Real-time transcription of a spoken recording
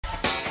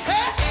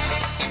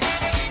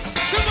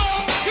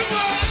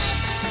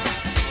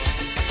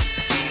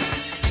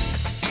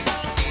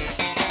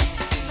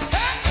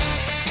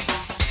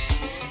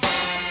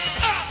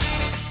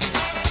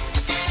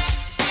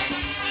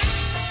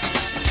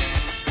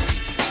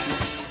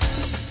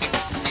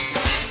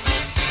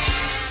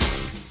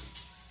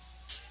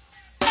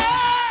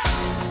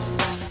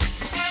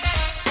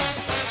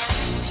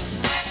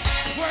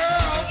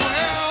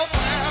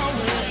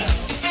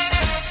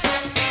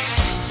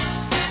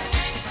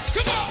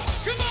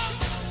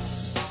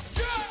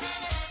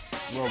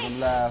program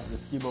live, the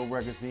Skibo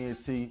Records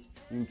ENT. You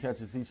can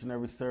catch us each and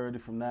every Saturday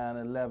from 9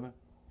 to 11.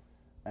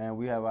 And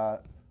we have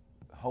our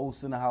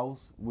host in the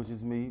house, which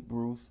is me,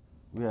 Bruce.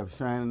 We have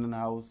Shannon in the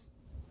house.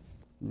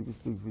 You can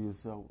speak for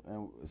yourself.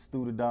 And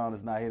Stu the Don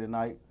is not here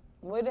tonight.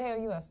 Where the hell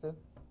you at, Stu?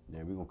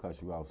 Yeah, we gonna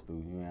cut you out, Stu.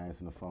 You ain't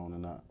answering the phone or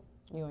not.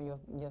 You and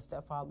your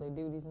stepfather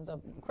duties and stuff.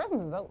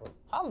 Christmas is over.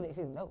 Holiday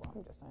season over.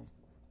 I'm just saying.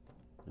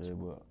 Yeah,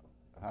 but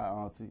hi,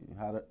 Auntie.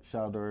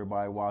 Shout out to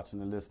everybody watching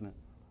and listening.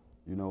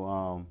 You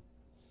know,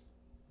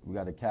 we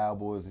got the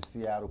Cowboys in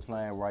Seattle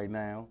playing right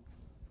now,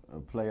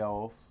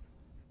 playoffs.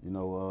 You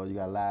know, you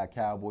got live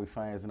Cowboy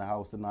fans in the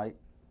house tonight.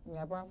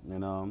 Yeah, bro.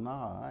 And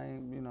I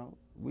ain't. You know,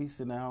 we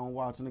sitting at home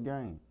watching the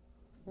game.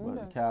 Okay.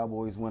 But the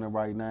Cowboys winning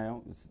right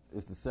now.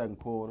 It's the second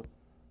quarter.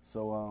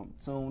 So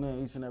tune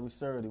in each and every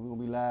Saturday. We're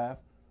gonna be live.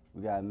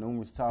 We got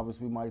numerous topics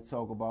we might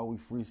talk about. We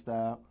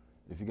freestyle.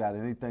 If you got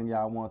anything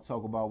y'all want to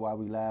talk about while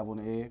we live on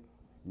the air,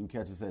 you can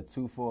catch us at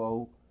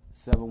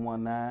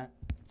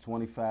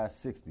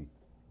 240-719-2560.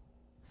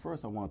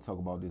 First, I want to talk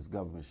about this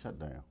government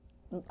shutdown.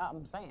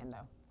 I'm saying,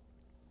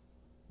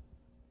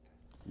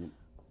 though.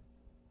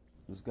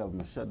 This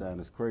government shutdown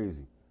is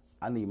crazy.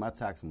 I need my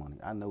tax money.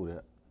 I know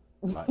that.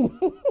 Like,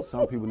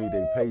 some people need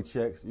their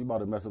paychecks. You about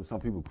to mess up some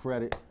people's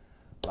credit.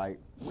 Like,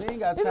 we ain't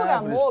got People time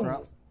got for this,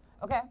 mortgages.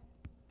 Trump. Okay?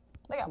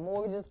 They got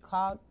mortgages,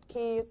 car,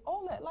 kids,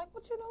 all that. Like,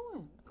 what you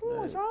doing? Come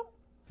on, Trump.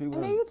 And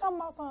then you talking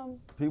about something.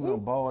 People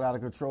done balled out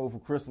of control for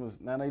Christmas.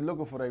 Now they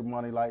looking for their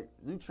money. Like,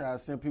 you trying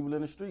to send people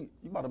in the street.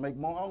 You about to make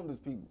more homeless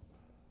people.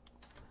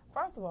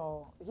 First of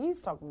all, he's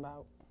talking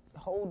about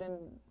holding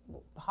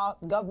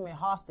government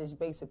hostage,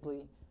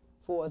 basically,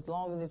 for as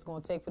long as it's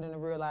going to take for them to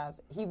realize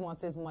he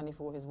wants his money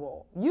for his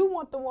wall. You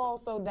want the wall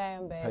so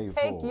damn bad. Pay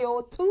Take for it.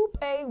 your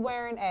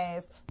toupee-wearing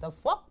ass the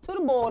fuck to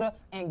the border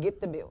and get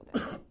the building.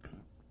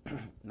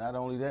 Not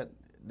only that,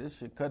 this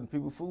shit cutting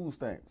people food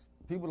stamps.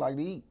 People like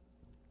to eat.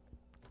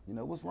 You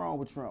know, what's wrong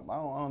with Trump? I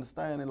don't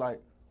understand it. Like,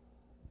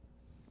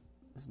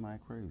 this man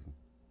crazy.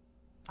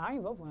 I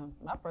ain't vote for him.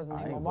 My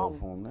president I name ain't Obama. vote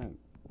for him now.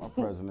 My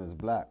president is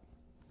black.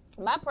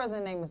 My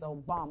president name is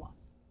Obama.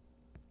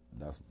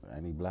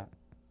 Ain't he black?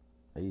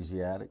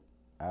 Asiatic,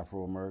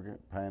 Afro-American,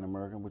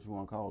 Pan-American, what you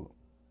want to call him?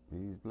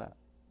 He's black.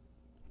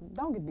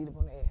 Don't get beat up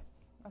on the air.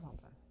 That's what I'm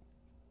saying.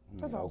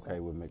 That's all I'm Okay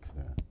saying. with mixed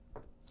in.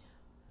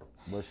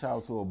 But shout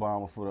out to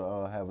Obama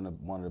for having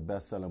one of the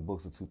best-selling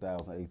books of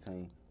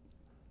 2018.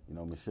 You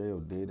know, Michelle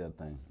did that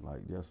thing. Like,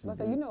 yes, she But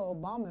did. so you know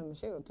Obama and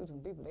Michelle are two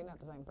different people. They're not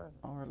the same person.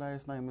 Oh, her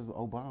last name is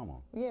Obama.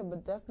 Yeah,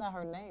 but that's not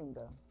her name,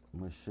 though.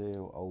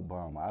 Michelle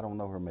Obama. I don't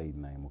know her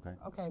maiden name, okay?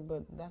 Okay,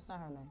 but that's not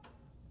her name.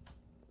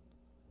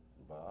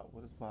 Bob,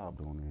 what is Bob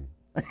doing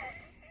here?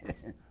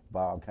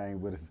 Bob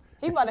came with us.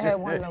 He about to have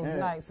one of those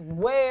nights.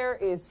 Where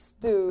is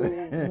Stu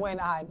when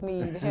I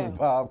need him?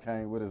 Bob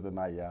came with us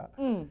tonight, y'all.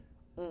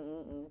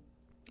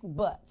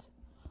 But,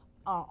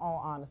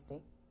 all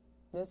honesty,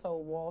 this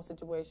whole wall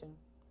situation,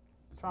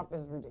 Trump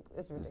is ridiculous.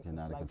 It's ridiculous. getting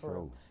out of Like, for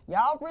control. real.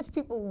 Y'all rich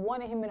people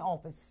wanted him in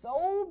office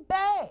so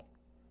bad.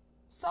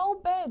 So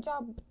bad,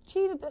 y'all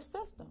cheated the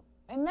system.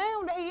 And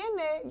now that he in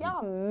there,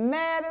 y'all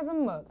mad as a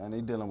mother. And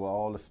he dealing with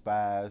all the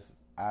spies,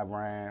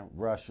 Iran,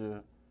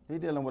 Russia. He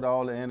dealing with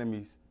all the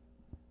enemies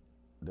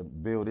to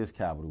build his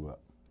capital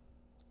up.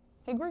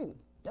 He greedy.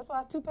 That's why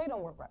his toupee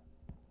don't work right.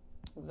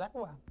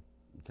 Exactly why.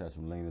 You catch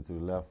him leaning to the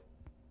left.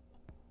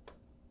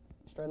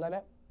 Straight like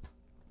that.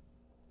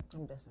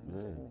 I'm just saying.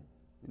 Yeah.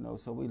 You know,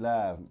 so we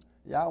live.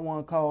 Y'all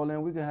want to call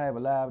in? We can have a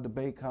live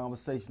debate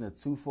conversation at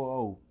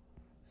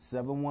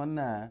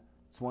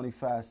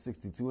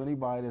 240-719-2562.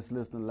 Anybody that's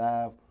listening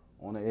live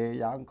on the air,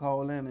 y'all can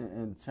call in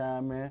and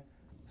chime in,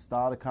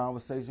 start a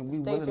conversation. We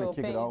State willing your to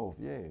kick it opinion. off.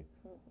 Yeah.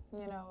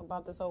 You know,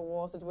 about this whole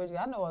wall situation.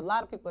 I know a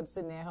lot of people are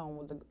sitting there at home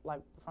with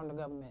from the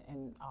government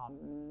and are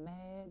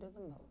mad as a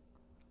mother.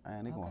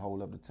 And they gonna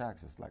hold up the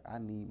taxes. Like, I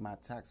need my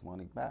tax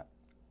money back.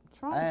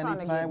 Trump And trying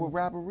he to playing get with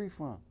rapid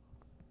refund.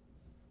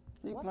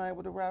 He What? playing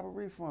with the rapid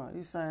refund.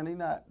 He's saying he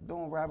not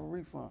doing rapid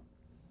refund.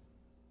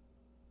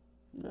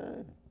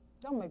 Yeah.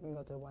 Don't make me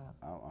go to the White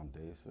House. I'm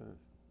dead serious.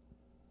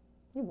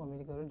 You want me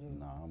to go to jail?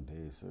 No, I'm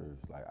dead serious.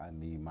 Like, I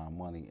need my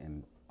money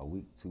in a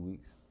week, 2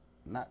 weeks,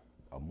 not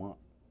a month.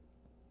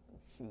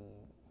 Shit.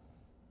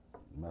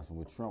 Messing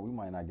with Trump, we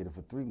might not get it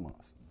for 3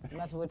 months.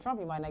 Messing with Trump,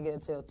 you might not get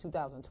it till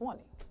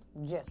 2020.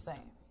 Just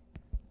saying.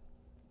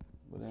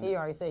 But then, He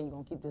already said he's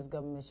gonna keep this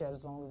government shut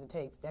as long as it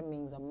takes. That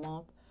means a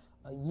month,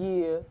 a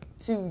year,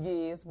 2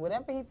 years,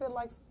 whatever he feel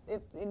like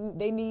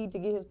they need to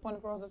get his point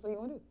across. That's what he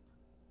gonna do.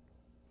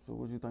 so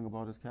what you think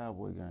about this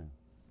Cowboy game?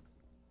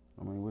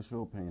 I mean, what's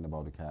your opinion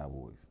about the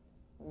Cowboys?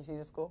 You see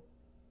the score?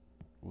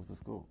 What's the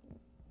score?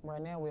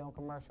 Right now we're on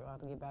commercial. I'll have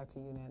to get back to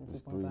you then.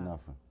 It's 2.5. 3-0.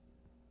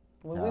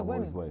 Well, we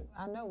Cowboys winning. way.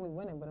 I know we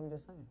winning, but I'm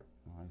just saying.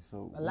 All right,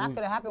 so A lot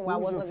coulda happened while I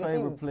wasn't Who's looking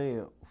your at favorite TV.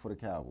 player for the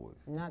Cowboys?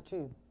 Not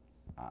you.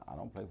 I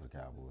don't play for the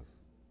Cowboys.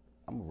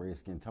 I'm a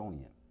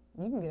Redskin-tonian.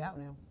 You can get out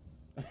now.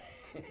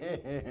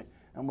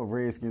 I'm a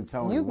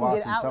Redskin-tonian. You can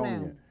get out now.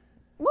 Washingtonian.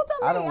 What that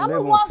I mean? don't I'm a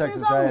live on Washington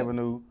Texas Tony.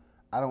 Avenue.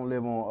 I don't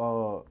live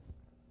on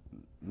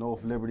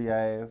North Liberty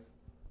Ave.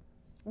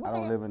 What I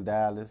don't nigga- live in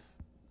Dallas.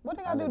 What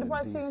they got to do with the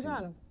price of tea in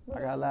China? I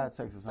got a lot of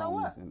Texas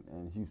homies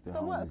in Houston.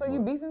 So what? homies, So you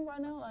beefing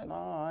right now? Like, no,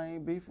 I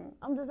ain't beefing.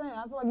 I'm just saying.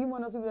 I feel like you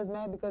one of those people that's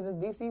mad because it's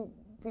DC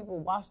people,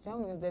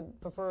 Washingtonians, that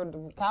prefer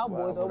the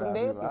Cowboys over the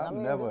Redskins. I've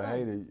never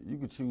hated. You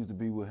could choose to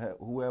be with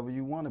whoever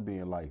you want to be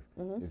in life.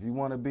 Mm-hmm. If you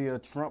want to be a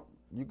Trump,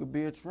 you could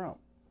be a Trump.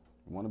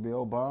 You want to be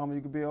Obama,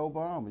 you could be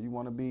Obama. You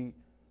want to be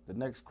the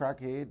next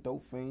crackhead,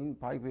 dope fiend,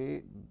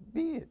 pipehead,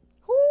 be it.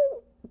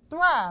 Who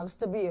thrives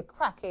to be a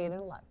crackhead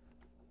in life?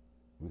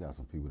 We got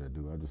some people that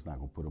do. I'm just not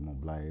gonna put them on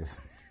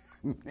blast.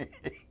 You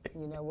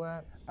know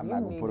what? I'm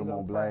not gonna put them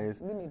on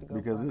blast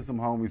because there's some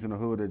homies in the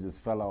hood that just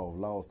fell off,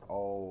 lost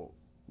all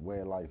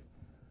way of life.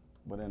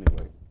 But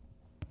anyway,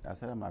 I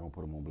said I'm not gonna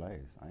put them on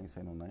blast. I ain't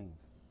say no names.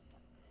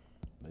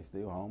 They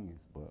still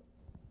homies, but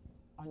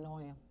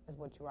annoying is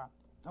what you are.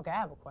 Okay, I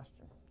have a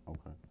question.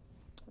 Okay.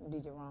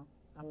 DJ Ron,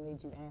 I'm gonna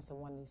need you to answer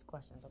one of these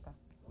questions. Okay.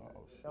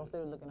 Oh shit. Don't sit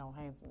there looking all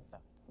handsome and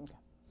stuff. Okay.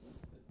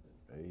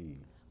 Hey.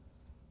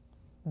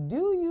 Do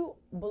you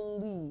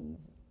believe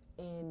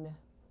in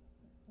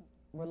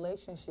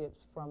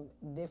relationships from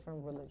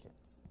different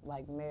religions,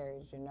 like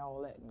marriage and all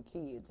that, and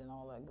kids and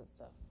all that good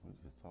stuff? We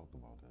just talked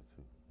about that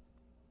too.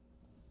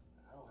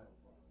 I don't have a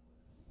problem.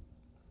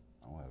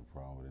 I don't have a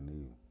problem with it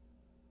either.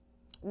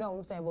 No,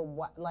 I'm saying, but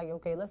what, like,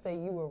 okay, let's say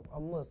you were a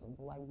Muslim,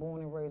 like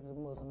born and raised as a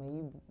Muslim, and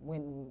you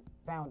went and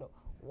found a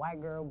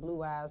white girl,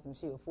 blue eyes, and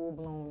she a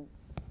full-blown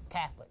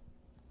Catholic.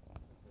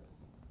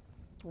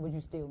 Would you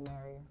still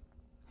marry her,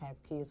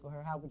 have kids with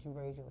her? How would you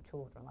raise your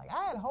children? Like,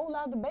 I had a whole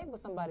lot of debate with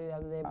somebody the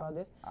other day about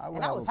this,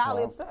 and I was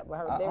highly upset with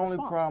her. The only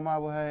problem I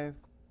would have,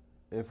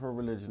 if her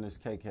religion is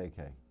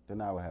KKK,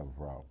 then I would have a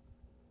problem.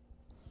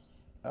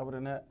 Other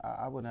than that,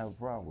 I wouldn't have a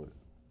problem with it.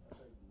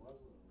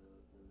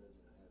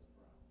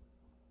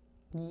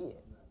 Yeah.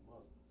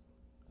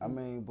 I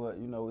mean, but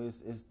you know,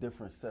 it's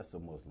different sets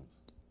of Muslims.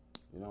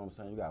 You know what I'm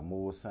saying? You got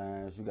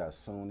Muslims, you got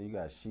Sunni, you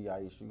got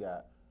Shiites, you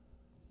got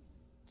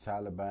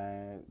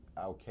Taliban,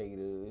 Al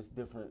Qaeda. It's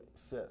different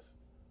sets.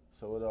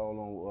 So it all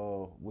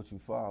on what you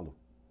follow.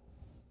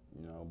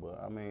 You know, but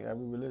I mean,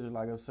 every religion,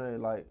 like I'm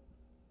saying, like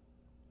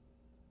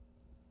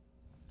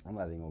I'm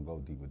not even gonna go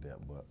deep with that,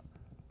 but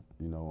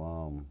you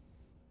know,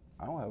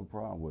 I don't have a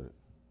problem with it.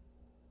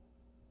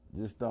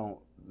 Just don't,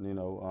 you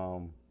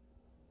know,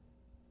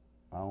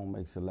 I don't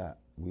make salat.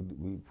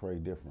 We pray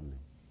differently.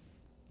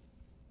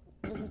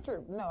 This is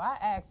true. No, I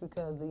asked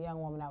because the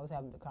young woman I was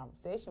having the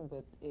conversation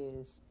with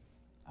is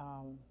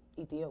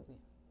Ethiopian.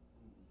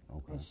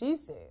 Okay. And she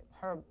said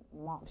her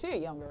mom, she a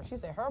young girl, she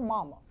said her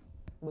mama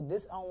would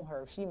disown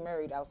her if she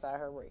married outside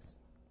her race.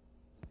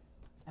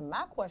 And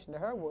my question to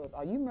her was,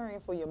 are you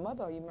marrying for your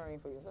mother or are you marrying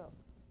for yourself?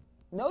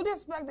 No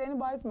disrespect to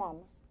anybody's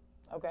mamas,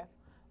 okay?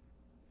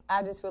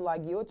 I just feel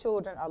like your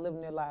children are living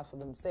their lives for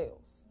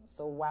themselves.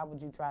 So why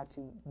would you try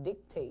to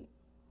dictate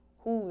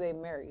who they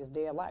marry? Is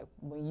their life.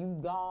 When you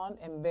gone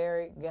and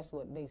buried, guess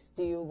what? They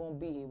still gonna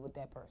be here with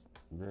that person.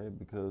 Yeah,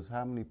 because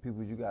how many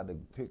people you got to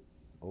pick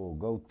or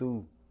go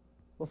through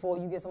before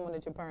you get someone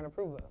that your parent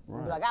approve of?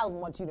 Right. Be like, I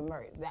want you to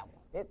marry that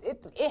one.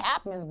 It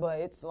happens, but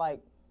it's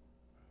like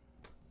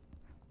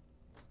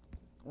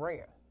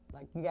rare.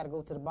 Like you got to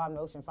go to the bottom of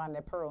the ocean, find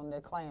that pearl and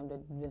that clam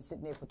that's been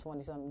sitting there for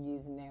 20-something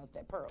years, and now it's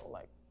that pearl.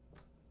 Like,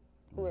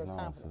 who has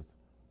time for that?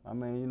 I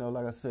mean, you know,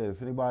 like I said,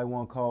 if anybody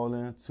want to call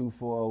in,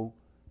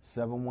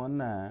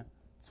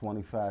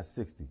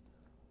 240-719-2560.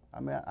 I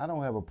mean, I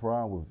don't have a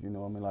problem with, you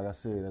know, I mean, like I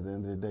said, at the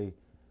end of the day,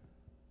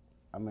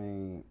 I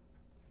mean,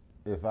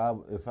 if I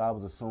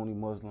was a Sunni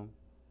Muslim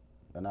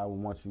and I would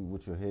want you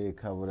with your head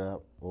covered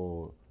up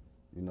or,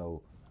 you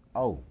know,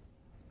 I'm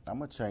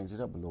going to change it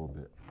up a little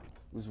bit.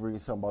 We was reading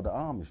something about the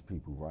Amish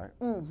people, right?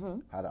 Mm-hmm.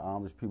 How the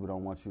Amish people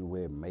don't want you to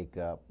wear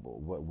makeup, or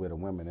wear the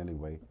women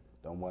anyway,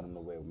 don't want them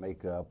to wear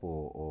makeup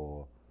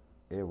or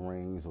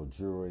earrings or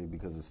jewelry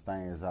because it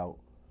stands out.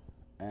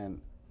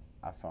 And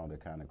I found it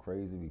kind of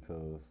crazy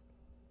because,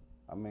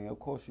 I mean, of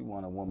course you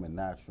want a woman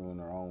natural in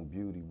her own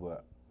beauty,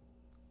 but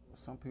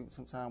sometimes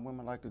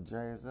women like to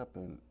jazz up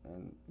and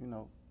you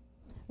know.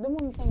 The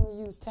women can't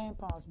even use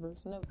tampons,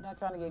 Bruce. No, not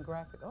trying to get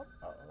graphic. Oh,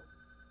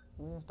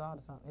 we done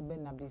started something. It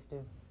better not be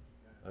still.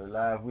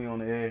 Live, we on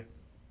the air.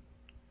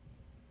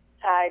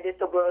 Hi, this is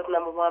the world's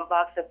 #1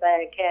 boxer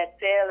fan, Cat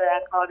Taylor.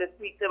 I called to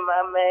speak to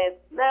my man,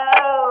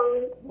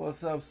 Snow.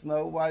 What's up,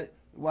 Snow? Why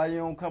you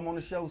don't come on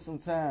the show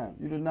sometime?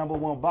 You the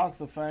 #1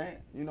 boxer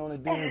fan. You know,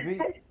 in the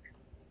DMV.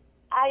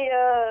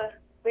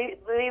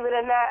 Believe it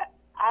or not,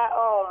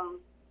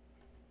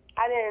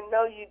 I didn't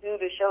know you do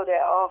the show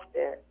that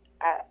often.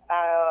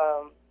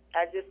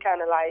 I just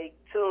kind of like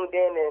tuned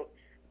in and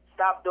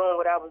stopped doing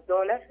what I was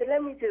doing. I said,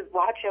 let me just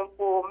watch him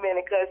for a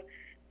minute, because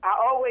I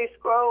always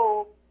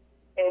scroll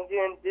and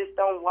then just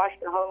don't watch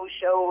the whole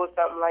show or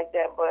something like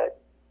that.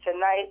 But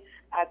tonight,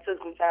 I took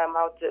some time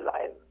out to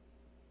like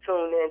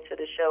tune into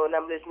the show, and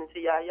I'm listening to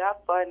y'all. Y'all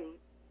funny.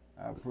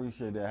 I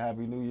appreciate that.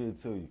 Happy New Year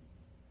to you.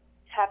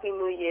 Happy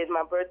New Year's.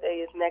 My birthday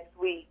is next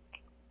week.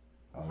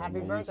 Oh, Happy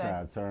man, birthday. You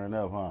trying to turn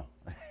up, huh?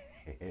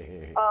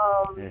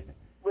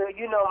 Well,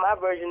 you know, my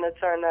version of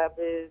turn up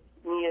is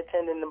me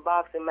attending the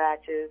boxing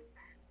matches.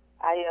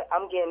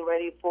 I'm getting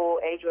ready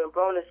for Adrian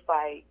Broner's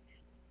fight,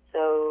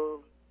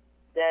 so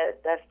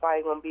that's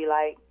probably gonna be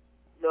like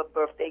the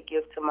birthday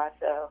gift to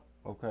myself.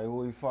 Okay,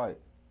 who he fight?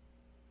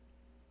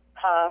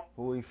 Huh?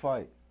 Who he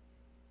fight?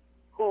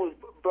 Who's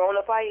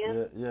Broner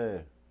fighting? Yeah.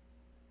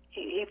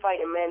 He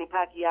fighting Manny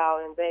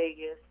Pacquiao in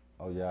Vegas.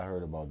 Oh yeah, I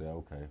heard about that.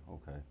 Okay.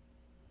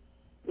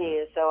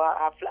 Yeah, so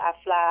I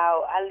fly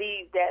out. I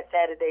leave that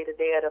Saturday, the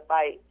day of the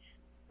fight,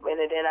 and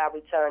then I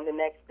return the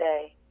next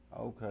day.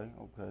 Okay.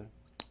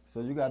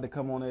 So you got to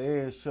come on the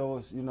air, show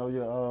us, you know,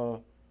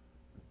 your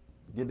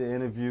get the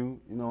interview,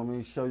 you know what I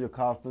mean, show your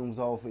costumes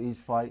off for each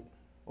fight,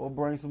 or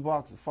bring some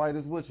boxing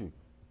fighters with you.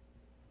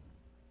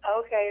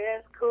 Okay,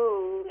 that's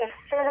cool.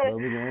 Well,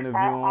 we can interview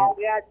I them. got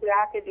you.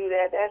 I could do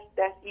that.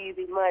 That's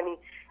easy money.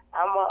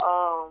 I'm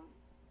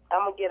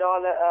gonna get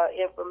all the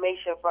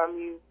information from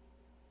you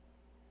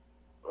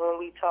when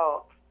we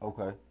talk.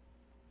 Okay.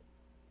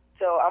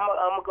 So I'm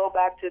gonna go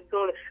back to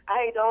tuna.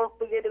 Hey, don't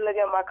forget to look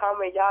at my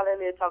comment. Y'all in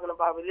there talking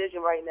about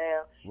religion right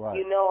now. Right.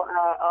 You know,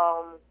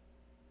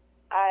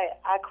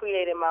 I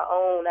created my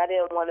own. I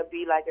didn't want to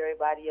be like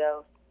everybody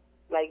else.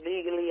 Like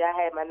legally, I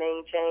had my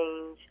name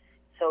changed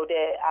so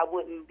that I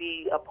wouldn't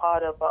be a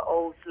part of an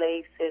old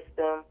slave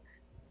system.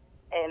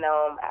 And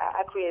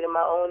I created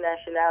my own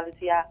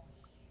nationality.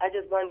 I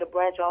just wanted to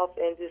branch off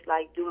and just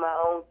like do my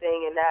own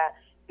thing and not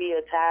be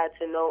tied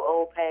to no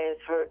old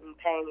past hurt and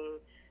pain.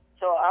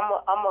 So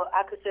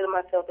I consider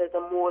myself as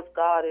a Moors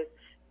goddess,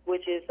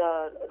 which is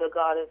the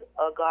goddess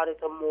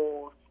of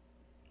Moors.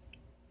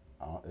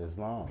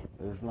 Islam.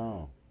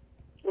 Islam.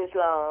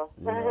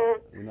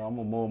 You know, I'm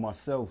a Moor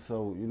myself,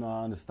 so you know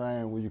I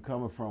understand where you're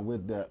coming from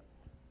with that.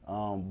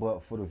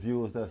 But for the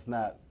viewers that's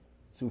not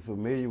too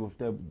familiar with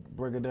that,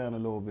 break it down a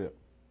little bit.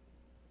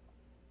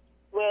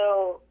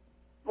 Well,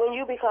 when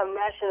you become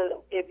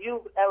national, if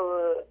you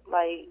ever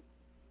like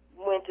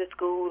went to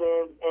school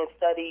and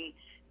studied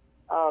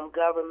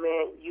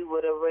government, you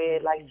would have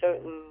read like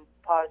certain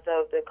parts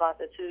of the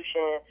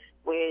Constitution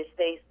where it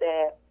states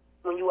that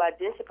when you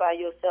identify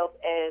yourself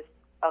as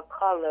a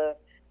color,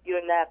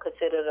 you're not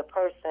considered a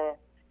person.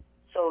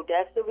 So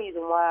that's the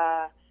reason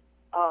why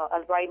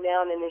right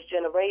now in this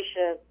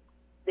generation,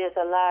 there's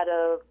a lot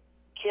of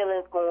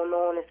killings going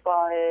on as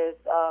far as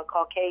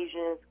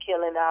Caucasians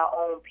killing our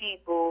own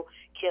people,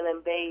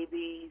 killing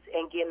babies,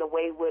 and getting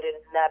away with it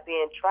and not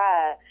being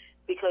tried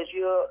because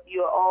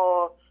you're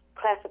all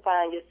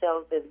classifying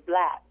yourselves as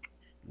black.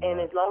 And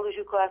as long as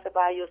you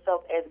classify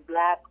yourself as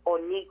black or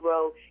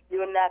Negro,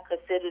 you're not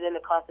considered in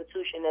the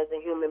Constitution as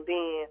a human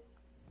being.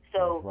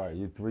 So that's right.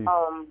 You're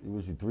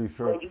three-fifths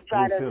when you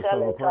try to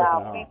tell of a it to person,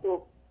 our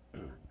people,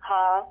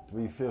 huh?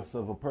 3/5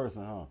 of a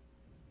person, huh?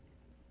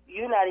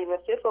 You're not even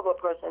fifth of a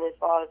person as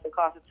far as the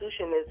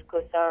Constitution is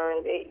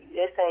concerned.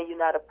 They're saying you're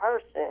not a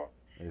person.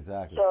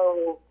 Exactly.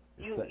 So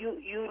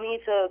you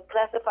need to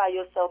classify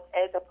yourself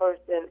as a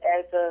person,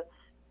 as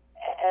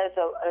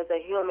a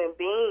human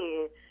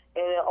being,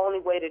 and the only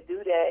way to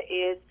do that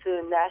is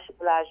to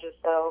nationalize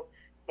yourself.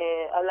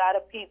 And a lot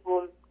of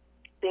people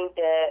think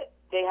that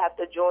they have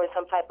to join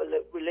some type of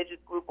religious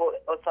group or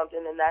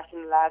something to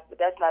nationalize, but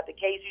that's not the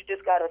case. You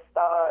just got to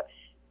start,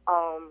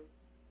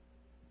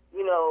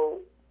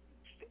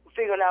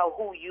 figuring out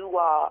who you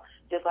are,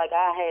 just like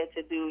I had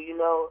to do.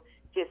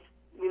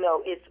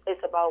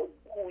 It's about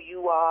who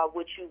you are,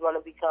 what you want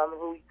to become,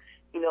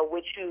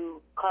 what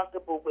you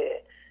comfortable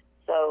with.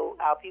 So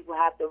our people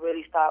have to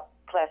really stop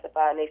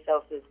classifying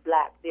themselves as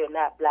black. They're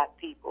not black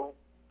people.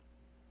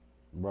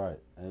 Right,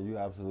 and you're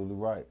absolutely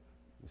right.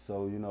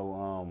 So you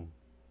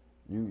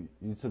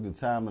took the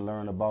time to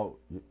learn about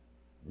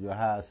your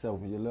higher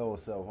self and your lower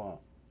self, huh?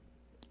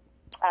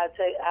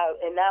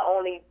 And not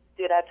only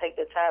did I take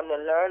the time to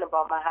learn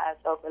about my higher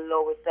self and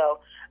lower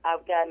self,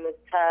 I've gotten the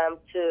time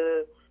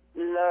to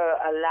learn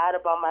a lot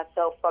about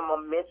myself from a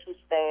mental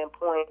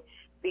standpoint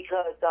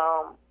because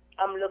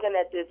I'm looking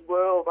at this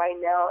world right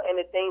now and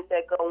the things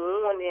that go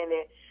on in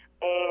it,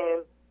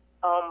 and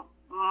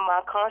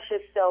my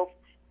conscious self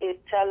is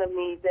telling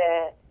me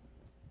that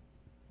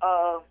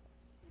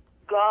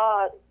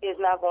God is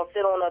not going to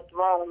sit on a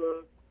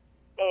throne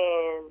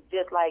and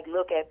just like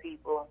look at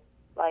people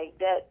like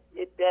that.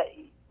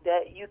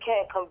 That you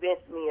can't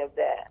convince me of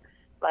that.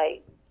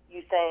 Like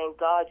you saying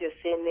God just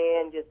sitting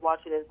there and just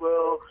watching this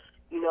world,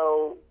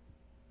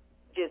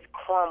 just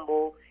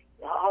crumble.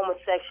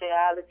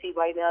 Homosexuality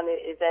right now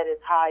is at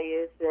its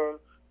highest, and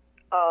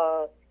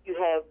you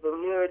have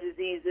venereal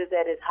diseases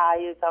at its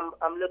highest.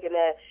 I'm looking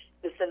at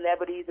the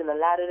celebrities, and a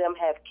lot of them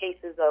have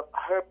cases of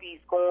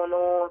herpes going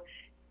on.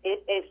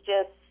 It's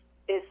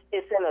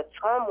in a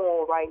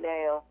turmoil right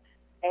now,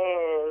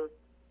 and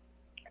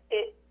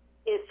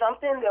it's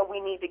something that we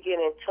need to get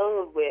in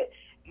tune with.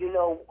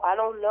 I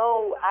don't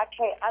know. I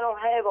don't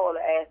have all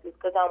the answers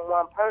because I'm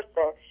one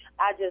person.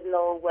 I just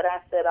know what I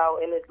set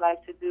out in this life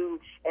to do,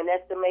 and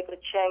that's to make a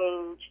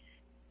change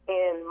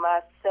in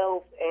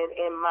myself and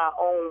in my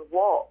own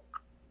walk.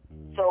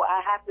 So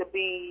I have to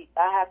be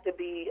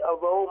a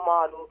role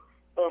model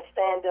and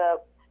stand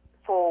up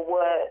for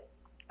what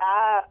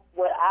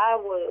I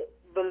would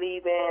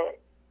believe in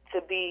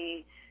to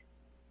be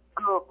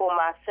good for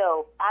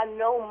myself. I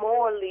know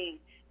morally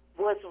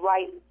what's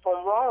right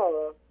from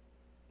wrong,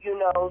 you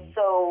know,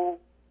 so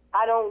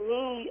I don't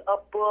need a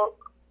book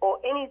or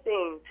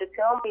anything to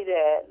tell me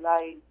that.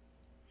 Like,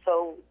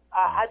 so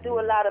I do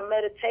a lot of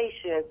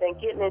meditations and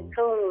getting in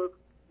tune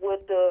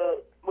with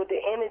the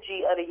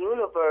energy of the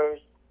universe.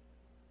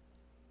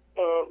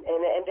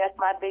 And that's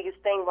my biggest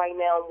thing right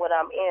now. What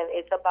I'm in,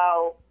 it's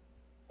about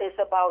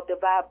the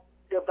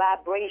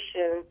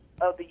vibrations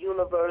of the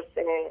universe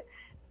and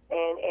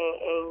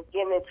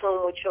getting in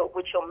tune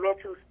with your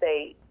mental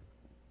state.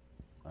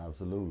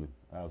 Absolutely.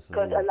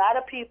 Because a lot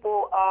of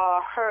people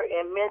are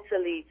hurting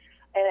mentally,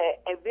 and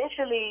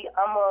eventually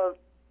I'm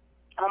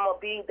gonna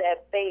be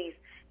that face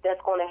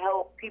that's gonna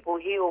help people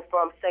heal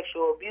from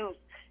sexual abuse.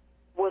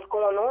 What's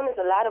going on is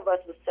a lot of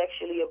us were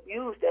sexually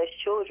abused as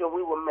children.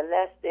 We were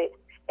molested,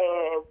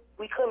 and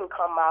we couldn't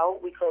come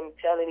out. We couldn't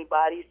tell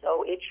anybody,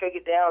 so it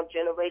triggered down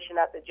generation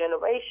after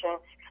generation,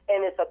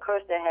 and it's a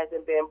curse that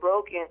hasn't been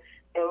broken.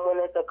 And when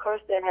it's a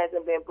curse that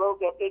hasn't been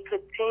broken, it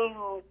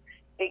continues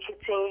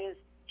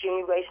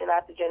generation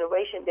after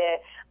generation,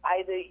 that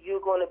either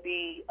you're going to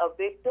be a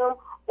victim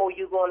or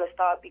you're going to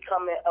start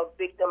becoming a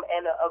victim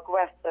and an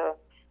aggressor.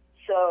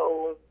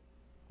 So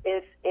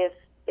it's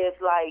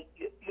like,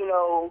 you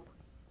know,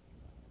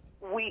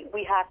 we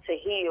have to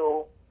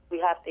heal. We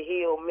have to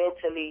heal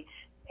mentally,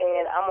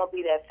 and I'm going to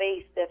be that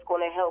face that's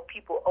going to help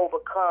people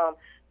overcome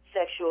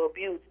sexual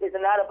abuse. It's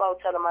not about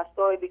telling my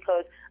story,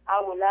 because I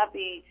will not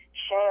be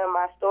sharing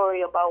my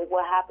story about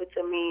what happened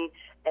to me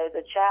as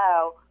a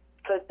child,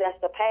 because that's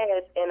the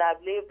past, and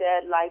I've lived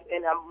that life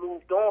and I've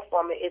moved on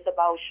from it. It's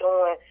about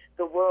showing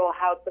the world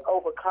how to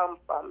overcome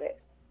from it.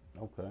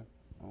 Okay,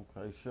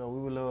 sure. We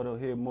would love to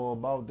hear more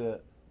about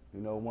that.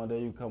 You know, one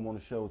day you come on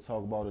the show,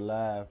 talk about it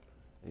live,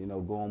 you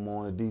know, going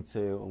more into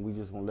detail, and we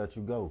just gonna let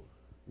you go.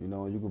 You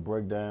know, you can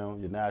break down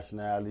your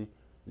nationality,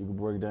 you can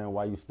break down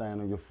why you stand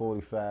on your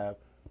 45,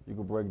 you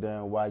can break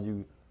down why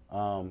you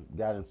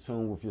got in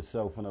tune with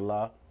yourself and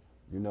Allah,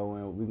 you know,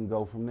 and we can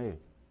go from there.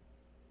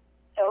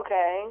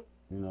 Okay.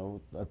 You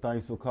know,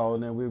 thanks for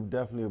calling in. We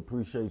definitely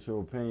appreciate your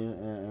opinion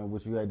and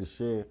what you had to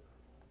share.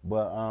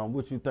 But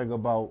what you think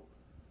about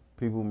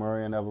people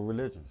marrying other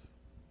religions?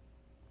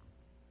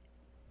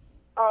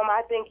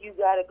 I think you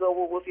gotta go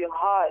with your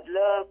heart.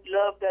 Love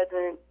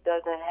doesn't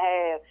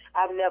have.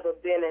 I've never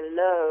been in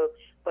love,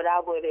 but I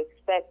would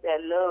expect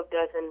that love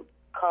doesn't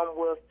come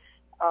with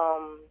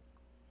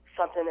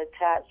something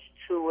attached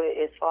to it,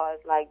 as far as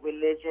like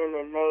religion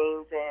and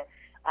names. And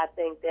I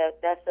think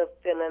that's a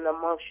feeling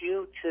amongst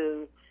you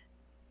two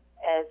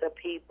as a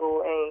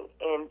people, and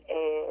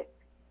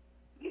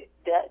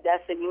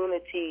that's a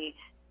unity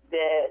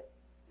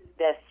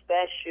that's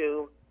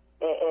special,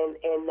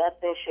 and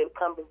nothing should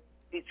come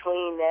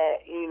between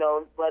that, you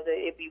know, whether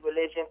it be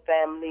religion,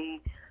 family,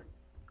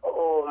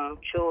 or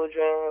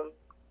children,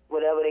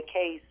 whatever the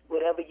case,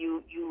 whatever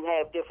you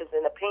have difference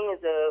in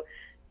opinions of,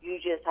 you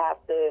just have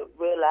to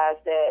realize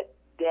that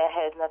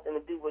has nothing to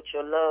do with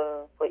your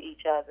love for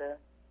each other.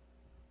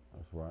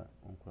 That's right.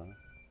 Okay.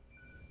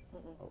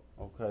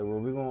 Okay, well,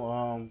 we're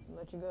gonna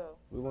let you go.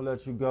 We're gonna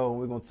let you go, and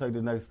we're gonna take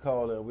the next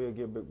call, and we'll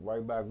get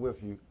right back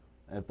with you.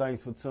 And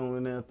thanks for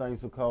tuning in.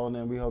 Thanks for calling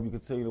in. We hope you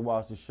continue to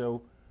watch the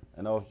show.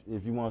 And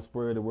if you want to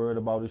spread the word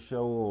about the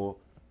show, or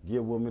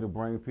get with me to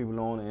bring people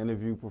on and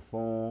interview,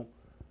 perform,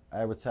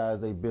 advertise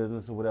their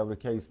business, or whatever the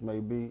case may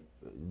be,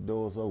 the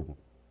door's open.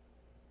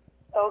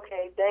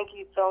 Okay, thank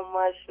you so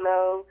much,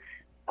 Snow.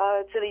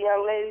 To the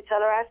young lady,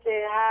 tell her I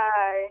said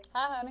hi.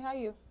 Hi, honey. How are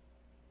you?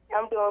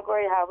 I'm doing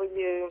great. How are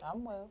you?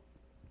 I'm well.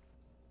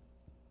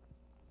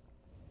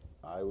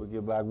 All right, we'll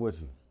get back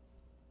with you.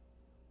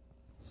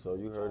 So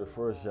you heard it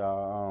first,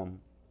 y'all.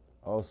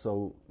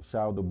 Also,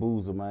 shout out to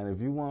Boozer, man.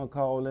 If you want to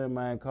call in,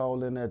 man,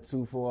 call in at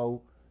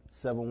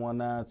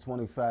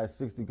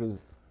 240-719-2560, because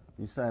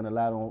you saying a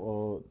lot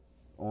on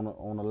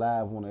the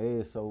live on the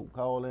air. So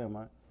call in,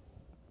 man.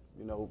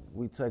 You know,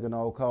 we taking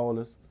all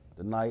callers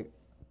tonight,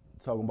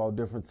 talking about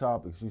different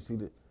topics. You see,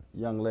 the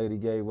young lady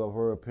gave up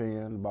her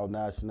opinion about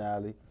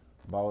nationality,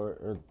 about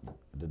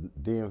the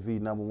DMV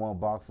 #1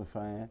 boxing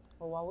fan.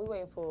 Well, while we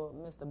wait for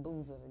Mr.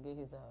 Boozer to get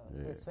his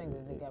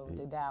fingers together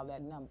to dial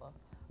that number,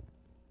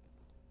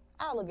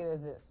 I look at it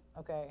as this,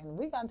 okay? And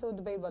we got into a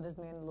debate about this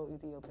man, the little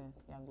Ethiopian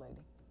young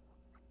lady,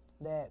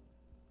 that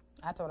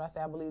I told her, I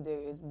said, I believe there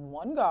is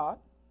one God.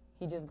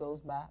 He just goes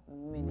by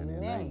many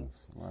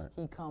names. Right.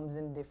 He comes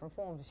in different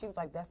forms. She was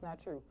like, that's not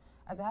true.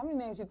 I said, how many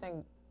names do you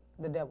think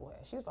the devil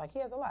has? She was like, he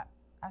has a lot.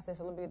 I said,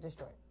 so let me get this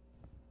straight.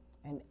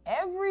 In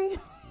every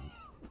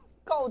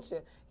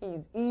culture,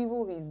 he's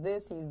evil, he's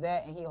this, he's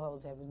that, and he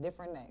always has a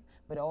different name.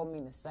 But it all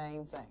mean the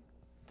same thing.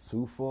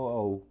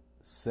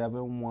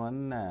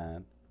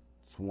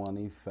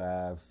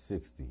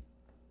 240-719-2560.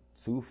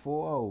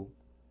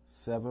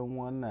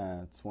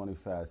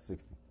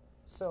 240-719-2560.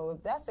 So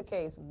if that's the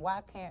case,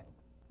 why can't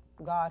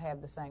God have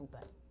the same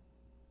thing?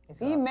 If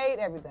he made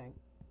everything,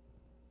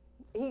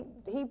 he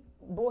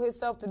bore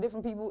himself to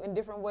different people in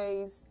different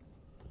ways,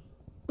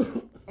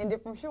 in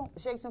different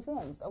shapes and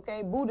forms.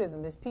 Okay,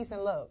 Buddhism is peace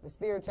and love, it's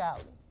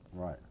spirituality.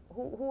 Right.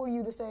 who are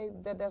you to say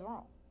that that's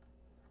wrong?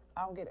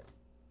 I don't get it.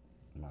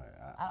 Right,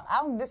 I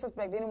don't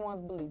disrespect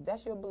anyone's belief.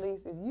 That's your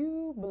belief. If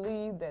you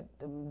believe that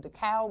the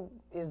cow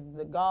is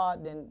the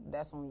God, then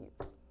that's on you.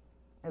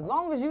 As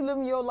long as you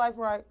living your life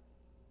right.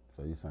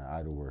 so you saying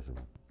idol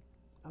worshiping?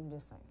 I'm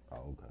just saying.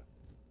 Oh, okay.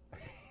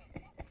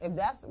 If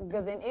that's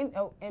because in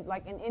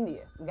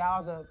India,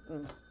 guys are.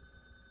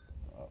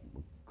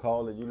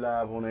 Call it. You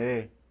live on the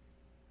air.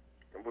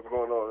 What's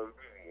going on?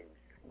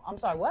 I'm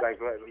sorry. What? Thanks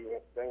for having me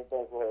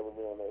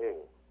on the air.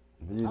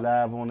 You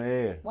live on the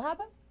air. What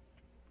happened?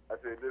 I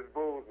said, this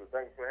Booze, and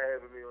thanks for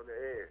having me on the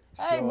air.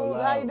 Hey, Sure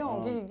Boozy, how you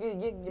live, doing?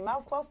 Get your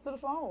mouth close to the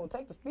phone.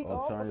 Take the speaker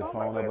off or Turn your something.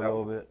 phone up a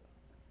little bit.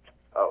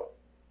 Oh,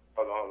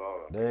 hold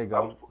on. There you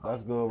go.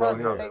 That's good Bro, right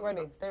there. stay right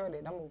there. Stay right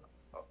there. Don't move.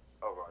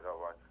 All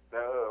right.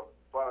 Now,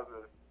 far as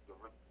the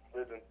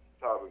religion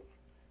topic,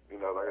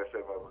 like I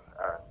said,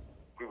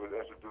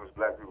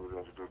 black people was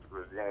introduced to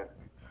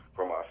Christianity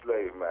from our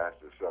slave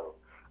masters. So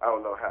I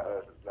don't know how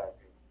us as black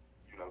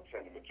people,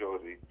 tend the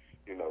majority,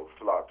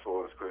 flock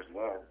towards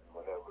Christianity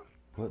whenever.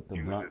 Put the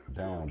blunt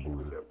down,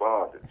 Boozy.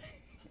 Bonded.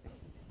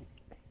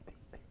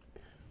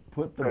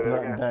 Put the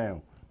blunt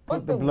down.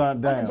 Put the Put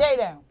blunt down. the J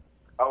down.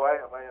 Oh, I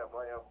am.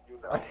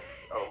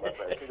 Oh, my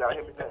bad. Can y'all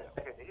hear me now?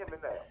 Can you hear me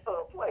now?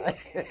 Play.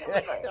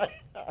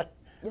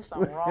 There's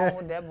something wrong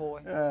with that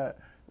boy.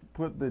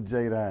 Put the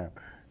J down.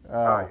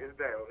 All right, it's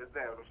down.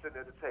 I'm sitting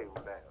at the table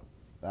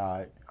now. All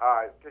right. All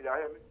right, can y'all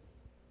hear me?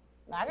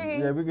 I can hear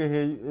you. Yeah, we can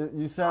hear you.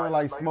 You sounded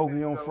like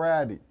Smokey on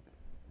Friday.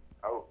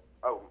 Oh,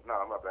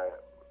 no, my bad.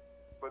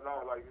 But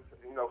no, as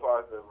far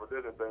as the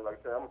religion thing,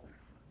 like I said, I'm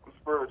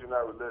spiritual,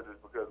 not religious,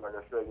 because, like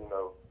I said,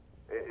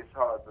 it's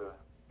hard to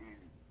be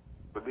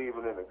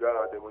believing in a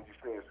God that when you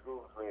see in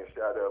schools being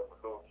shot up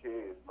with little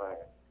kids, man,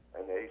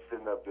 and they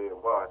sitting up there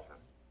watching.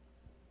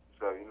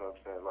 So, you know what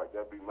I'm saying, like,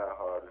 that'd be my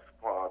hardest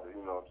quandary,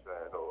 you know what I'm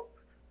saying, or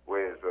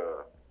where it's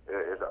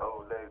an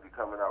old lady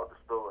coming out the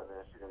store and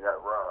then she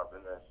got robbed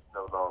and then she's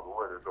no longer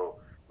with us, or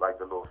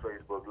like the little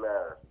Facebook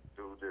Live,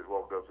 dude just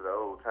walked up to the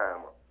old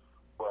timer,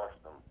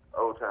 bust him.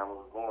 Old timer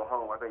was going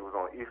home, I think it was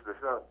on Easter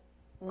Sunday.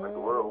 Like, the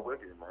world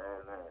wicked,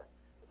 man.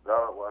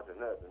 God watching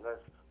that, and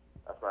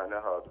I find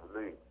that hard to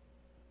believe.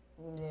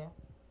 Yeah.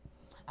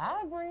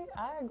 I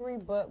agree,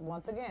 but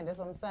once again, that's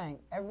what I'm saying.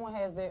 Everyone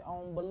has their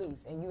own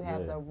beliefs, and you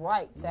have the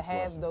right to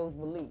have those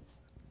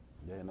beliefs.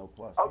 Yeah, no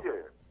question. Oh, yeah.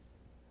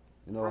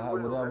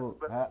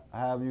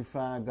 However you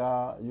find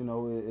God,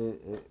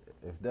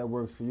 if that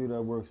works for you,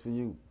 that works for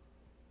you.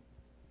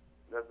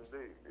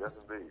 Yes,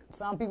 indeed.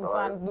 Some people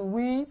find it through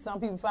weed, some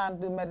people find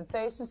it through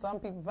meditation, some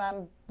people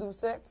find it through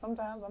sex.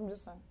 Sometimes, I'm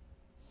just saying.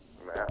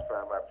 Man, I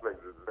find my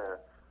places there.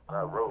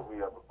 I rolled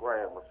me up a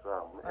gram or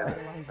something. Oh,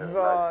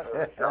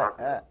 my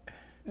God.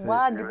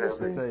 Why did this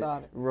thing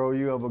start? Roll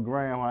you up a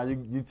gram, huh?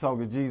 You talk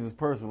to Jesus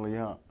personally,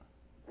 huh?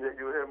 Yeah,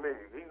 you hear me.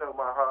 He know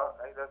my heart.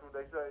 Ain't that what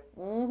they say?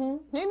 Mm-hmm.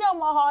 He know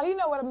my heart. He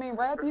know what I mean.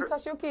 Right after you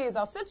cuss your kids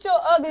out, sit your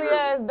ugly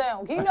ass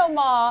down. He know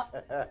my heart.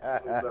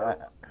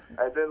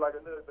 And then, like,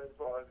 another thing as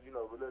far as,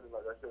 religion,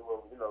 like I said,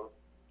 well,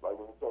 like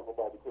when we talk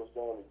about the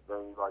Christianity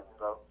thing, like,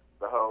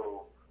 the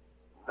whole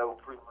no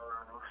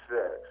premarital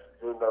sex.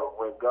 When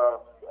God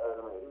made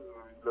Adam and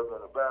Eve, you look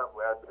in the Bible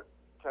after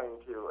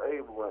Cain killed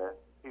Abel and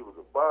he was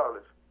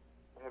abolished,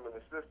 him and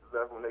his sisters,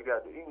 that's when they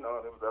got to eating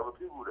on, there was other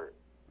people there.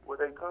 Where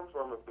they come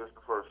from if it's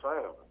the first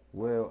family?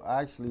 Well,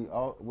 actually,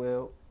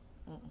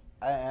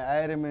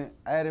 Adam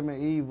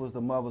and Eve was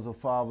the mothers and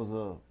fathers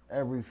of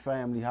every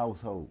family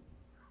household.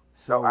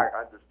 So no, I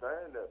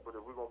understand that, but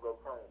if we're gonna go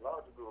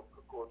chronological,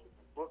 according to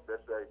the book that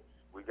say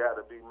we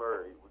gotta be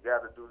married, we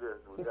gotta do this.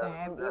 He's saying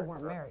Adam and Eve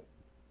weren't married.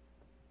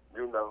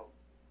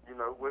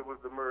 What was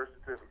the marriage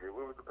certificate?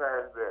 What was the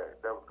past there?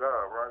 That was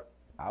God, right?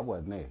 I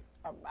wasn't there.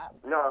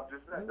 No, I'm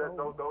just saying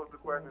those are the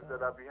questions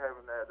that I be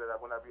having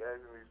when I be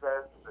asking these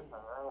pastors.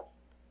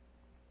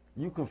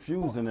 You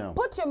confusing them.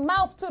 Put your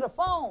mouth to the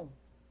phone.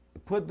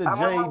 Put the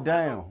J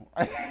down.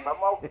 My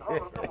mouth, come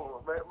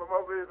on, man. My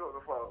mouth is on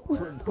the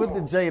phone. Put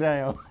the J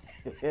down.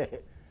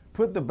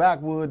 Put the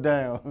backwood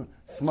down,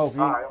 Smokey.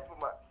 All right,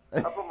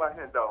 I put my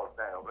hand dogs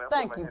down, man.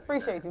 Thank you.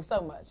 Appreciate you so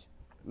much.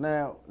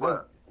 Now,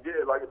 yeah,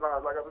 like I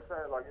was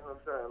saying, like, you know what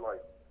I'm saying,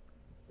 like,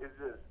 it's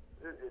just,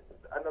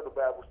 I know the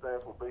Bible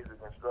stands for basic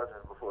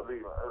instructions before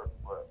leaving Earth,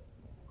 but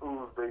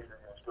whose basic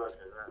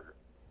instructions is it?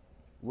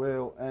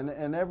 Well,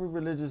 and every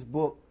religious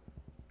book,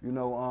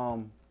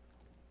 and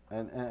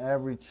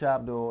every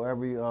chapter or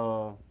every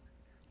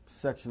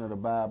section of the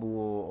Bible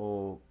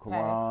or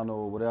Quran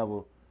or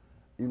whatever,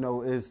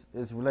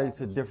 it's related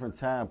to different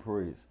time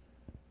periods.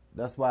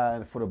 That's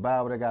why for the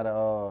Bible they got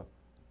a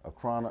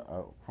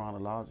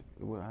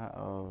chronological,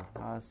 how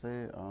I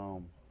say it,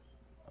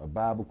 a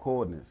Bible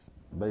coordinates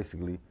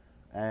basically,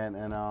 and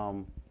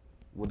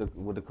with the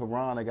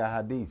Quran they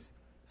got hadiths.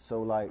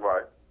 So like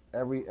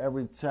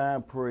every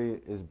time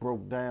period is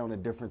broke down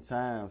at different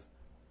times.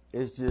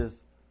 It's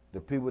just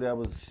the people that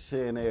was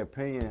sharing their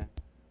opinion,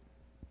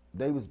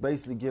 they was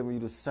basically giving you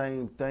the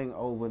same thing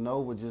over and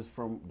over just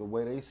from the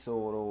way they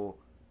saw it or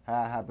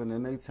how it happened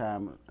in their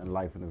time and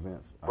life and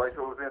events. Right,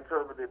 so it was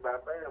interpreted by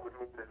man, which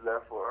means it's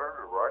left for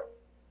her, right?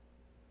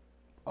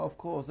 Of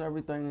course,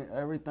 everything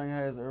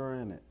has error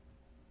in it.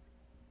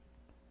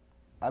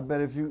 I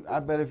bet if you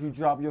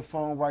drop your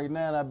phone right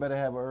now, I better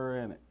have an error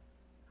in it.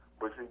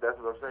 But see, that's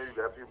what I'm saying.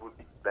 You got people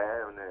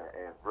down there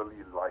and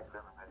really like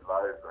living their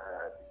lives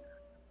behind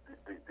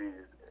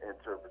these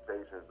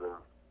interpretations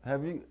of.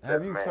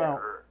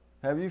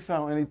 Have you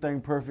found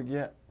anything perfect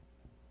yet?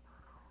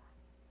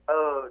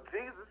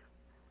 Jesus.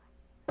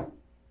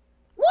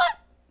 What?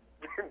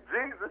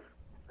 Jesus.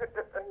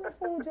 What the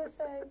fool just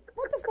said?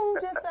 What the fool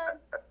just said?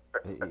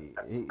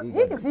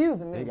 He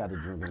confusing me. He got the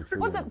drinking tree.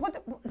 Put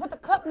the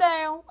cup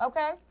down,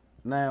 okay?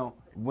 Now,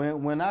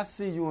 when I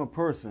see you in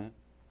person,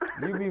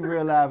 you be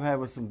real live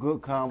having some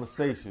good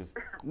conversations.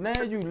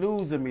 Now you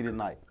losing me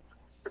tonight.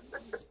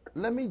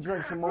 Let me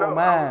drink some more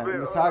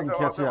wine so I can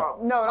catch up.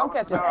 No, don't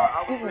catch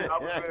up. We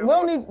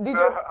don't need DJ.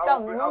 Tell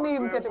me, we don't need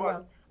him to catch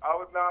up. I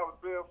was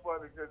being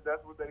funny because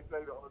that's what they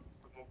say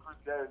in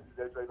Christianity.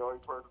 They say the only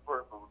person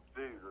perfect was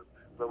Jesus.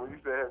 So when you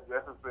said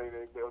that's the thing,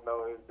 they don't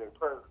know anything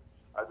perfect.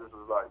 I just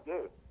was like,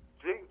 yeah,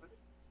 Jesus,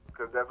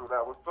 because that's what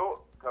I was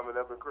taught coming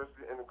up in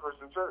the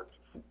Christian church.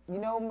 You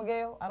know,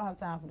 Miguel, I don't have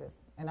time for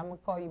this, and I'm gonna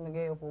call you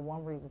Miguel for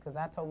one reason, because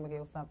I told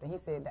Miguel something. He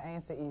said the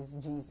answer is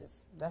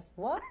Jesus. That's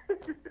what?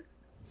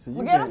 So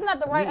Miguel, that's not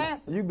the right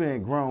answer. You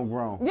been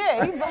grown.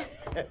 Yeah, he's like,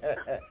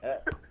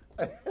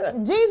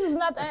 Jesus is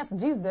not the answer.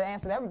 Jesus is the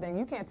answer to everything.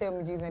 You can't tell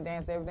me Jesus ain't the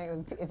answer to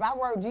everything. If I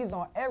wrote Jesus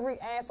on every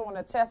answer on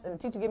the test and the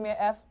teacher give me an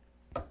F,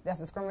 that's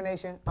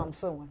discrimination. I'm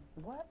suing.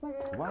 What,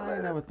 Miguel? Why I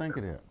ain't never think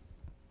of that?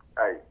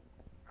 Hey,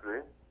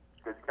 see?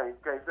 Because you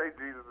can't say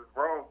Jesus is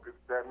wrong, because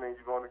that means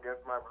you're going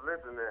against my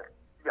religion there.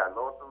 You got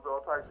lawsuits, all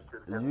types of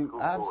shit.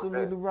 You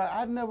absolutely right.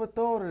 I never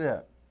thought of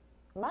that.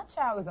 My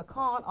child is a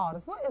con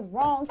artist. What is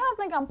wrong? Y'all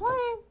think I'm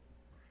playing?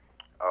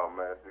 Oh,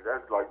 man, see,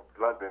 that's like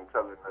London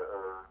telling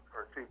her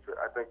teacher,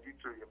 I think you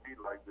treating me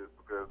like this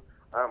because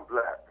I'm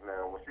black.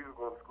 Now, when she was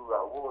going to school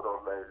out Ward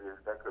on last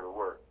year, that could have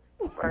worked.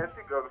 Man,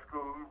 she go to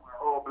school with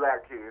all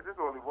black kids. There's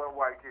only one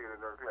white kid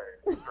in her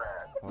class.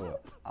 Hold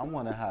up. I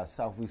wonder how a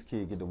Southeast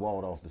kid get the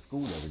walled off the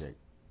school every day.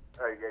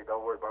 Hey,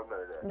 don't worry about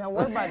none of that. Don't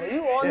worry about that.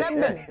 You on that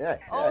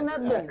business. On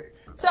that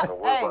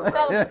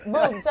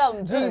business. Tell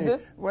him,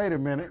 Jesus. Hey, wait a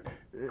minute.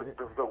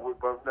 Don't worry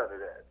about none of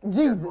that.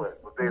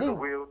 Jesus. But there's a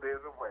will,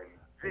 there's a way.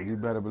 Jesus. You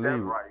better believe it.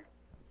 Right.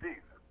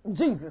 Jesus.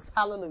 Jesus.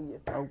 Hallelujah.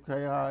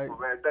 Okay, all right. Well,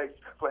 man, thanks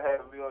for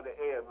having me on the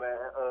air, man.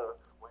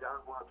 When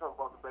y'all want to talk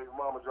about the baby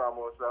mama drama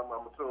or something,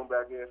 I'm going to tune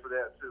back in for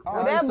that, too. All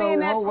Well, right, that'll be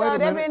next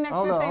 15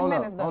 hold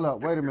minutes, though. Hold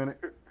up, wait a minute.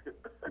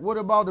 What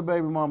about the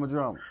baby mama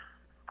drama?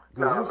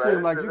 Because you man,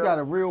 seem like you got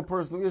a real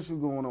personal issue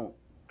going on. No,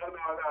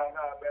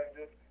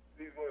 man.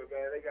 These women,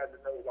 man, they got to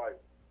know, like,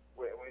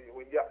 when you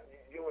and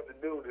the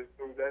dude is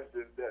through, that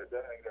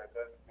ain't got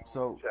nothing to do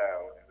with the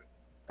child.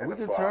 And we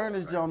can turn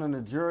this joint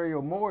into Jerry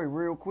or Maury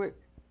real quick.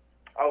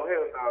 Oh,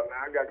 hell no, man.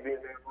 I got to get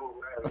in that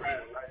room, man.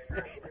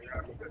 I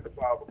can get the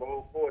father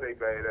before they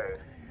bad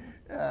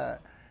ass.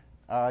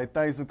 All right,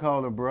 thanks for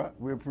calling, bro.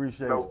 We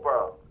appreciate it. No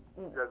problem.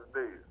 Just a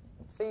deal.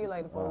 See you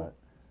later, fool. Right.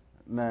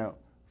 Now,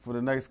 for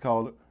the next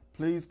caller,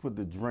 please put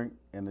the drink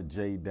and the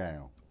J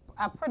down.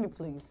 I pretty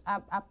please.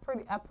 I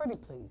pretty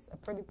please.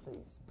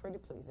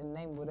 And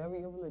name whatever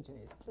your religion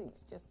is.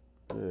 Please, just.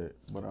 Yeah,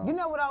 but you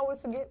know what I always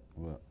forget?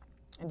 What?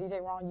 And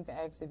DJ Ron, you can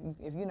ask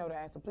if you know the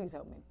answer. Please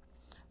help me.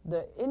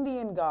 The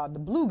Indian god, the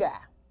blue guy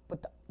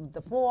with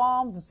the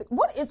forearms.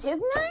 What is his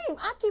name?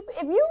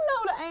 If you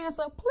know the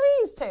answer,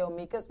 please tell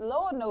me, because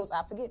Lord knows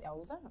I forget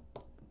all the time.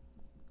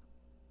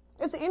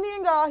 It's an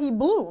Indian god. He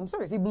blue. I'm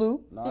serious. He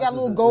blue. No, he got a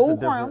little gold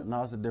crown.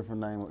 No, it's a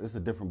different name. It's a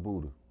different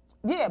Buddha.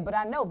 Yeah, but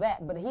I know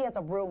that. But he has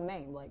a real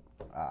name. Like.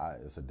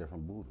 It's a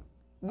different Buddha.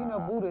 You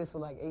know, Buddha is for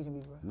like Asian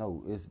people.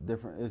 No, it's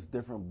different. It's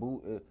different.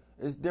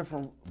 It's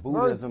different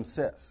Buddhism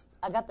sets.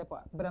 I got that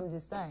part, but I'm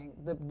just saying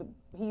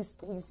he's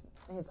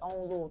his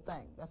own little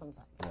thing. That's what I'm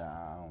saying. Yeah,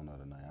 I don't know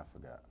the name. I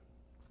forgot.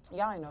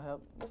 Y'all ain't no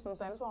help. That's what I'm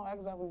saying. That's why I ask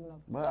what you know.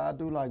 But I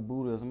do like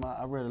Buddhism.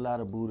 I read a lot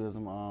of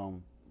Buddhism.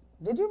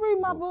 Did you read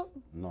my book?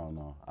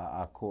 No.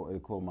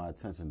 It caught my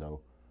attention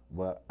though.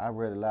 But I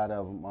read a lot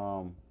of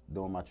them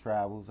during my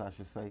travels, I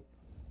should say,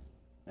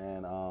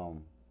 and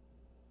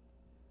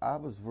I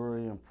was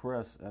very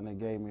impressed, and it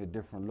gave me a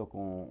different look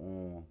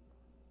on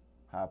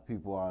how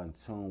people are in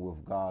tune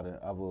with God in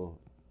other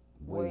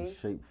ways,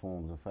 shape,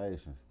 forms, and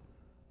fashions.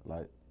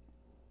 Like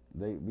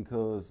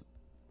because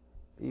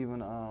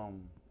even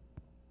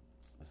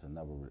it's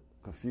another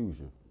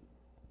confusion.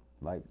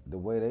 Like the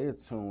way they are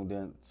tuned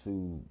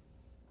into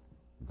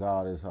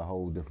God is a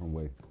whole different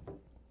way.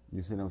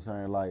 You see what I'm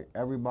saying? Like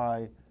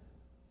everybody,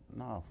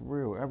 for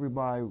real,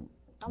 everybody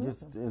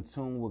gets in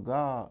tune with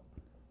God.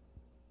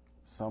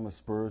 Some is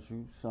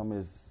spiritual, some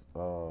is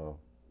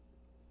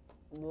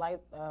life.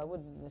 What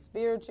is it?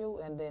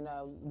 Spiritual, and then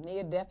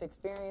near-death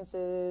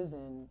experiences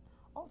and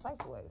all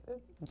types of ways.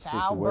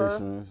 Childbirth.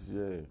 Situations,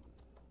 yeah.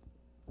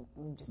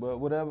 But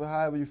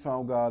however you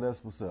found God,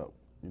 that's what's up.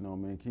 You know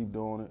what I mean? Keep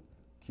doing it.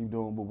 Keep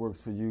doing what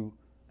works for you,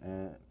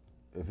 and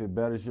If it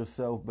betters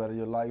yourself, better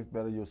your life,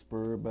 better your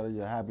spirit, better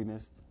your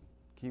happiness,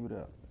 keep it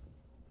up.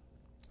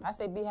 I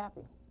say be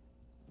happy.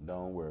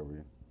 Don't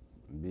worry.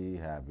 Be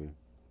happy.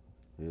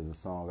 Here's a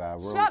song I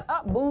wrote. Shut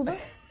up, Boozer.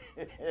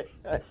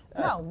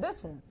 No,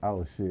 this one.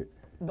 Oh, shit.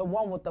 The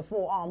one with the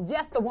 4 arms.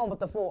 Yes, the one with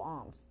the 4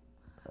 arms.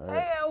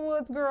 Hey,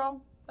 Elwoods,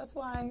 girl. That's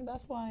why I ain't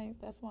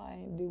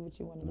do what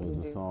you want to do.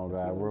 There's a song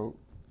I wrote.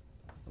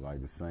 I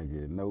like to sing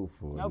it note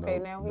for it. Okay,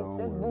 now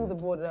since Boozer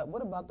brought it up,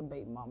 what about the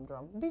baby mama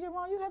drama? DJ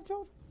Ron, you have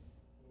children?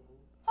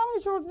 How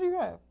many children do you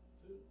have?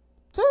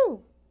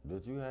 2.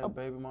 Did you have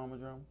baby mama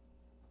drum?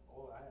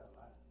 Oh, I had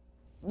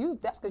a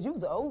lot. That's because you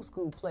was an old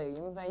school player. You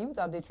know what I'm saying? You was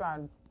out there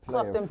trying to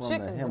Player pluck them from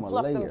chickens the and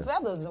pluck them Himalayas.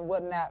 feathers and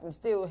whatnot and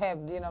still have,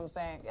 you know what I'm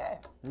saying? Yeah.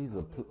 He's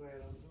a Glad I'm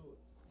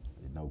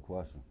doing it. no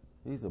question.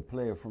 He's a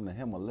player from the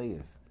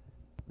Himalayas.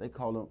 They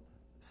call him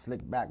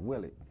Slick Back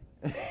Willie.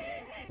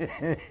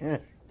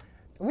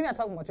 We're not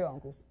talking about your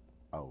uncles.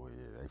 Oh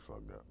yeah, they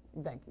fucked up.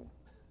 Thank you.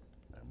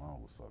 That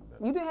mom was fucked up.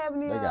 You didn't have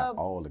any They got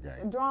all the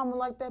game. drama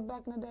like that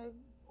back in the day?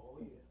 Oh,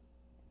 yeah.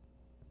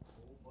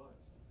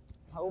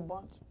 Whole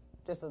bunch?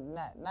 Just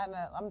not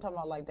I'm talking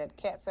about like that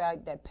cat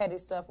fight, that petty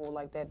stuff, or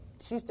like that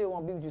she still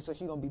won't be with you, so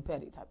she gonna be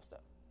petty type of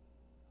stuff.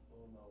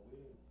 Oh, no,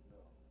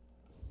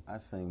 no. I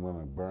seen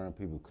women burn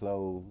people's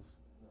clothes,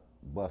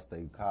 bust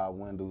their car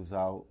windows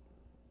out,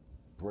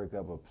 break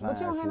up appliances. But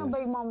you don't have no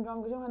baby mama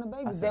drama because you don't have no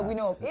babies said that we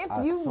know of.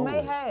 If you sold may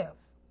it. have,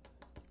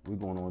 We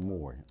going on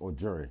more or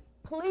jury.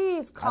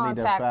 please I need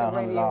that contact the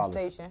radio $500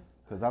 station.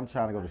 because I'm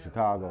trying to go to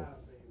Chicago.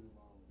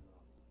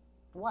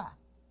 Why?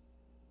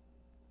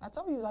 I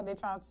told you out there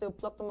trying to still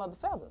pluck them other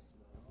feathers.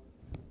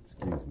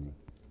 Excuse me.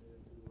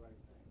 You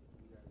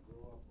gotta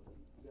grow up when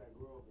you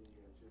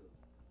have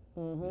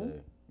children. Mm-hmm.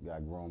 Yeah, you got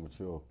to grow and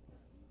mature.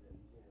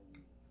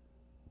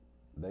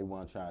 They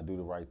want to try to do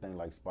the right thing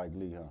like Spike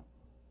Lee, huh?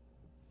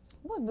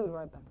 What's do the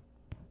right thing?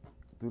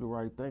 Do the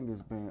right thing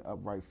is being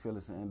upright,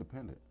 fearless, and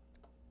independent.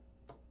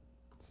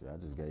 See, I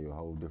just gave you a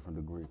whole different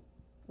degree.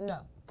 No.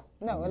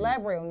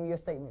 Elaborate on your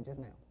statement just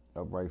now.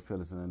 Upright,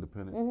 fearless, and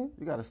independent.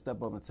 You got to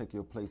step up and take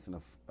your place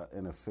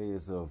in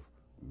affairs of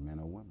men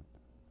or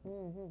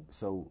women.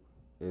 So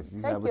if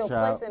you have a Take your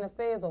child, place in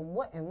affairs of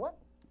what and what?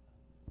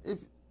 if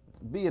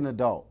be an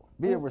adult,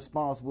 be a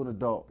responsible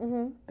adult,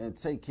 and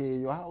take care of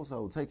your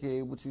household. Take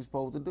care of what you're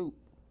supposed to do.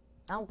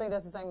 I don't think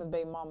that's the same as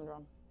baby mama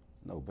drama.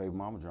 No, baby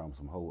mama drama,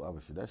 some whole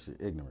other shit. That shit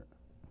ignorant.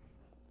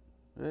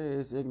 Yeah,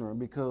 it's ignorant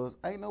because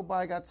ain't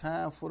nobody got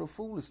time for the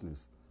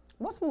foolishness.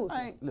 What's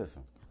foolishness?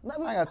 Listen, Let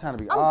I me- ain't got time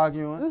to be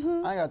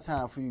arguing. I ain't got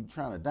time for you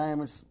trying to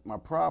damage my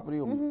property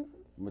or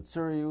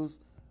materials.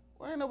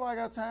 Well, ain't nobody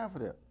got time for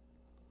that.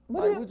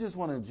 What Like, do you- we just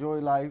want to enjoy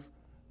life,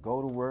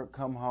 go to work,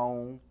 come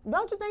home.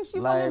 Don't you think she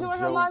laugh, want to enjoy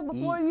her joke, life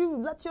before eat. you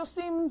let your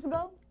Siemens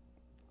go?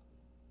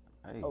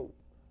 Hey, Oh.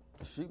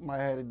 she might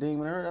have had a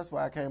demon in her. That's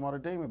why I came out a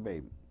demon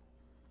baby.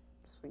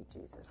 Sweet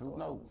Jesus. Who Lord.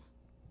 knows?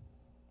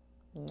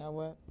 You know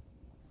what?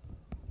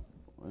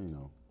 Well, you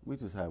know, we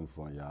just having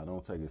fun, y'all.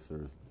 Don't take it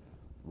seriously.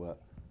 But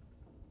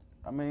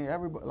I mean,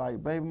 everybody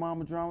like baby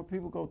mama drama.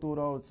 People go through it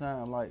all the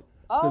time. Like,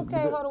 'cause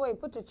Okay, hold on, wait.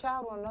 Put your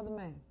child on another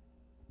man.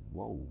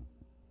 Whoa.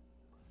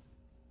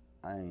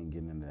 I ain't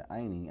getting into that. I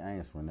ain't even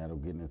answering that or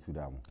getting into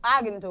that one.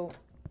 I get into it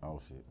Oh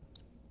shit.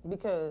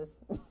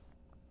 because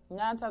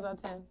 9 times out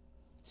of 10,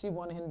 she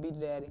wanted him to be the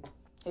daddy.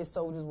 His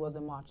soldiers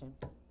wasn't marching.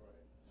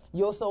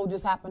 Your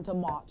soldiers happened to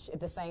march at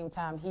the same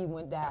time he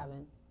went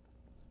diving.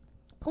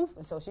 Poof,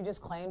 and so she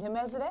just claimed him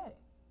as the daddy.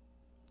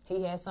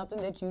 He had something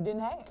that you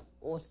didn't have,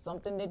 or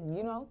something that,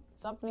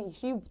 something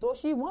she thought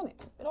she wanted.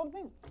 It all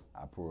depends.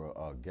 I pour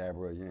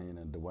Gabrielle Union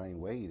and Dwayne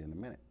Wade in a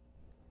minute.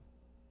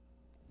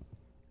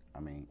 I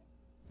mean,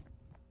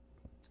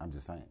 I'm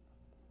just saying.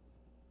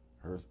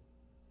 Hers,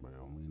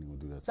 well, we ain't gonna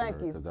do that to Thank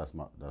her you. because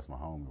that's my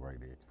homie right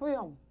there, Who you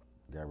homie?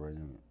 Gabrielle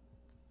Union.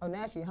 Oh,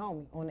 now she your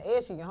homie. On the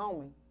air, she your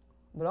homie.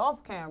 But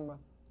off camera,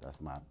 That's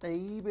my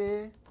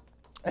baby.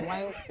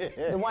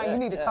 Dwayne, you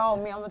need to call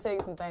me. I'm going to tell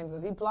you some things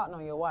because he plotting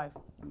on your wife.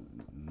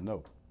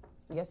 No.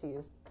 Yes, he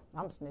is.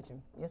 I'm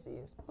snitching. Yes, he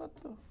is. What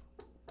the?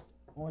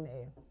 On the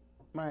air.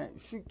 Man,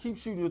 keep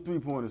shooting your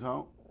 3-pointers,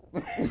 huh?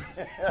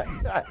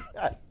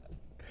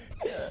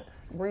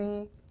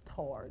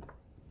 Retard.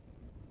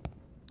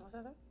 What's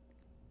that?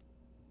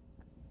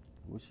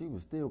 Well, she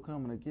was still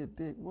coming to get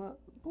dick. What?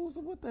 Boozer,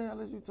 what the hell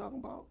is you talking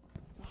about?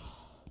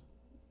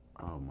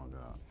 Oh, my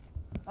God.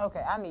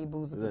 Okay, I need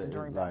Boozer to put the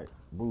drink down. Like,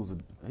 Boozer,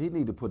 he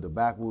need to put the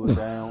backwood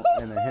down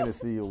and the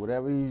Hennessy or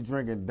whatever he's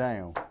drinking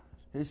down.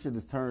 His shit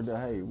is turned to,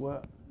 hey,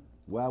 what?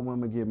 Why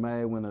women get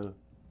mad when the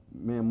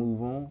men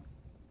move on?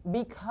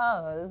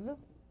 Because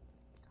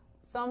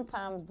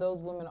sometimes those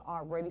women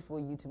aren't ready for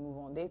you to move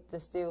on. They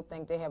just still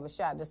think they have a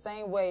shot. The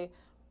same way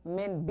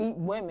men beat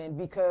women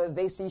because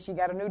they see she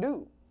got a new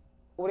dude.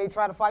 Or they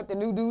try to fight the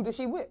new dude that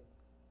she with.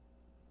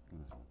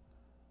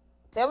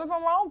 Tell me if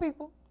I'm wrong,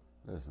 people.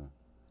 Listen,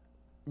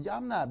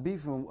 I'm not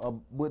beefing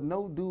with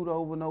no dude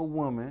over no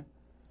woman.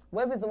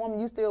 What if it's a woman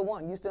you still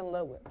want, you still in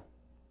love with?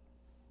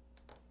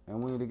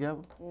 And we ain't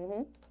together?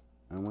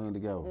 And we ain't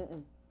together.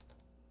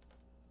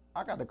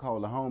 I got to call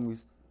the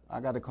homies. I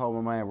got to call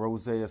my man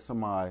Rose or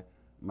somebody.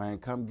 Man,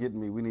 come get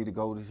me. We need to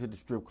go to hit the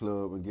strip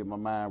club and get my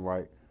mind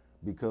right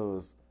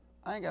because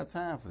I ain't got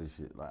time for this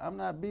shit. Like, I'm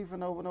not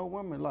beefing over no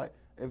women. Like,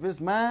 if it's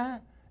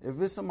mine,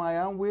 if it's somebody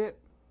I'm with,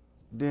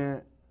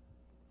 then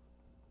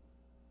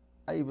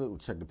I even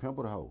check the pimp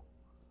or the hoe.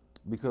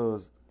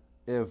 Because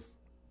if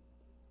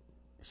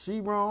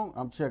she wrong,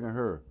 I'm checking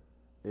her.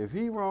 If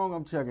he wrong,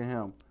 I'm checking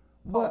him.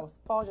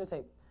 Pause your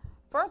tape.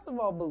 First of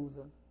all,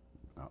 Boozer.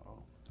 Uh-oh.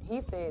 He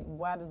said,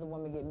 why does a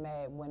woman get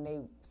mad when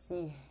they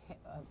see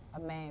a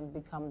man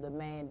become the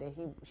man that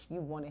she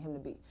wanted him to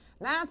be?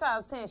 9 times out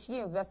of 10, she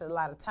invested a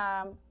lot of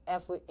time,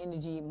 effort,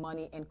 energy,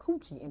 money, and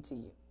coochie into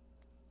you.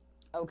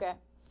 Okay?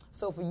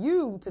 So for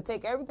you to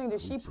take everything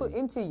that she put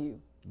into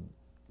you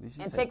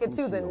and take it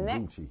to the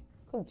next...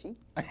 Coochie.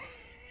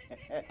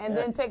 And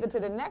then take it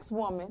to the next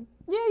woman,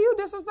 yeah, you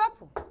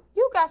disrespectful.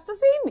 You got to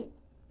see me.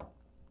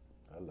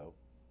 Hello.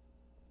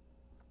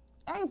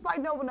 I ain't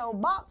fighting over no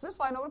box. It's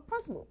fighting over the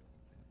principle.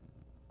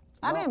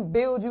 I didn't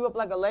build you up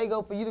like a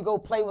Lego for you to go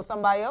play with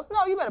somebody else.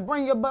 No, you better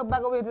bring your butt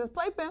back over here to this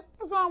playpen.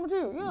 What's wrong with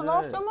you? You done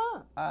lost your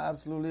mind. I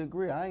absolutely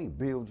agree. I ain't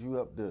build you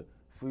up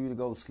for you to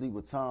go sleep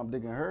with Tom,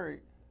 Dick, and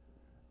Harry.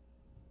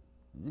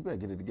 You better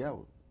get it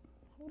together.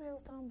 Who the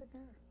hell's Tom, Dick,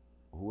 and Harry?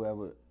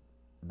 Whoever,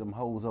 them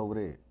hoes over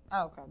there.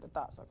 Oh, okay, the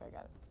thoughts. Okay,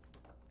 got it.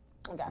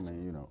 I got you. I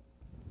mean,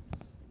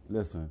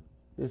 listen,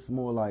 it's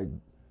more like,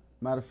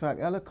 matter of fact,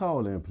 Ella,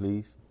 call in,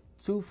 please.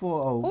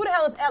 240. Who the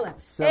hell is Ellen?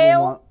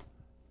 L?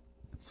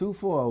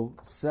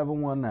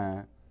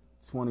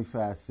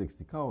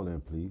 240-719-2560. Call in,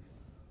 please,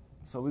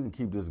 so we can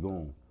keep this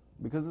going.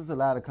 Because there's a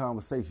lot of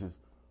conversations,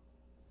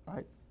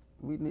 right?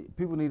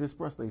 People need to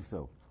express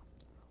themselves.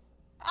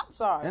 I'm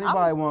sorry.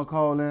 Anybody want to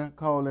call in?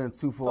 Call in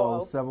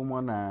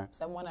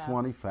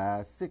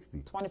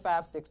 240-719-2560.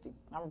 2560.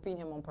 I'm repeating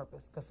him on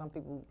purpose because some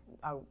people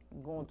are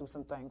going through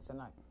some things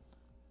tonight.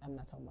 I'm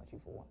not talking about you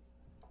for once.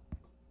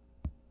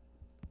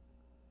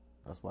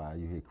 That's why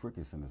you hear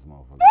crickets in this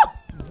motherfucker.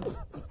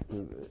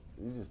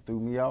 You just threw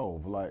me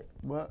off. Like,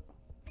 what?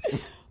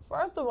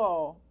 First of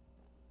all,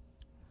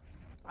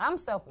 I'm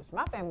selfish.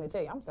 My family will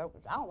tell you I'm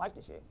selfish. I don't like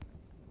this shit.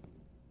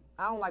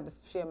 I don't like to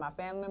share my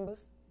family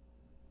members.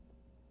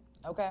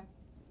 Okay?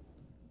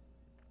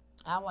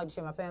 I don't like to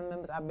share my family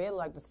members. I barely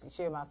like to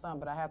share my son,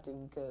 but I have to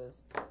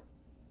because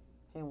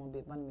he don't want to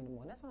be a bunny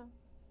anymore. That's fine.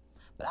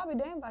 But I'll be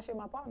damned if I share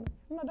my partner.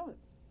 I'm not doing it.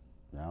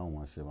 Yeah, I don't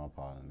want to share my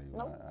partner either.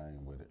 Nope. I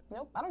ain't with it.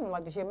 Nope. I don't even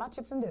like to share my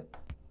chips and dip.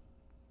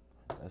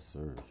 That's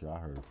Serge. I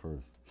heard it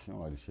first. She don't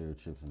like to share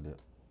chips and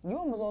dip. You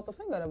almost lost a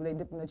finger over there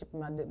dipping the chip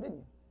in my dip, didn't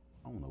you?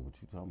 I don't know what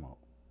you talking about.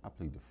 I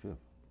plead the fifth.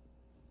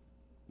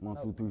 1,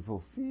 2, 3, 4,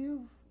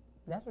 fifth.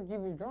 That's what you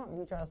was drunk.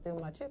 You tried to steal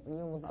my chip and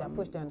you almost got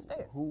pushed down the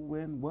stairs. Who,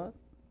 when, what?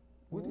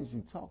 What is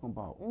you talking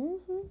about?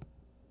 Mm-hmm.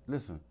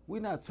 Listen, we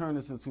not turning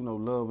this into no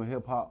love and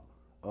hip hop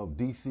of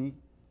DC.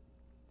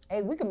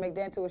 Hey, we can make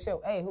that into a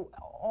show. Hey,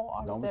 all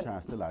artists Don't be trying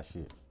to steal our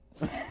shit.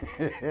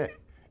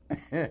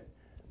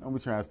 Don't be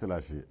trying to steal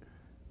our shit.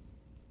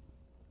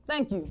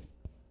 Thank you.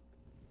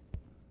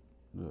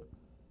 Look,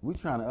 we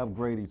trying to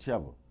upgrade each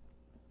other.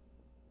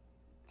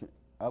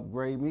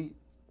 Upgrade me,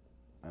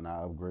 and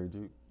I upgrade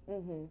you.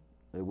 Mm-hmm.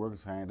 It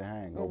works hand to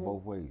hand, go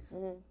both ways.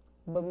 Mm-hmm.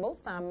 But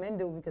most time men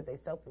do it because they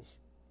selfish.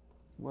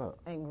 What?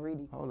 And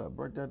greedy. Hold up,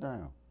 break that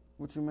down.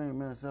 What you mean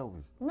men are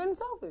selfish? Men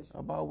selfish.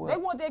 About what? They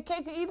want their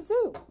cake and eat it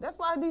too. That's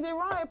why DJ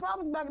Ron had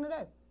problems back in the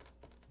day.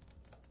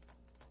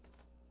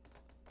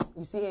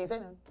 You see, he ain't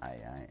saying nothing. I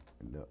ain't.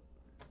 Look,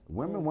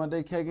 women want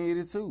their cake and eat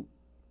it too.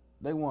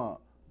 They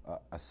want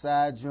a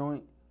side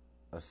joint,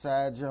 and a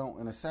side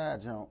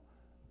joint,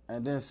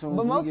 and then soon.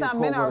 But as most we get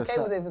time men caught are with a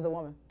okay with it if it's a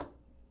woman.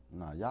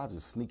 Nah, y'all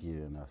just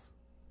sneakier than us.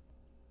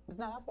 It's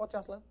not our fault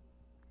y'all slow.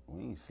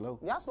 We ain't slow.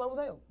 Y'all slow as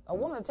hell. A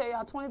woman will tell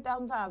y'all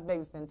 20,000 times,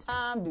 baby, spend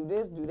time, do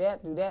this, do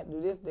that, do that,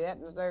 do this, do that,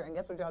 and the third, and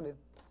guess what y'all do?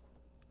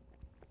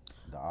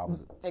 The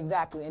opposite.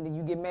 Exactly, and then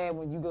you get mad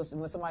when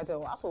when somebody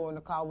tells, I saw her in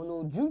the car with a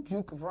little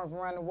juke around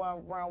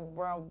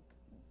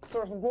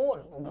some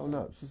quarters. No,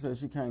 look, she said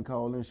she can't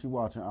call in. She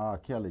watching R.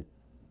 Kelly.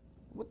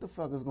 What the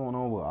fuck is going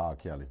on with R.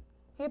 Kelly?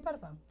 He a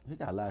pedophile. He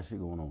got a lot of shit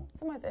going on.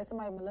 Somebody said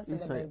somebody molested He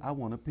that say, baby. I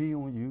want to pee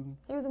on you.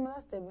 He was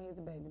molested when he was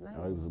a baby. Let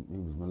him Oh,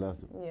 he was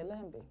molested. Yeah, let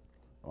him be.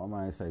 Oh, I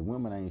might say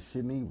women ain't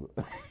shit neither.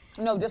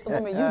 No, just the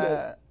women you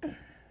date.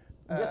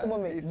 Just the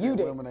women He you said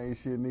date. women ain't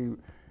shit neither.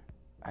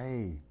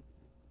 Hey,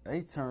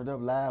 they turned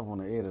up live on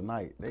the air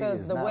tonight.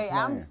 Because the way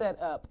I'm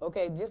set up,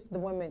 okay, just the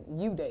women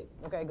you date,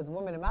 okay, because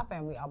women in my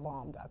family are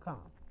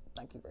bomb.com.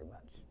 Thank you very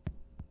much.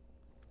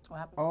 What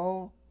happened?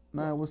 Oh,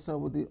 now what's up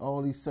with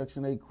all these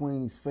Section 8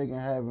 queens faking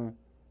having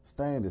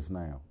standards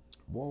now?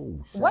 Whoa,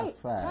 shots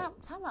fired.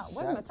 Time out.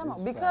 Wait a minute, time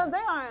out. Because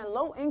they are in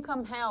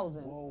low-income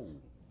housing, Whoa.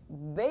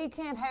 they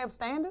can't have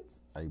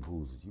standards? Hey,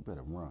 Boozers, you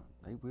better run.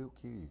 They will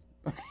kill you.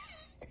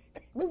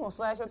 We're going to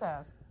slash your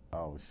tires.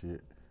 Oh,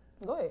 shit.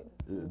 Go ahead.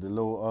 The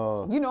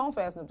little, You know I'm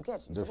fast enough to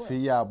catch you. the so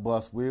Fiat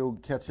bus will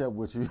catch up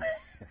with you.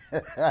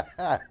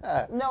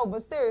 No,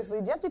 but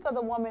seriously, just because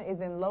a woman is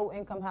in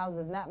low-income housing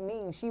does not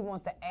mean she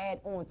wants to add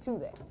on to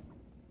that.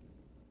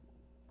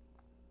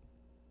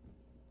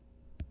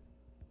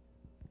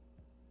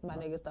 My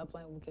nigga, stop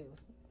playing with Kales.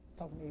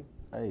 Talking to you.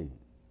 Hey,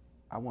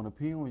 I want to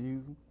pee on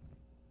you.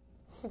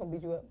 She gonna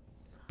beat you up.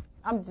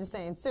 I'm just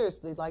saying,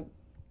 seriously, like,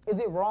 is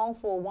it wrong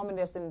for a woman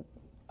that's in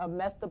a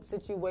messed up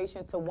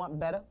situation to want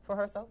better for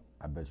herself?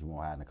 I bet you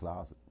won't hide in the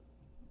closet.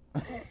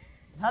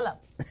 Hello.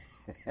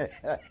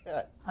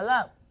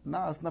 Hello.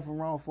 Nah, it's nothing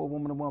wrong for a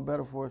woman to want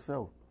better for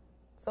herself.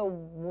 So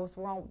what's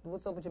wrong?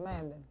 What's up with your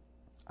man then?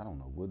 I don't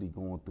know what he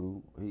going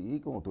through. He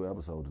going through an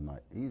episode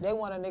tonight. They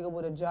want a nigga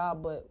with a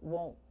job but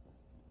won't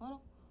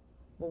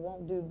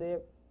do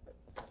their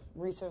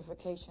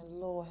recertification.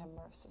 Lord have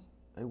mercy.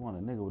 They want a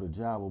nigga with a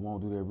job but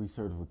won't do their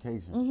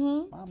recertification.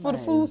 Mm-hmm. My For man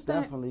the food is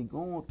stamp. definitely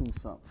going through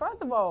something.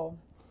 First of all,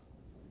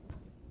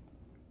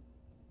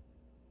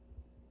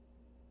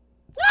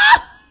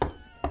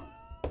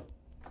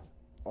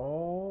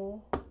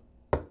 Oh,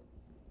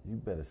 you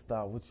better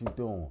stop what you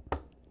doing.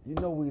 You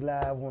know we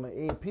live on the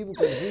air. People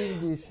can read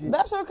this shit.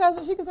 that's her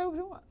cousin. She can say what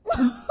you want.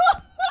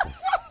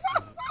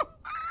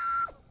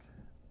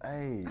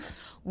 Hey,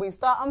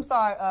 I'm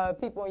sorry,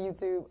 people on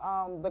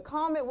YouTube. The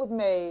comment was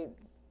made,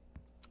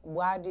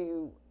 why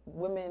do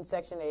women in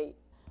Section 8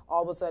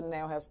 all of a sudden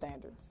now have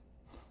standards?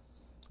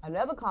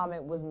 Another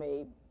comment was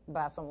made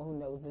by someone who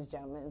knows this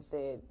gentleman and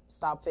said,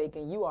 stop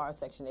faking, you are a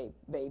Section 8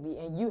 baby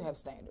and you have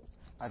standards.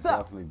 I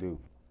definitely do.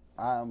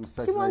 I'm a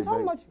Section 8 wasn't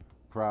talking baby. about you.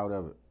 Proud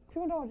of it. She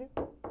wasn't talking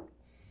about you.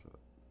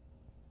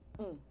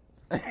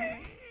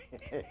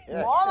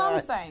 All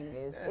I'm saying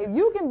is, if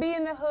you can be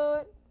in the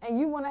hood and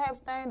you want to have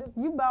standards,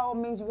 you by all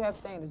means you have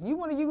standards. You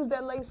want to use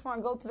that lace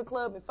front, go to the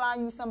club and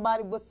find you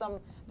somebody with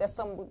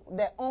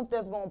that oomph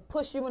that's going to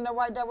push you in the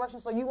right direction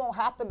so you won't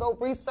have to go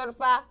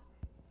recertify,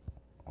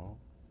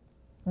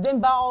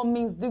 then by all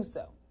means do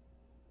so.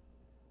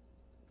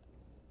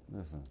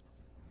 Listen.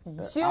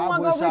 She don't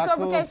want to go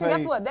recertification. Guess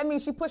pay- what? That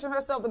means she pushing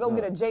herself to go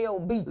get a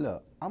job.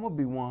 Look, I'm going to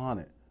be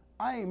 100.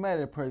 I ain't mad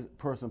at a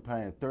person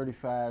paying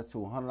 $35 to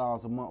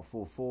 $100 a month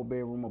for a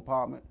 4-bedroom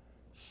apartment.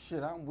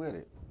 Shit, I'm with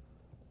it.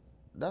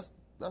 That's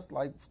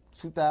like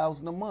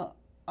 $2,000 a month.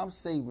 I'm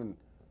saving.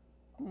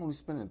 I'm only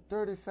spending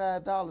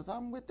 $35.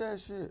 I'm with that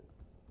shit.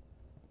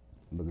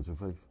 Look at your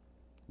face.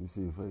 You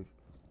see your face?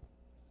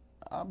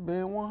 I'm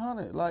being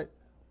 100. Like,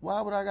 why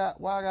I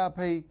gotta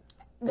pay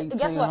Guess what? It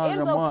is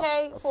 $1,800 a month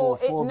okay for a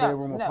for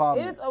 4-bedroom no,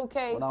 apartment? it is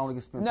okay. When I only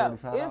can spend no,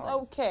 $35. it is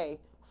okay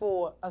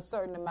for a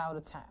certain amount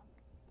of time.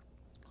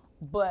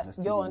 But Let's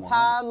keep your it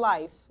entire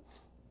life,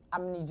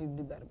 I'm gonna need you to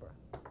do better, bro.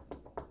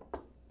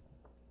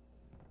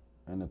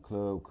 In the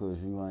club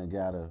because you ain't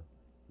gotta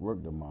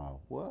work tomorrow.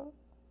 What?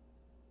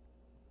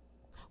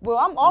 Well,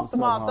 I'm off What's up,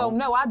 tomorrow, so homie?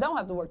 no, I don't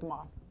have to work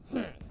tomorrow.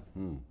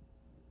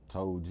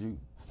 Told you.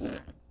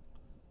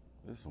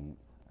 Listen,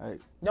 hey.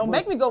 Don't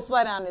what's- make me go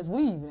flat down this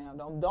weave now.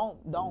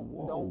 Don't.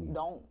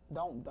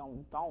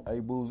 Hey,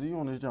 Boozy, you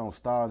on this joint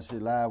starting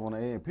shit live on the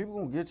air. People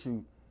gonna get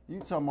you. You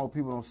talking about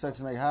people on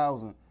Section 8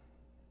 housing.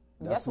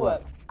 Guess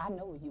what? I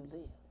know where you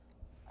live.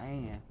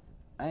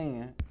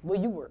 And Where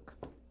you work.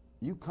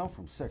 you come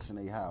from Section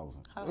 8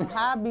 housing.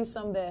 How be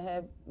some that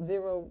have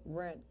zero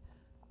rent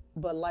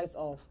but lights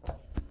off?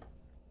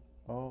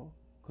 Oh,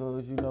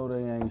 because you know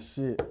they ain't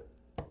shit.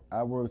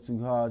 I work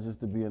too hard just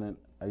to be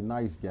a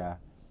nice guy.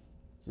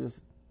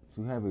 Just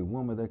to have a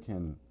woman that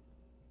can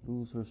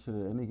lose her shit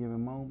at any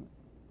given moment.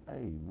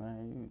 Hey,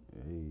 man,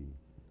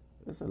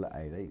 it's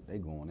they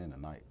going in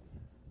tonight.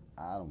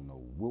 I don't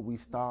know what we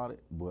started,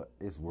 but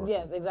it's working.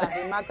 Yes,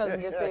 exactly. My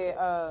cousin just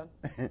said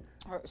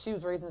she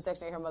was raised in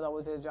Section 8. Her mother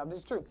always had a job. This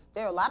is true.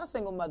 There are a lot of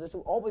single mothers who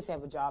always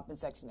have a job in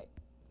Section 8.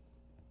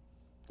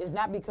 It's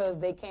not because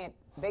they can't.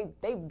 They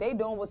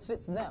doing what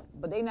fits them,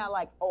 but they not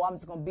like, oh, I'm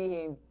just gonna be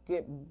here and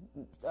get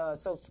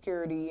Social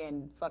Security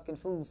and fucking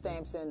food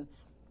stamps and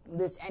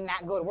this and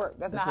not go to work.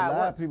 That's not how it A lot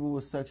works. of people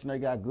with Section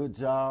 8 got good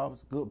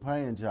jobs, good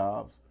paying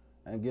jobs,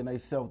 and getting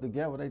themselves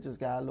together. They just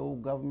got a little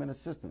government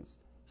assistance.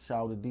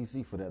 Shout out to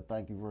DC for that.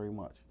 Thank you very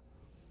much.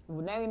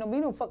 Well, now you know we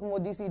don't fucking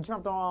with DC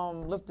Trump to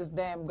lift this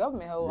damn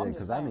government hole. Yeah, I'm just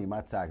because I saying. need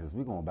my taxes.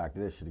 We going back to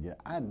this shit again.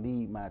 I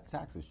need my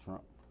taxes,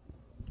 Trump.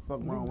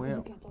 Fuck wrong with him.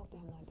 You can't talk to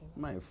him like that.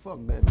 Man, fuck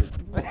that dude.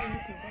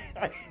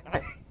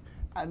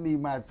 I need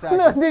my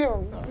taxes.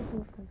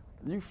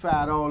 You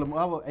fired all them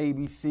other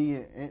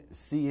ABC and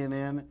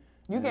CNN.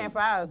 You can't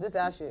fire us. This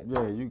our shit.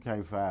 Yeah, you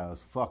can't fire us.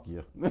 Fuck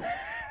you.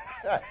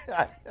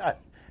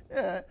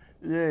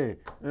 yeah.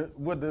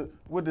 With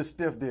the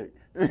stiff dick.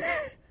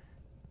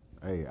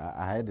 Hey,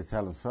 I had to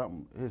tell him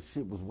something. His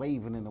shit was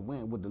waving in the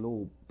wind with the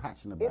little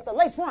patch in the back. It's a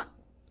lace front.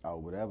 Oh,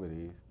 whatever it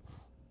is.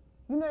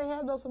 You know they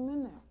have those for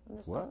men now.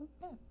 What?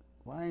 Yeah.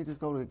 Why ain't just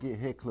go to get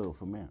hair club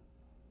for men?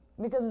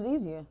 Because it's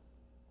easier.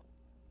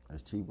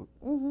 That's cheaper.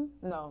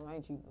 No, it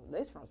ain't cheap.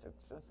 Lace fronts are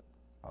expensive.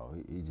 Oh,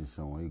 he just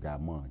showing he got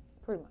money.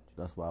 Pretty much.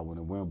 That's why when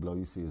the wind blow,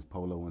 you see his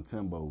polo and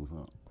Timbos,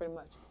 huh? Pretty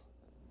much.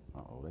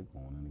 Uh-oh, they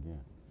going in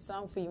again.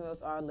 Some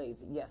females are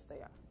lazy. Yes, they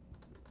are.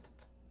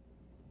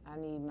 I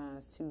need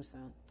mine too,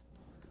 son.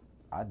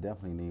 I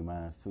definitely need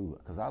mine too,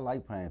 because I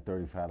like paying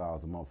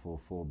 $35 a month for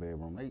a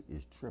 4-bedroom. They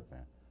is tripping.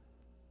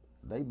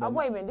 Wait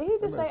a minute. Did he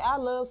just say I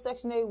love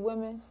Section 8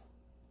 women?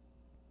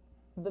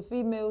 the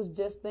females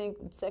just think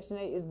Section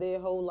 8 is their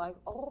whole life.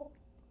 Oh,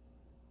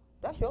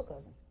 that's your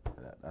cousin.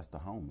 That's the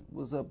homie.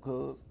 What's up,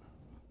 cuz?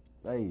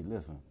 Hey,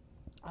 listen.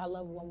 I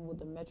love a woman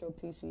with a Metro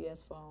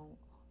PCS phone,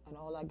 and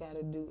all I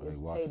gotta do is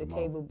watch pay the your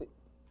cable bill.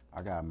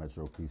 I got a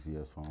Metro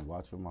PCS phone.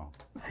 Watch your mouth.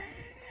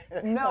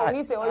 No,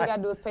 he said all you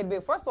gotta do is pay the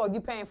bill. First of all,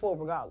 you paying for it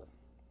regardless.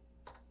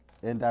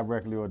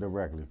 Indirectly or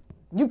directly?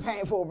 You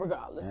paying for it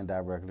regardless.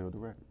 Indirectly or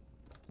directly.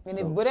 And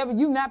if whatever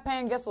you not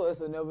paying, guess what?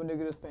 It's another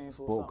nigga that's paying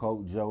for Sport something.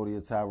 coat Jody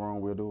or Tyrone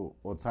will do it,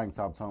 or Tank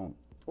Top Tony.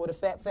 Or the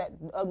fat,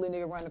 ugly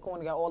nigga around the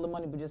corner got all the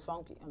money but just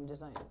funky. I'm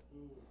just saying.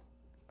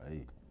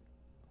 Hey.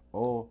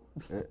 Or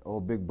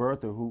Big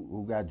Bertha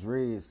who got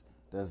dreads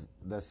that's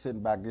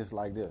sitting back just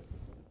like this.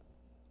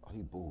 Oh,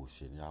 he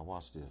bullshitting. Y'all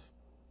watch this.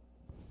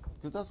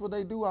 Because that's what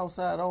they do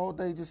outside all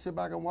day, just sit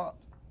back and watch.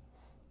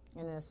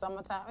 And in the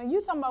summertime, and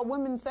you talking about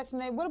women in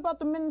Section 8, what about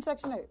the men in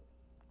Section 8?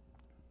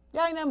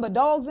 Y'all ain't nothing but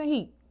dogs and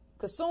heat.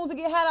 Because as soon as it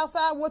get hot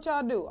outside, what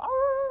y'all do?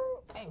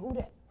 Hey, who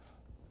that?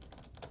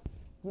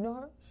 You know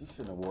her? She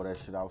shouldn't have wore that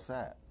shit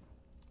outside.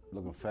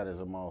 Looking fat as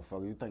a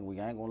motherfucker. You think we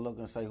ain't gonna look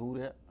and say who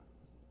that?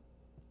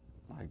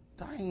 Like,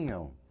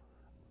 damn.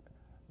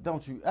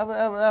 Don't you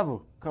ever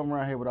come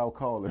around here without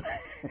calling.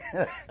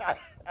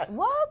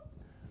 What?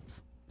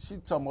 She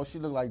talking about she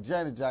look like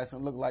Janet Jackson,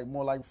 look like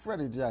more like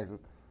Freddie Jackson.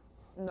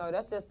 No,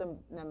 that's just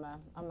never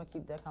mind. I'm going to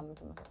keep that comment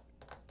to myself.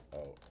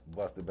 Oh,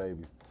 busted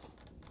baby.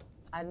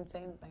 I didn't say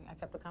anything. I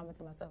kept the comment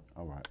to myself.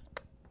 All right.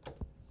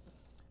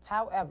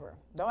 However,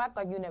 don't act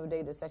like you never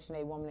dated a Section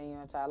 8 woman in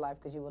your entire life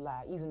because you would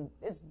lie. Even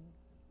it's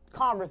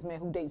congressmen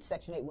who date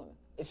Section 8 women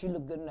if she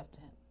look good enough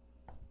to him.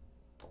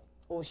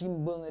 Or she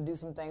willing to do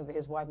some things that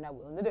his wife not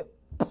willing to do.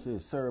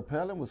 Shit, Sarah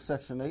Palin was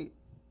Section 8,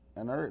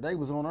 and they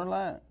was on her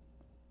line.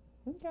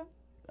 Okay.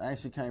 And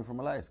she came from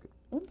Alaska.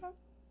 Okay.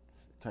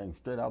 She came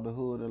straight out the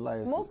hood of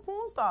Alaska. Most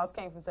porn stars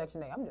came from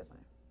Section 8. I'm just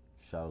saying.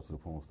 Shout out to the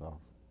porn stars.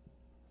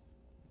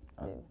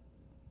 Yeah.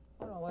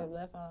 Hold on, wait,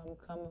 left I'm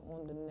coming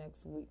on the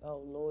next week.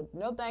 Oh, Lord.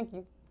 No, thank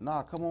you.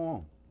 Nah, come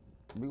on.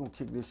 We gonna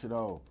kick this shit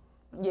off.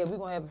 Yeah, we're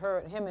going to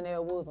have him and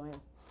Elle Woods on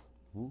here.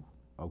 Ooh,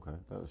 okay,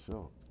 that's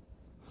sure.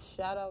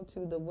 Shout out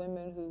to the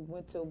women who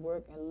went to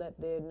work and let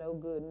their no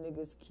good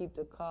niggas keep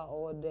the car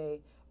all day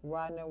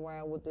riding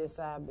around with their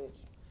side bitch.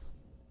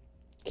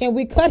 Can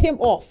we cut him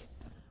off?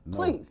 No,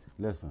 Please.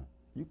 Listen,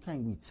 you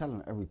can't be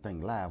telling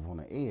everything live on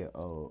the air,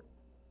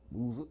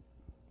 Boozer.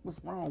 What's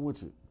wrong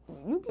with you?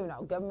 You giving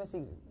out government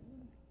secrets.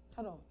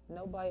 Hold on.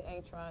 Nobody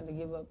ain't trying to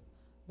give up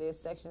their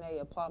Section 8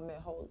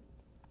 apartment.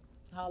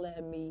 Holler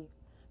at me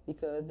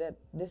because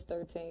this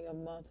 $13 a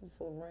month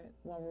for rent.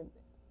 One room.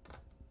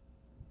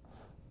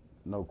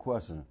 No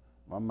question.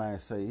 My man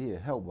say he'll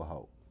help a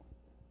hoe.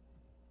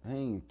 He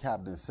ain't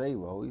Captain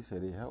Save a hoe. He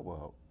said he'll help a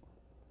hoe.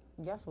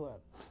 Guess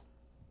what?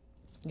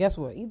 Guess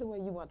what? Either way,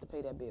 you want to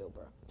pay that bill,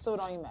 bro. So it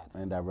don't even matter.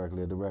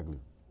 Indirectly or directly.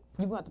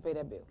 You want to pay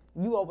that bill.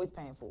 You always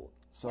paying for it.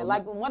 So and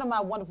like one of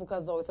my wonderful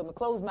cousins always said,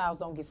 closed mouths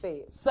don't get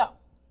fed. So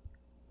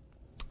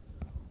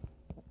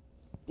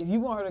if you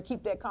want her to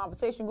keep that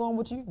conversation going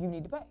with you, you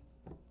need to pay.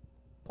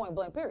 Point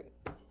blank, period.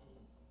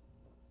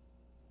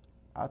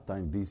 I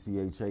thank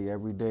DCHA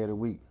every day of the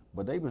week,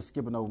 but they've been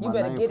skipping over You my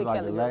better name get for it, like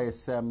Kelly the girl.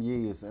 last 7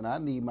 years, and I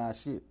need my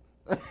shit.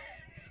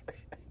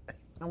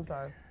 I'm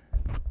sorry.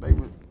 They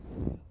would.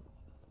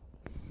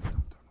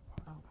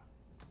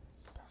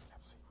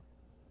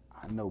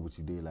 I know what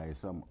you did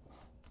last summer.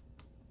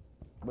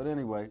 But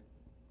anyway,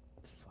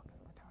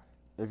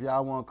 if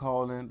y'all want to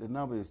call in, the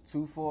number is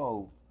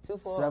 240-719-2560.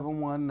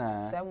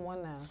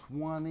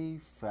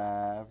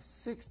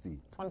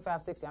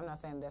 2560. I'm not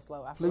saying that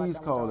slow. I feel Please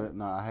like I'm call retarded. it.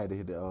 No, I had to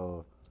hit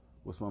the,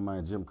 what's my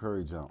man, Jim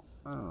Curry jump.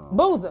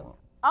 Boozer.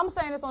 I'm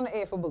saying this on the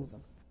air for Boozer.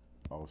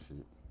 Oh,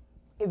 shit.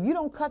 If you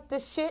don't cut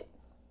this shit,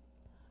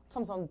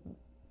 some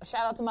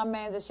shout out to my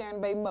mans at sharing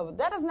the baby mother.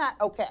 That is not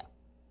okay.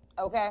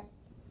 Okay?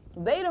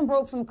 They done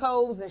broke some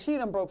codes and she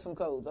done broke some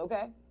codes,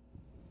 okay?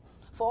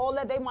 For all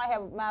that, they might as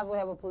well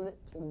have a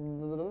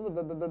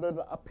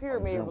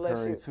pyramid Jim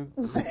Curry relationship. too.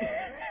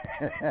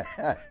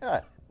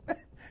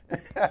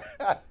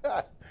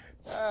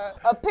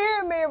 A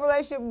pyramid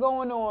relationship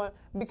going on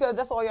because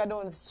that's all y'all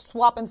doing is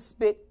swapping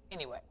spit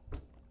anyway.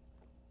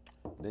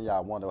 Then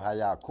y'all wonder how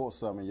y'all caught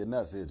something in your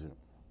nuts here, Jim.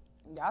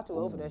 Y'all too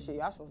old for that shit.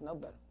 Y'all supposed to know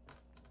better.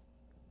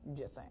 I'm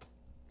just saying.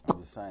 I'm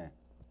just saying.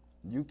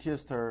 You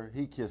kissed her,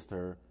 he kissed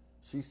her,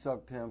 she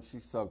sucked him, she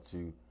sucked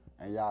you,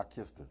 and y'all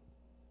kissed her.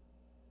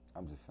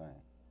 I'm just saying.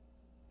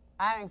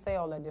 I didn't say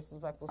all that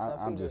disrespectful stuff.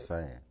 I'm just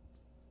saying.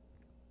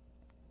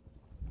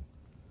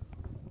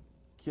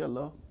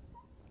 Killer.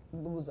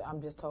 Boozer,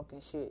 I'm just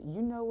talking shit.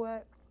 You know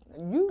what?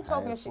 You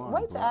talking had shit. fun,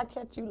 Wait till bro. I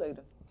catch you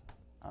later.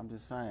 I'm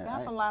just saying.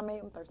 Got some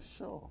limeade. I'm thirsty.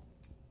 Sure.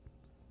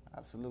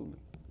 Absolutely.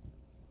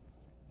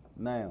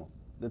 Now,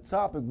 the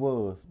topic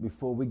was,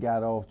 before we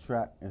got off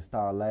track and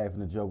started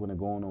laughing and joking and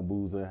going on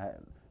Boozer,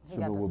 He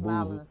got the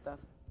smiling and stuff.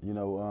 You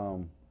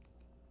know,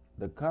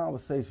 the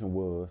conversation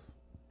was,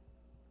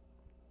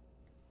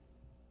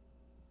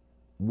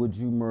 would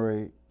you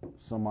marry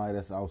somebody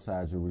that's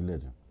outside your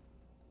religion?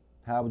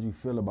 How would you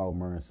feel about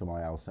marrying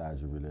somebody outside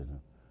your religion?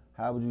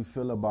 How would you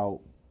feel about,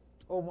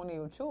 Or one of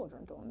your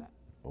children doing that?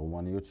 or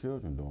one of your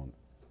children doing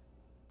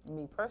it?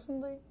 Me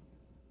personally,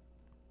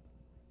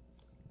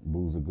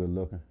 Boo's are good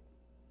looking.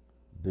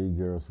 D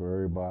girls for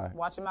everybody.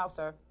 watch your mouth,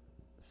 sir.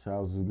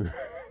 Shouts is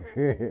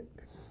good.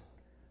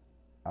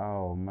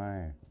 Oh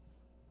man.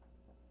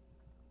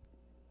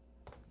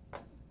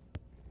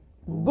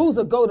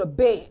 Boozer, go to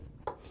bed.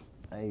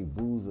 Hey,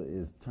 Boozer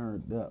is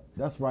turned up.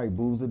 That's right,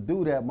 Boozer.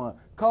 Do that, man.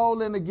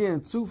 Call in again,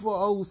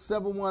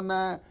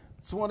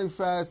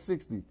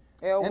 240-719-2560.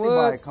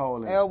 Anybody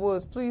call in. L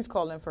Woods, please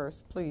call in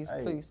first. Please,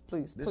 Hey,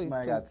 please, This please.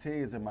 man got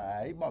tears in my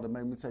eye. He about to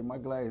make me take my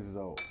glasses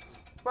off.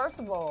 First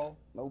of all,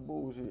 No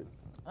bullshit.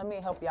 let me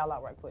help y'all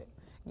out right quick.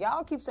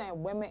 Y'all keep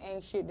saying women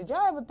ain't shit. Did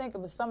y'all ever think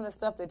of some of the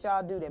stuff that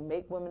y'all do that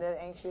make women that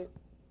ain't shit?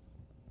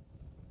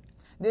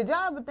 Did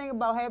y'all ever think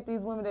about half these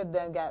women that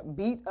done got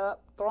beat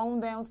up, thrown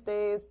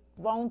downstairs,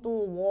 thrown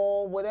through a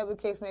wall, whatever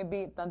the case may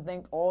be, done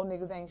think all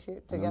niggas ain't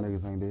shit Them together?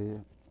 niggas ain't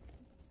dead.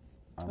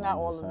 Not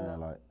all of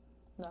them. Like,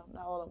 No,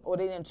 not all of them. Or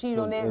they didn't cheat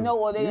on that. if No,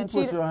 or they you didn't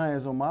put cheat. your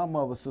hands on my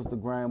mother, sister,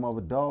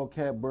 grandmother, dog,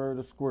 cat, bird,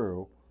 or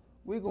squirrel,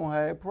 we gonna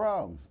have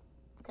problems.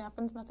 Can I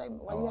finish my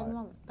statement while you have a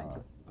moment? Thank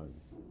you. Thank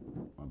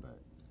you. My bad.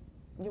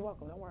 You're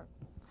welcome. Don't worry.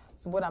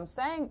 So what I'm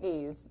saying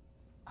is,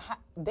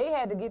 they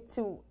had to get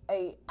to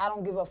a I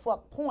don't give a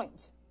fuck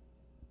point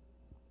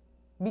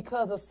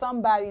because of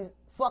somebody's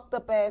fucked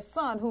up ass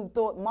son who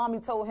thought mommy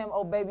told him,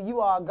 "Oh baby, you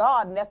are a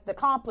god," and that's the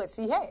complex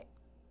he had.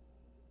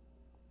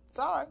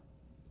 Sorry.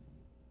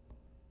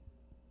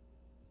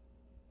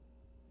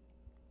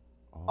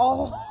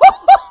 Oh.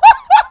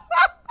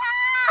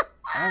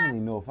 I don't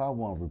even know if I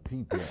want to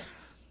repeat that.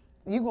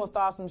 You gonna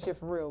start some shit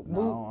for real?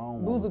 No, I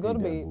don't Boozer, want go to to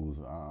repeat bed. that,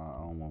 Boozer. I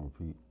don't want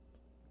to repeat.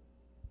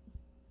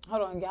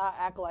 Hold on, y'all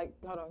act like,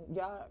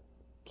 y'all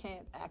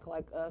can't act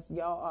like us.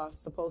 Y'all are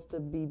supposed to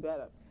be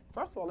better.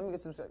 First of all, let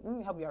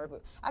me help you out real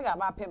quick. I got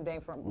my pimp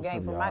game from What's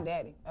up, my y'all?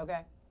 daddy,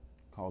 okay?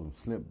 Call him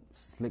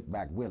Slick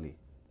Back Willie.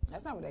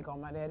 That's not what they call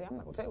my daddy. I'm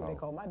not gonna tell you what they Oh,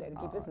 call my daddy.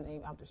 Keep his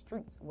name out the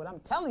streets. What I'm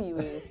telling you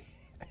is,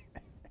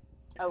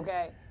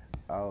 okay,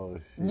 Oh,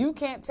 shit. you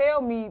can't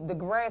tell me the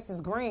grass is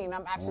green.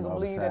 I'm actually gonna On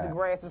the believe that the side.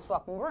 grass is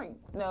fucking green.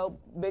 No,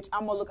 bitch,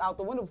 I'm gonna look out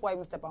the window before I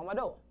even step out my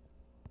door.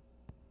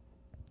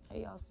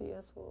 Hey, y'all see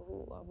us for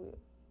who are we?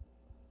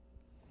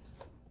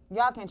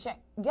 Y'all can check.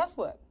 Guess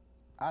what?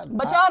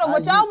 But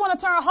y'all want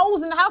to turn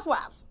hoes into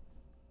housewives.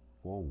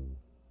 Whoa.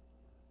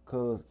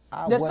 Cause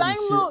I The wasn't same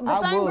shit. little, the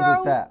I same wasn't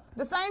girl, that.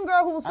 the same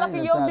girl who was I ain't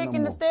sucking got your that dick no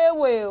in the more.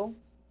 stairwell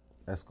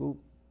At school.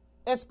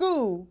 at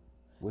school.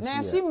 Where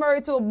Now she she at?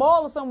 married to a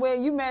baller somewhere.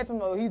 You mad to him?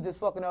 Oh, he's just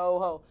fucking an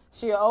old hoe.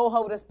 She an old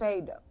hoe that's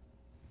paid though.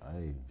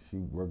 Hey, she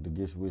worked to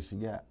get what she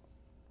got.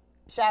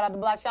 Shout out to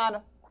Black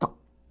Shonda.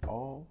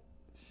 Oh,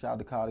 shout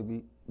to Cardi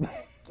B.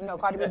 No,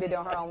 Cardi B did it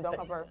on her own. Don't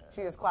come for her.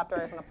 She just clapped her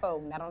ass on a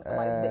pole, not on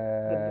somebody's dick.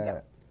 Get it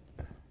together.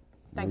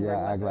 Thank you very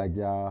Y'all much. act sir. like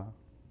y'all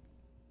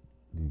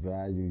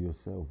devalue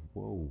yourself.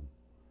 Whoa.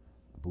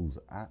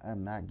 Boozer, I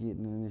am not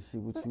getting in this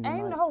shit with you Ain't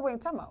tonight. the whole way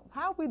talking about.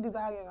 How are we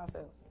devaluing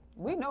ourselves?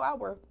 We know our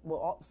worth.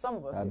 Well, some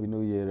of us Happy do.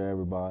 New Year to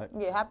everybody.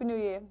 Yeah, Happy New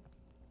Year.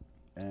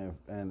 And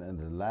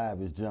the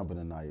live is jumping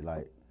tonight.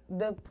 Like,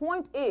 The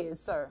point is,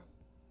 sir,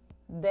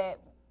 that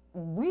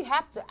we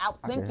have to I can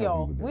outthink help you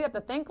y'all. with that. We have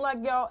to think like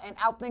y'all and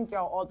outthink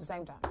y'all all at the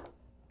same time.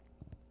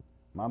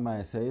 my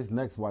man said his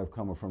next wife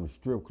coming from the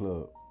strip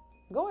club.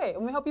 Go ahead.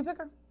 Let me help you pick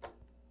her.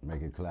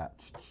 Make it clap.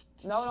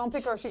 No, don't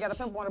pick her. She got a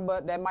pimp on her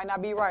butt. That might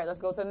not be right. Let's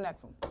go to the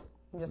next one.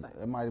 I'm just saying.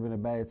 It might have been a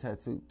bad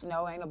tattoo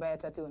No, ain't no bad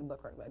tattoo in the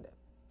butt crack like that.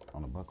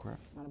 on a butt crack.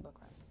 On the butt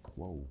crack.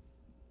 Whoa.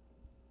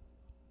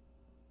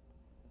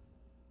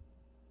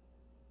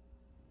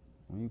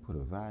 When you put a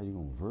value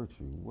on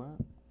virtue, what?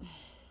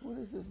 What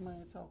is this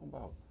man talking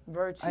about?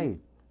 Virtue. Hey,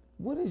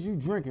 what is you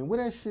drinking?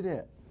 Where that shit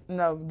at?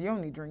 No, you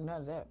don't need to drink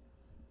none of that.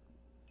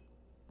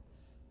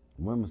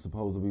 Women's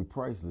supposed to be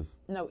priceless.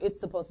 No, it's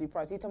supposed to be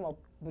priced. He's talking about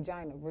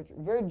vagina,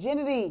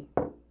 virginity,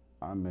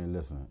 I mean,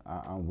 listen,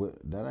 I'm with,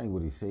 that ain't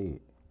what he said.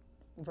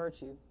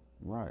 virtue.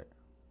 Right.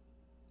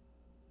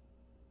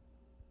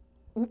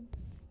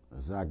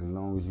 Exactly, as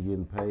long as you're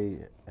getting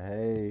paid.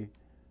 Hey,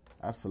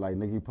 I feel like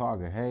Nikki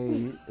Parker.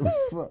 Hey,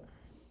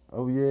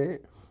 oh yeah.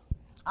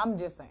 I'm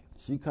just saying.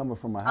 She coming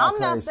from a high I'm not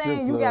class strip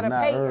saying you club, gotta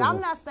not pay. Irving's. I'm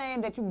not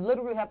saying that you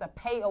literally have to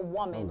pay a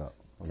woman Hold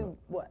to up.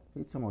 what?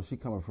 He talking about she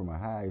coming from a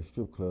high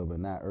strip club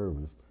and not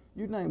Irving's.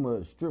 You name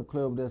a strip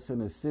club that's in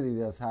the city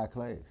that's high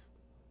class.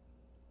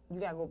 You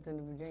gotta go up to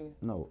Virginia.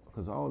 No,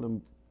 because all of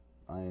them,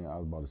 I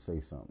was about to say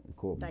something.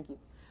 Caught me. Thank you.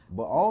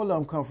 But all of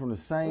them come from the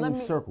same Let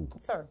me, circle.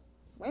 sir.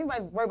 When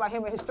anybody worry about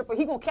him and his stripper,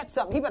 he gonna catch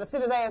something. He better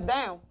sit his ass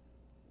down.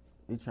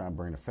 He trying to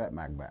bring the Fat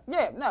Mac back.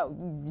 Yeah, no,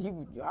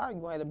 you all right,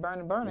 you gonna have to burn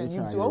and burn, He and you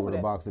trying to too get over rid of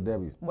a that. box of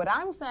W's. What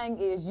I'm saying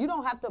is, you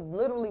don't have to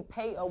literally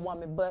pay a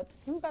woman, but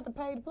you got to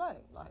pay to play.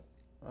 Like,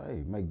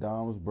 Hey,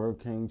 McDonald's, Burger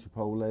King,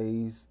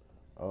 Chipotle's,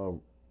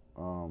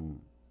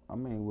 I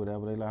mean,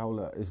 whatever they like.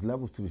 Hold up, it's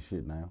levels to the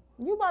shit now.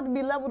 you about to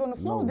be leveled on the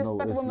floor. No,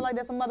 Disrespect a it's- woman like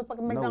that, some motherfucking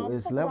No, McDonald's.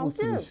 it's Fuck around levels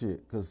with to you. the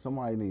shit. Because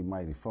somebody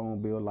might need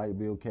phone bill, light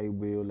bill, cable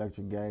bill,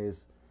 electric,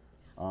 gas.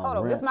 Hold on,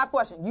 rent. this is my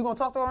question. You gonna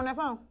talk to her on that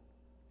phone?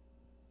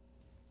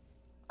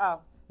 Oh,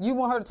 you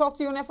want her to talk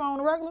to you on that phone on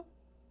the regular?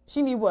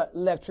 She need what?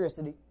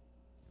 Electricity.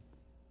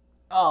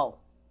 Oh.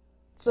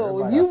 So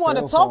Everybody if you got want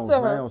to cell talk to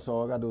phones her, now, so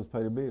all I got to do is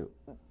pay the bill.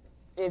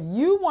 if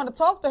you want to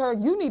talk to her,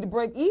 you need to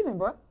break even,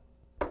 bro.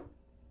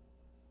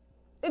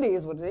 It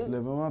is what it is.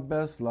 Living my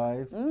best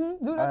life.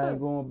 Mm-hmm. Do that I too. ain't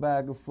going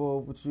back and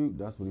forth with you.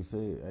 That's what he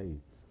said. Hey,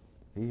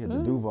 he hit the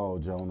Duval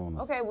Joan on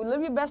us. Okay, well,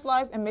 live your best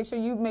life and make sure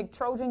you make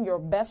Trojan your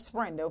best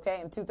friend, okay,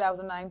 in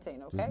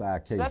 2019, okay? Just buy a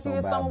case, Especially don't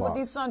this buy a summer with box.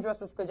 these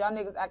sundresses, because y'all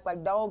niggas act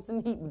like dogs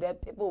in heat with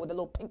that pit bull with the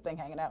little pink thing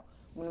hanging out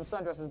when them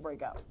sundresses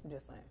break out. I'm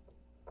just saying.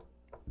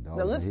 Dog,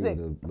 The he lipstick.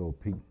 The little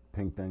pink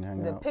thing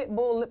hanging The out. pit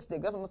bull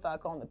lipstick. That's what I'm going to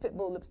start calling the pit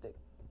bull lipstick.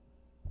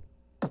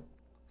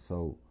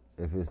 So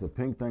if it's the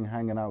pink thing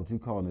hanging out, you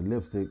calling it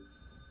lipstick.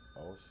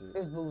 Oh shit.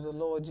 This boozer,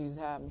 Lord Jesus,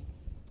 have me.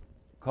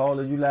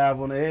 Caller, you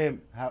live on the air.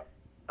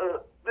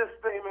 This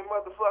steaming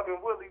motherfucking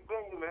Willie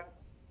Beeman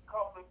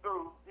calling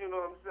through, you know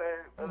what I'm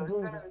saying? That's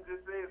boozy. Shannon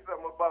just said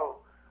something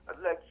about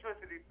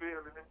electricity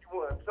bill, and if you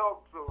want to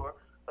talk to her,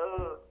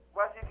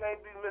 why she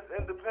can't be Miss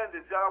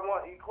Independent? Y'all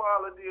want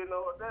equality and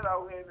all that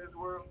out here in this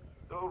world.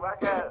 So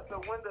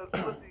when does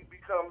pussy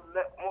become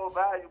more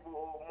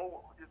valuable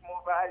or just more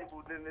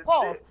valuable than this?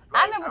 Pause. dick?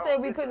 I Like, never don't said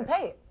we get couldn't that.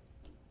 pay it.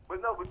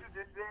 But no, but you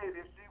just said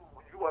if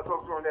you want to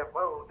talk to her on that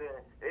phone, then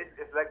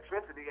it's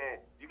electricity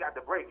and you got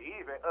to break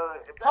even.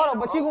 If that's Hold on,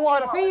 but you gonna want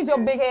her to feed your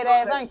big head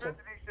ass, ain't you?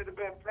 Electricity should have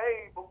been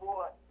paid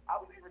before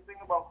I was even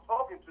thinking about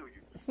talking to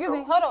you. Excuse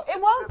me, hold on. It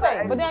was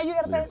paid, but now you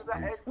got to pay. Because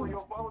I asked for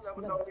your phone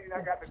number, don't mean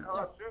I got to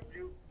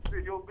contribute to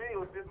your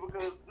bills just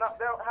because. How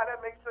that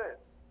makes sense?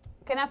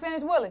 Can I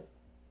finish, Willie?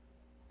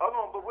 Hold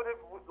on, but what if?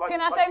 Like,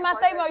 Can I say my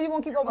statement, or you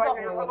gonna keep over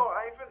talking to me? Hold on,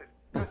 I ain't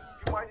finished.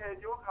 You might have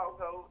your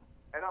household,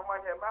 and I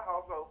might have my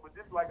household, but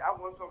just like I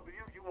want to talk to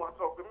you, you want to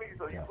talk to me,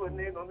 so you putting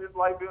in on this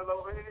light bill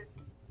over here.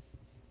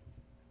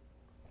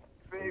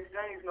 Fair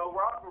exchange, no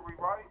robbery,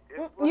 right?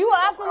 You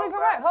are absolutely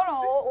correct. Hold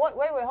on.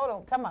 Wait, hold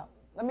on. Time out.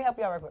 Let me help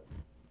you out right quick.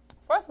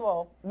 First of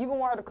all, you gonna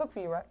want her to cook for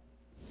you, right?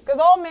 Because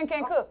all men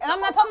can't cook. And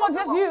I'm not talking about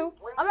just you.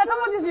 I'm not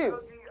talking about just you.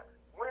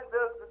 When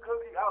does the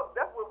cookie out?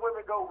 That's what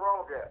women go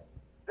wrong at.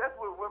 That's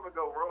what women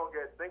go wrong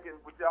at, thinking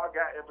what y'all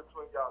got in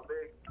between y'all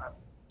legs.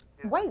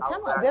 Wait,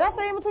 time out. Did I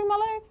say in between my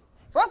legs?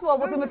 First of all,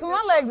 what's in between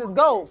my legs is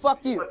gold.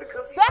 Fuck you.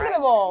 Second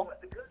of all,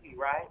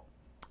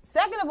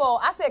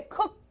 I said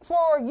cook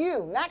for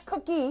you, not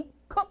cookie.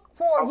 Cook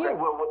for you.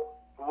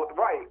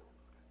 Right.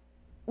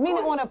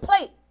 Meaning on a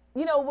plate.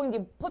 You know, when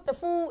you put the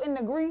food in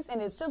the grease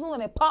and it sizzles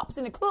and it pops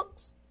and it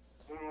cooks,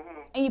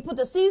 and you put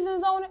the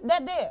seasons on it,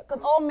 that there.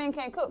 Because all men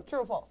can't cook. True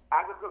or false?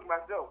 I can cook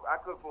myself. I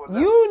cook for a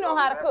You know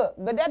how to cook,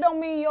 but that don't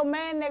mean your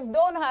man next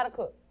door know how to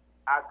cook.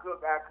 I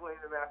cook, I clean,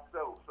 and I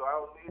sew. So I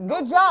don't need.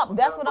 Good job.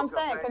 That's what I'm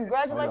saying.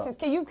 Congratulations.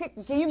 Can you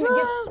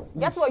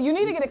guess what? You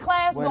need to get a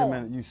class Wait a going.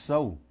 minute, you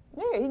sew.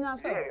 Yeah, he's not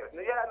saying.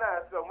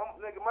 So my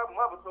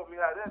mother told me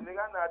how that nigga.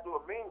 I know how to do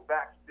a mean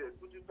back stitch.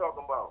 What you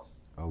talking about?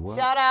 A what?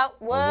 Shout out.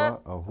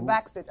 What? A who?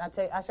 Backstitch.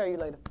 I'll show you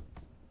later.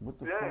 What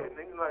the Yeah, fuck?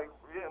 nigga,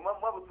 my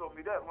mother told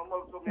me that. My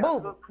mother told me how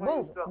to cook,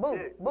 clean stuff.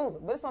 Boozer.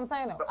 But that's what I'm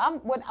saying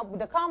though.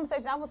 The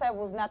conversation I was having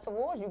was not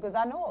towards you because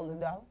I know all this,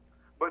 dog.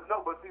 But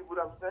see, what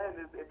I'm saying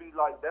is, it be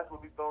like, that's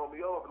what be throwing me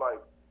off. Like,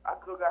 I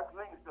cook, I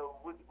clean, so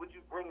what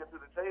you bringing to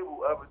the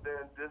table other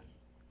than just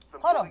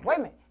some Hold on, silly wait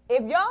a minute.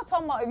 If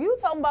you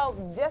talking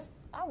about just,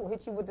 I will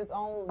hit you with your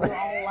own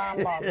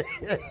line bottle.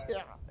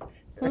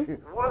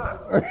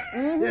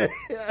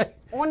 What?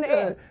 On the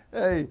air.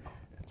 Hey,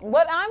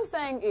 What I'm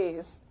saying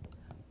is,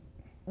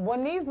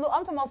 when I'm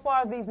talking about as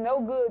far as these no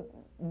good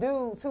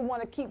dudes who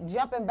want to keep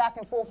jumping back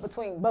and forth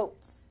between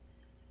boats.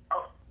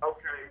 Oh,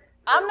 okay.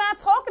 I'm not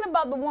talking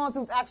about the ones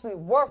who's actually but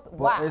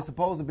worthwhile. it's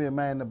supposed to be a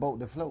man in the boat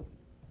that float.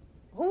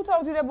 Who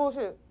told you that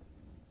bullshit?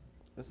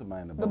 It's a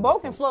man in the boat. The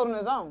boat can float on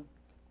its own.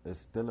 It's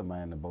still a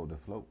man in the boat that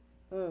float.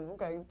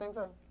 Okay, you think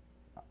so?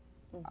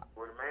 Well,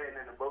 the man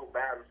in the boat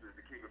balances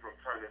to keep it from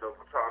turning over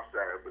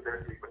topside, but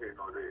that's neither here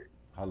nor there.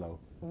 Hello.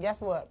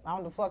 Guess what? I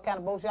don't know the fuck kind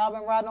of boat y'all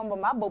been riding on, but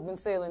my boat been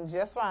sailing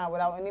just fine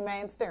without any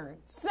man steering.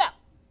 So,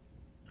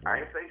 I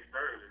ain't say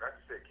sterling. I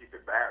just said keep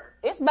it balanced.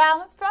 it's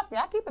balanced. Trust me,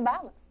 I keep it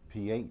balanced.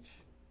 PH.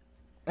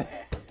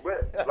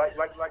 But like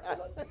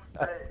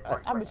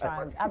I be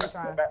trying.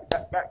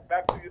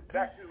 Back to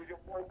your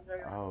point.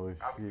 Oh,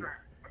 shit.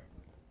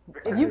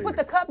 If you put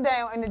the cup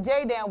down and the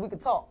J down, we could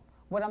talk.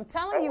 What I'm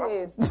telling you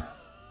is,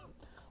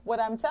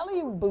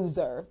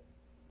 Boozer,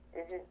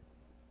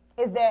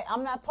 is that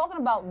I'm not talking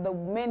about the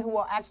men who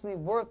are actually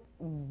worth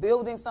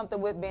building something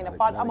with, being a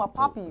part. I'm a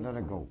pop you. Let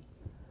it go.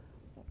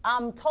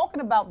 I'm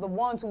talking about the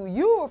ones who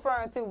you're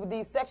referring to with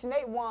these Section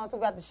 8 ones who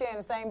got to share in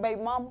the same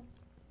baby mama.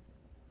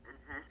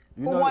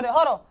 You Who know want to,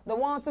 hold on, the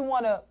ones who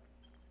want to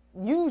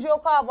use your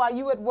car while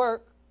you at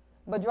work,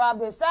 but drive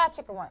their side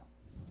chick around.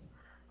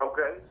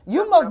 Okay.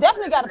 You most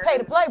definitely got to pay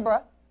to play,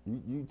 bruh.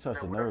 You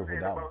touched a nerve with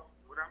that one.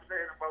 What I'm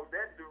saying about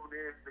that dude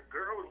is the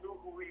girl knew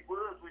who he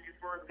was when you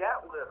first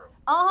got with him.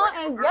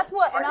 And guess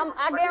what? And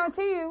I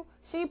guarantee you,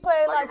 she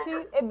played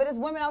but it's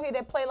women out here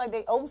that play like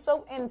they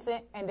so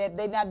innocent and that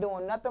they not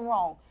doing nothing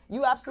wrong.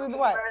 You absolutely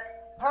right.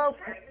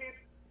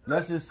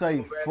 Let's just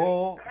say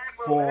four.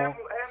 Half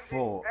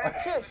for?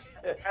 Shush.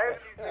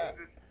 Half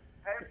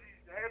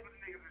of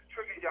the niggas is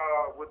tricking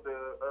y'all with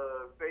the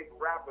fake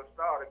rapper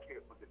starter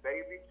kit with the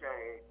baby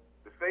chain,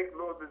 the fake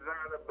little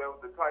designer belt,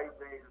 the type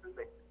things.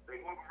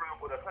 They move around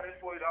with $140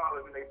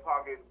 in their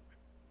pocket,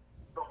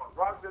 throwing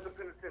rocks at the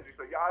penitentiary.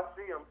 So y'all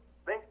see them,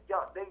 think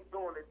y'all they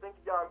think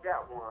y'all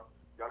got one.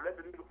 Y'all let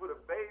the nigga put a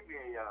baby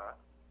in y'all.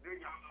 Then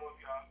y'all know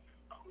y'all.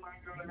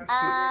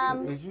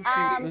 Is you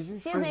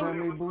shooting at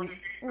me, Boost?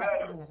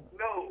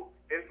 No,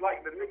 it's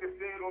like the nigga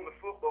said on the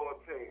football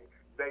team.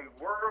 They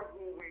were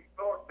who we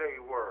thought they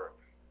were.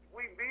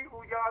 We be who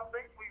y'all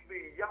think we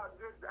be. Y'all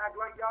just act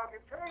like y'all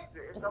can change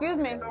it. Excuse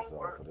me.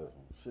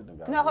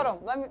 No, hold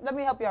on. Let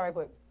me help you out right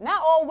quick.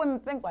 Not all women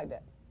think like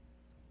that.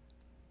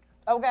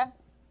 Okay?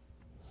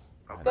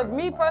 Because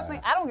me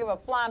personally, I don't give a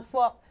flying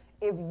fuck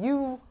if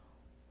you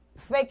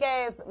fake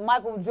ass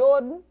Michael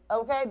Jordan,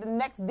 okay, the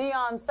next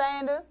Deion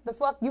Sanders, the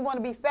fuck you want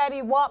to be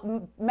Fatty Wap,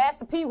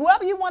 Master P,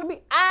 whoever you want to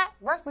be. I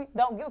personally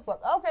don't give a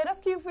fuck. Okay, that's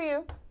cute for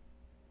you.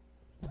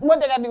 What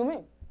they got to do with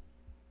me?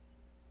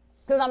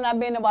 Because I'm not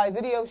being nobody's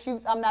video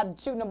shoots. I'm not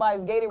shooting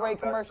nobody's Gatorade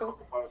commercial.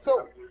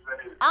 So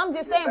I'm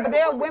just saying, but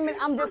there are women.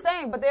 I'm just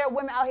saying, but there are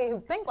women out here who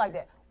think like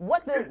that.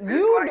 What are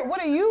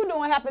you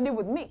doing have to do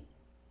with me?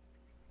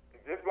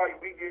 Just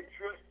like we get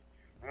tricked.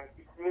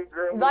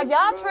 Like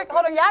y'all trick.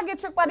 Hold on, y'all get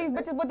tricked by these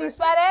bitches with these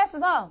fat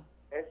asses, huh?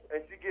 And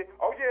she get.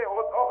 Oh yeah.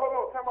 Hold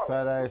on. Time out.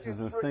 Fat asses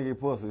and stinky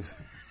pussies.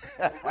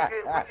 we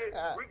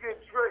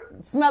get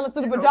tricked. Smelling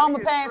through the pajama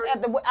pants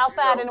at the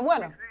outside in the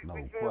winter. No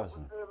question.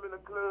 We see them in the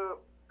club.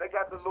 They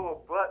got the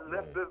little butt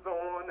lifters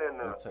on and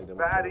the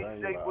body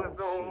shapers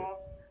on,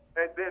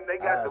 and then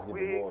they got the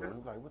wigs.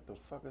 I'm like, what the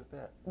fuck is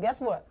that? Guess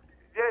what?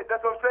 Yeah,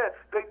 that's what I'm saying.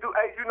 They do.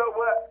 Hey, you know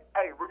what?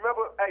 Hey,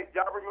 remember? Hey,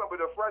 y'all remember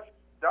the Fresh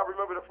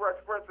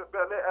Prince of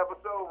Bel-Air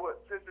episode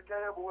with Sister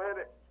Campbell in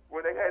it,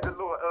 when they had the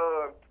little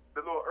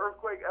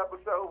earthquake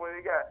episode when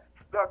he got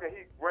stuck and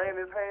he ran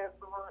his hands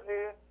through her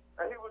head,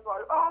 and he was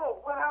like, "Oh,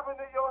 what happened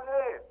to your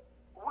head?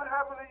 What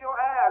happened to your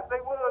ass?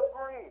 They was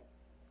green."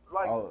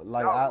 Like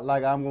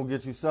I'm gonna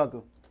get you, sucker.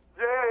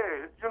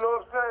 Yeah, you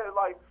know what I'm saying?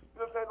 Like, you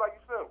know what I'm saying? Like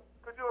you said,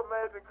 could you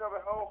imagine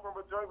coming home from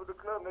a joint with the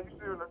club, and then you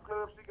see her in the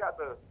club, she got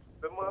the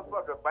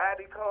motherfucker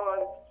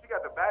bodycon, she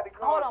got the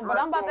bodycon. Hold on, but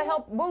I'm about to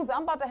help Boozy.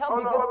 I'm about to help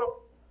you. Hold on.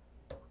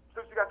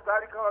 So she got the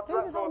bodycon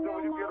dress on, then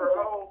when you get her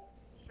home,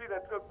 she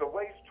done took the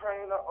waist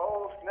trainer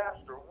off,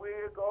 snatched her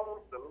wig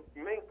off, the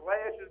mink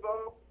lashes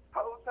off.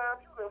 Whole time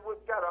you done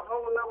got a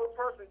whole level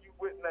person you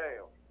with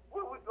now.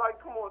 What was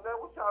like? Come on, now,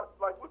 what y'all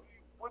like?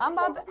 I'm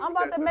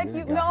about to make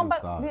you. No,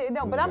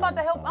 but I'm about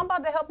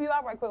to help you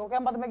out right quick. Okay,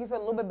 I'm about to make you feel a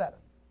little bit better.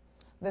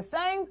 The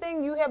same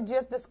thing you have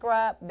just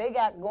described, they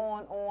got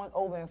going on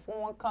over in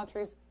foreign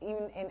countries,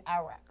 even in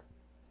Iraq.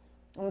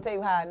 I'm gonna tell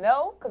you how I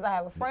know, because I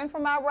have a friend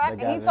from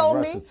Iraq, and he told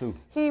me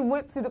he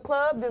went to the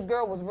club. This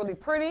girl was really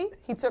pretty.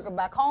 He took her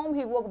back home.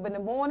 He woke up in the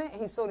morning,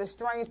 and he saw this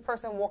strange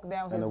person walk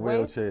down his way.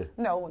 Wheelchair.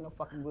 No, in no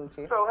fucking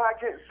wheelchair. So how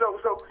can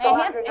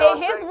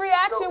his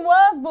reaction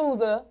was,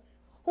 Boozer,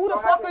 who the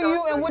fuck are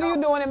you, and what are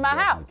you doing in my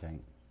house?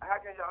 How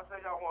can y'all say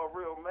y'all want a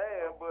real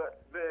man,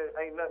 but there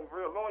ain't nothing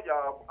real on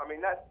y'all? I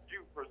mean, not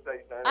you per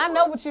se. I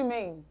know what you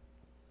mean.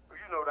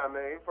 You know what I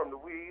mean? From the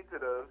weed to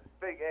the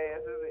fake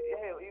asses,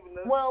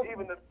 hell,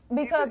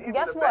 because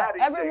guess what?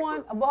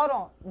 Everyone, hold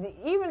on.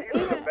 Even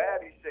the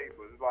baddie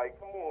shapers, like,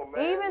 come on,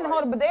 man.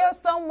 Hold on, but there are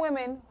some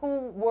women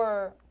who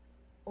were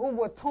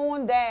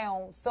torn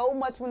down so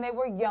much when they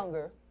were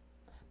younger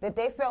that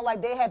they felt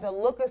like they had to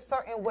look a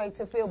certain way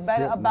to feel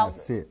better about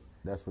it.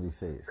 That's what he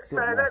said.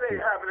 Man, that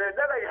ain't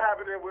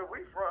happening where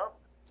we from.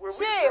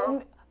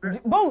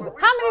 Booze,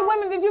 how many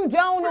women did you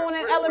joan on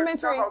in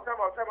elementary? Time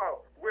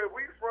out. Where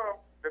we from,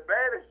 the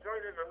baddest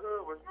joint in the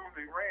hood was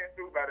normally ran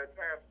through by the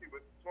time she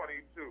was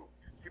 22.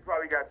 She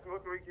probably got 2 or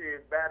 3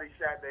 kids, baddie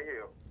shot to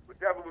hell.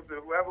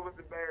 Whoever was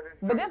the baddest.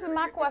 But this is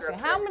my question.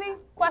 How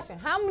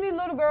many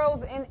little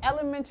girls in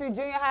elementary,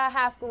 junior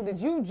high school did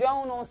you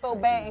joan on so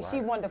bad and she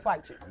wanted to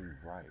fight you?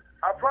 Right.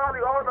 I probably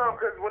all of them,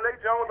 because when they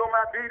joined on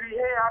my BD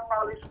head, I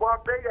probably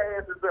swapped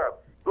their asses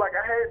up. Like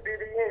I had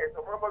BD head,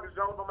 so motherfuckers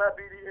joined on my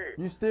BD head.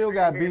 You still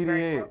got BD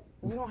head.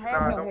 You don't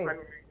have no head.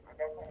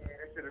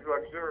 This shit is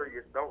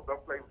luxurious. Don't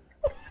play with me.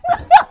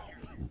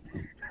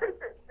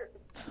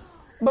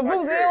 But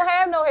Boozy, he don't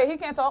have no head. He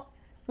can't talk.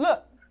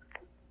 Look.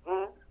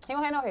 He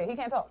don't have no head. He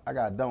can't talk. I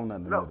got a donut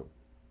in the middle.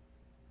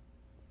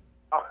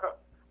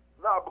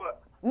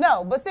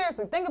 No, but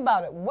seriously, think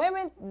about it.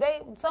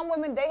 Some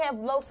women, they have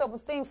low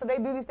self-esteem, so they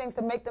do these things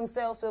to make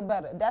themselves feel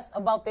better. That's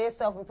about their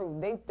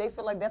self-improvement. They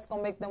feel like that's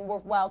going to make them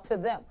worthwhile to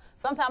them.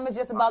 Sometimes it's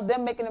just about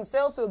them making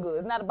themselves feel good.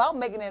 It's not about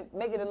making it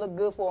look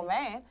good for a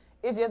man.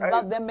 It's just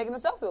about them making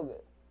themselves feel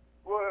good.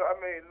 Well, I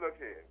mean, look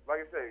here.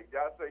 Like I say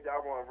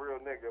y'all want a real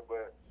nigga,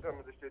 but some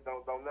of the shit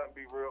don't nothing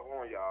be real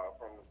on y'all.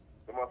 From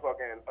the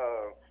motherfucking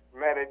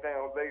matted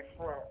down lace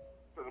front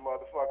to the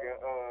motherfucking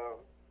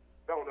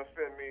don't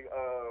offend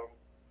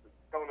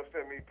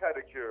me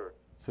pedicure.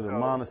 To the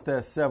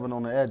Monostat 7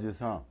 on the edges,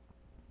 huh?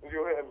 You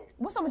hear me?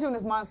 What's up with you in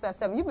this Monostat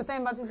 7? You've been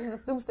saying about you since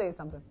Stu said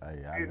something.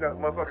 Hey, they putting that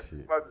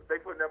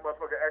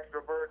motherfucking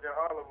extra virgin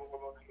olive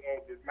oil on the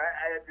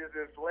is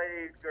in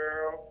Slade,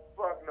 girl.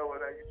 Fuck no,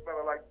 it ain't. You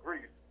smelling like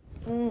grease.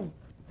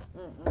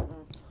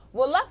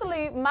 Well,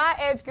 luckily, my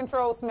edge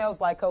control smells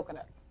like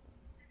coconut.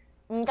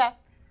 Okay?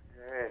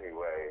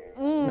 Anyway.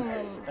 You know what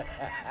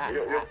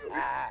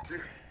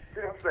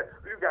I'm saying?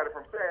 You got it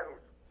from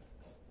Sandwich.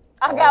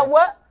 I got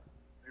what?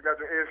 You got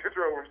your edge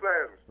control from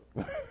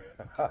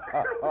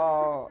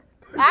Sandwich.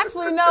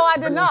 Actually, no, I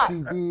did not. She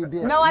did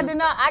that. No, I did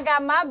not. I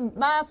got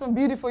mine from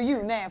Beauty for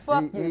You. Now,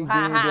 fuck He you. did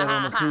Ha, that ha, on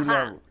ha, the ha, free ha.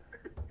 level.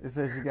 It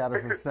says she got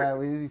it from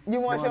Sideways. You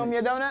want to show me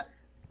your donut?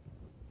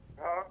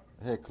 Huh?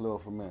 Head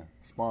Club for Men.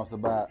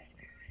 Sponsored by.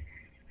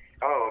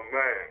 Oh,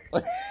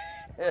 man.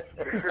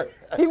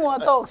 He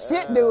want to talk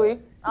shit, do he?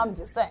 I'm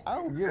just saying. I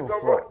don't give a It's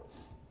all right. fuck.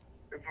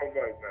 It's all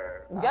right,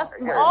 man. Guess,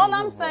 Yeah. all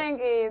I'm saying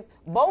is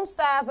both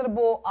sides of the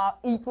bull are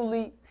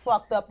equally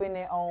fucked up in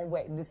their own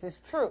way. This is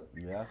true.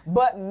 Yes.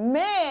 But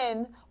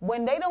men,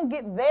 when they don't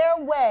get their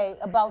way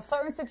about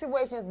certain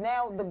situations,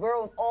 now the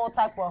girls all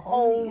type of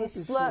hoes, with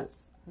this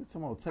sluts. shit. You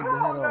talking about take the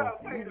head off.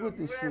 Wait You with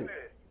this shit. Wait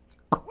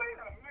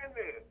a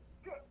minute.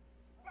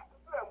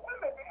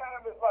 Women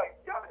behind it, like,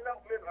 y'all know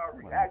women are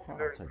no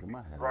reactionary. problem taking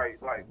my head off. Right,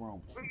 What like, the fuck is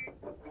wrong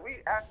with we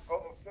act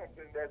on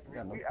something that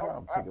got no we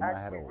problem taking my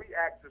head actually off.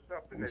 react to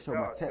something Let me that show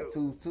my y'all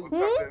tattoos, do. too.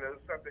 Or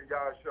something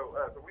y'all show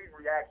us. We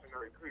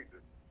reactionary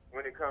creatures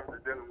when it comes to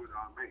dealing with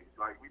our mates.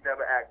 Like, we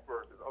never act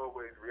first. It's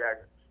always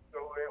reaction. So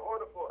in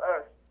order for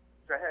us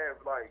to have,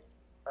 like,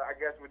 I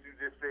guess what you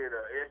just said,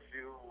 an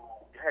issue,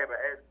 have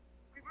an issue,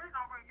 we really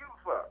don't really give a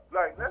fuck.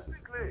 Like, let's be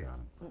clear.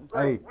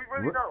 Hey, Like, we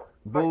really don't.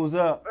 Booze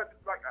up.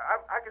 Like,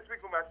 I can speak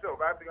for myself.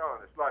 I have to be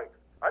honest. Like,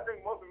 I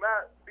think most of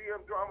my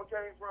BM drama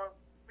came from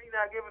me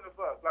not giving a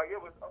fuck. Like,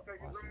 it was, okay,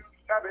 you really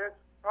got it.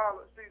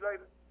 Holla, see you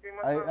later. See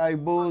my son. Hey,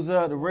 Booze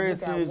up. The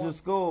Redskins just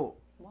scored.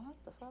 What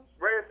the fuck?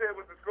 Red said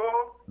with the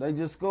score. They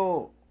just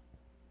scored.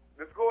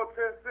 The score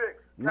 10-6.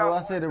 No,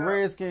 I said the Cowboys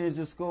Redskins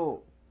just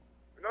scored.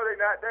 No, they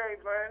not. They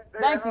ain't playing. They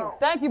Thank at you. home.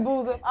 Thank you,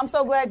 Boozer. I'm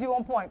so glad you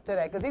on point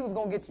today because he was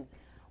going to get you.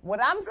 What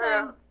I'm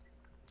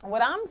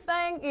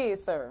saying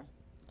is, sir,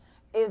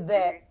 is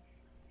that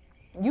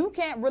you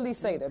can't really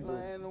say that, boo.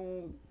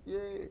 Man, yeah.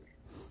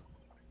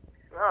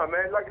 Nah,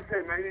 man, like I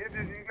said, man, you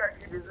got to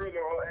keep it real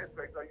in all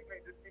aspects. Like, you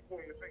can't just keep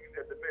pointing your fingers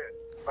at the men.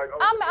 Like,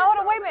 Hold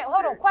on, wait a minute.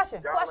 Hold on. Question.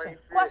 Y'all ain't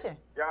shit.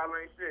 Y'all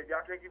ain't shit.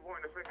 Y'all can't keep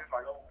pointing the fingers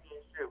like, oh,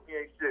 we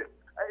ain't shit.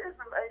 Hey, there's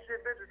some ain't shit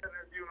bitches in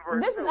this universe.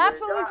 This is too,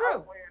 absolutely man. true.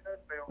 Y'all playing that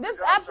film. This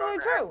is Y'all absolutely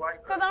trying to true act like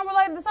because that. I'm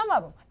related to some of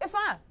them. It's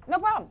fine. No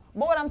problem.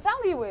 But what I'm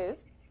telling you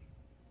is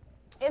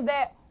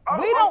that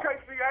we don't.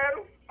 Okay,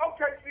 Seattle.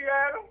 Okay,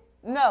 Seattle.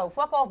 No,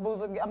 fuck off,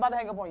 Boozer. I'm about to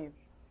hang up on you.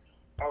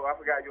 Oh, I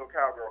forgot you're a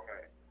cowgirl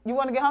fan. You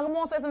want to get hung up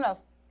on? Say something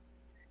else.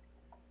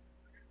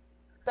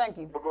 Thank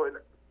you. But go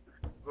ahead.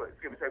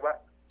 Excuse me, say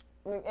what?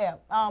 Yeah.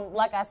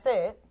 Like I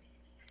said,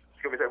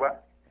 Excuse me, say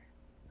what?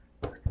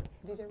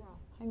 DJ Ron,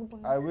 hang up on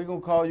him. All right, we're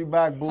going to call you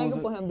back, Boozer. Hang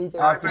up on him, DJ.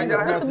 After Hang these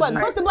up. Push the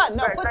button. Push the button.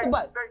 No, push the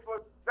button.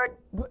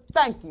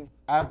 Thank you.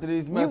 After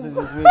these messages,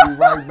 we'll be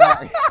right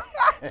back.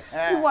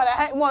 You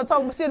want to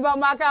talk shit about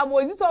my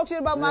Cowboys? You talk shit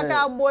about my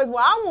Cowboys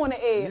while I'm on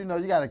the air. You know,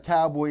 you got a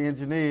Cowboy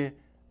engineer.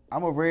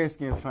 I'm a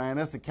Redskins fan.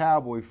 That's a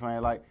Cowboy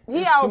fan. Like,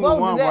 He it's out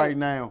 2-1 today. right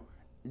now.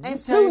 You And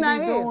Stu can't not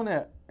be here. doing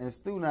that. And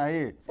Stu not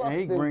here. Fuck and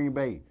he Stu. Green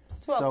Bay.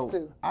 Fuck so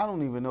Stu. I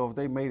don't even know if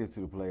they made it to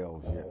the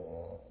playoffs yet.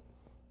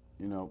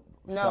 You know,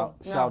 No,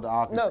 shout to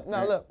Ogden.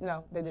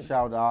 No, they didn't.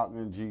 Shout to Ogden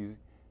and Jeezy.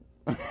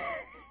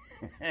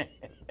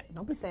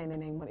 Don't be saying their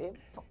name on the air.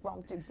 Fuck wrong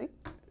with you, see?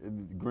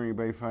 Green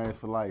Bay fans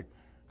for life.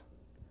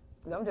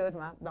 Don't judge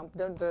my family.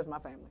 Don't judge Yeah, my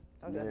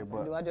family.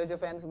 but- Do I judge your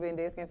family for being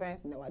Deadskin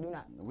fans? No, I do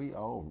not.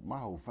 My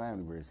whole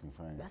family Redskins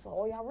fans. That's what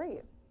all y'all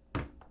read.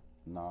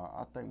 Nah,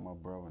 I think my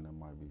brother and them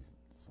might be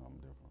something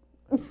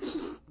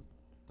different.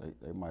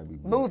 they might be.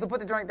 Boozer, put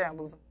the drink down,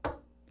 Boozer.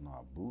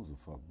 Nah, Boozer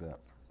fucked up.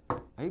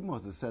 He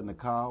must have sat in the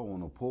car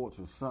on a porch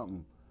or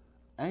something,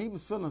 and he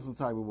was feeling some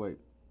type of way.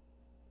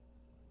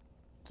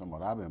 Talking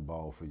about, I've been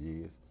bald for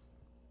years.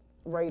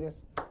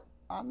 Raiders.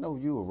 I know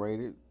you were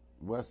rated.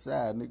 West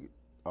Side, nigga.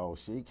 Oh,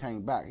 shit, he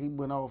came back. He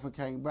went off and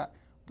came back.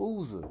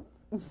 Boozer,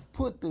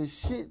 put the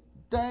shit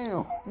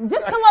down.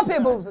 Just come up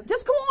here, Boozer.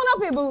 Just come on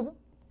up here, Boozer.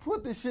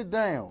 Put the shit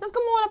down. Just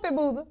come on up here,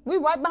 Boozer. We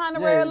right behind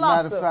the Yeah, Red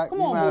Lobster. matter of fact, Come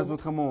you on, might as Boozer. well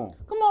come on.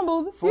 Come on,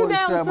 Boozer. You down the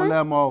 47 street.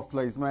 Lemon off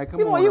place, man. Come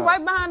Come on. on, you up.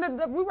 right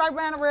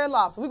behind the Red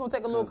Lobster. We're gonna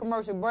take a little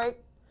commercial break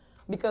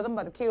because I'm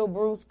about to kill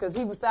Bruce because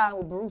he was siding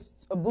with Bruce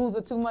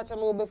Boozer too much a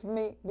little bit for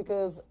me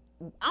because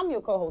I'm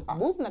your co-host.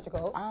 Bruce not your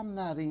co-host. I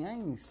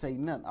ain't say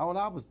nothing. All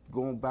I was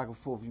going back and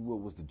forth with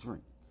was the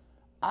drink.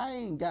 I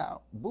ain't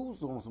got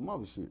Boozer on some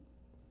other shit.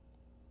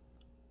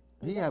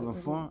 He having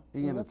fun.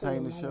 He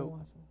entertaining the show.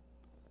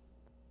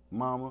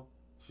 Mama,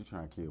 she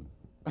trying to kill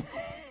me.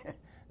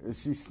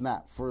 She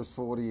snapped first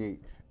 48.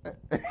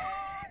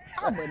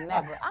 I would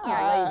never.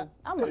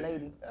 I'm a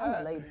lady.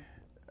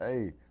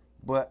 Hey,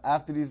 but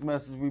after these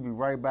messages, we be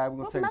right back. We're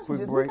going to take a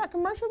quick break. We got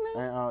commercials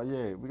now? And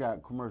yeah, we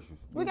got commercials.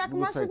 We got We're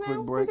gonna take a commercials quick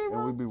now, break, DJ and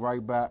Ron? we'll be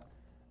right back.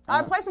 All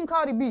right, play some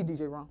Cardi B,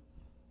 DJ Ron.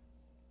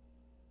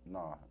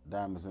 Nah,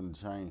 diamonds in the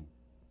chain.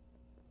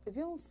 If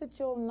you don't sit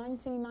your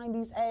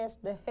 1990s ass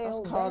the hell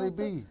That's Cardi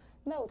down, B.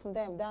 No, some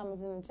damn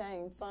diamonds in the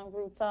chain,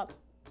 sunroof top.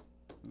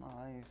 No,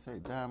 I ain't say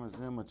diamonds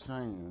in my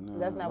chain. No.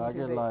 That's not like what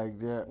you it said. like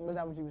that. That's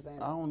not what you were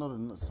saying. I don't know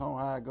the song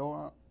how it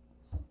go.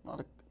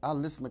 I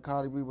listen to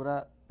Cardi B, but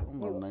I don't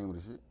know the name of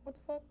the shit. What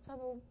the fuck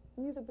type of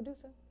music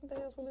producer? What the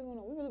hell's really going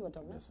on? We really about to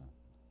talk about. Listen,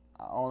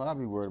 I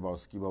be worried about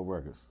Skibo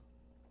Records.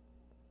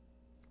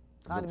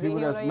 Cardi The B people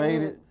here that's on made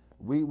music. it,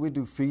 we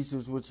do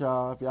features with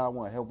y'all. If y'all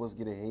want to help us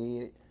get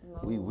ahead,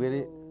 we with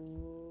it.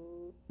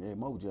 Yeah,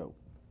 Mojo.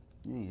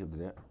 You ain't hip to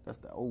that. That's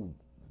the old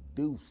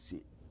deuce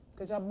shit.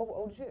 Cause y'all both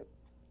old as shit.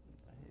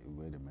 Hey,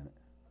 wait a minute.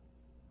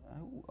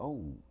 Who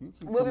old? You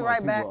keep We'll be talking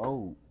right about back. people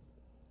old.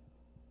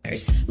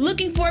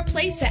 Looking for a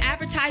place to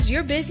advertise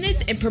your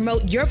business and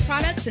promote your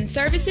products and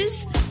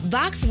services?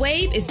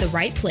 VoxWav is the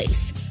right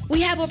place. We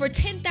have over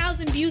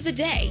 10,000 views a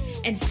day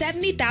and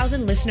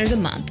 70,000 listeners a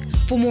month.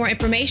 For more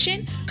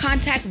information,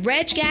 contact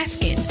Reg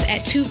Gaskins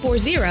at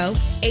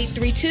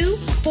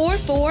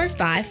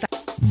 240-832-4455.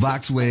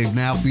 VoxWave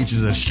now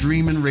features a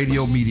streaming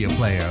radio media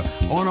player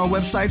on our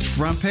website's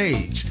front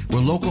page,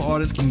 where local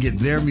artists can get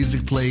their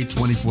music played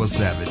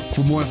 24/7.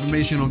 For more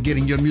information on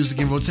getting your music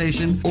in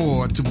rotation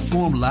or to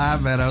perform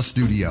live at our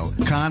studio,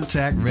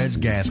 contact Reg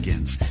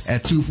Gaskins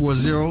at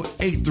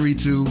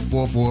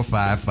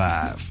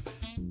 240-832-4455.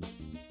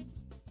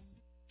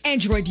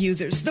 Android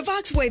users, the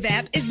VoxWave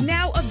app is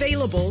now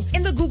available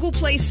in the Google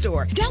Play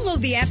Store. Download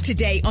the app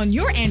today on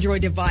your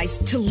Android device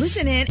to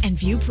listen in and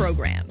view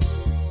programs.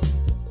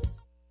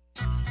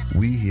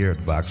 We here at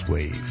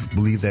VoxWave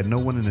believe that no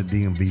one in the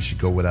DMV should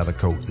go without a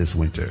coat this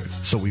winter.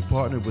 So we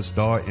partnered with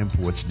Star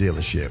Imports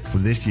dealership for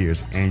this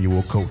year's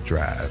annual coat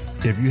drive.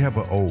 If you have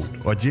an old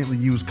or gently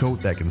used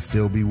coat that can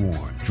still be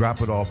worn,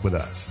 drop it off with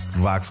us.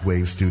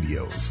 VoxWave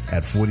Studios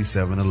at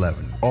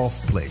 4711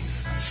 Off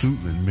Place,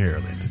 Suitland,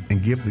 Maryland,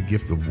 and give the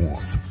gift of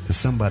warmth to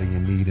somebody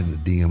in need in the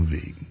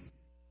DMV.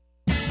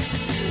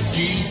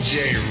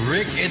 DJ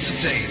Rick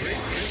Entertainment.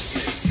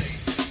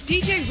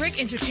 DJ Rick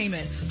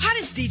Entertainment,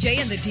 hottest DJ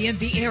in the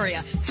DMV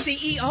area,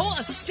 CEO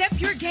of Step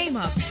Your Game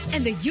Up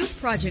and the Youth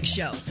Project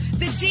Show,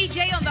 the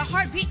DJ on the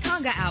Heartbeat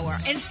Conga Hour,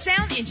 and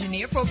sound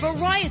engineer for a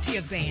variety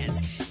of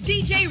bands.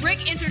 DJ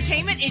Rick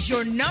Entertainment is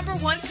your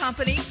 #1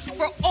 company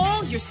for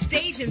all your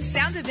stage and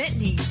sound event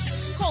needs.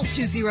 Call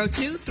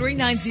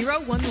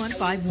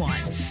 202-390-1151.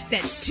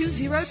 That's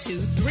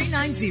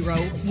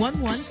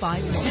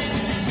 202-390-1151.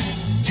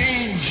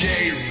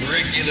 DJ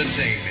Rick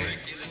Entertainment.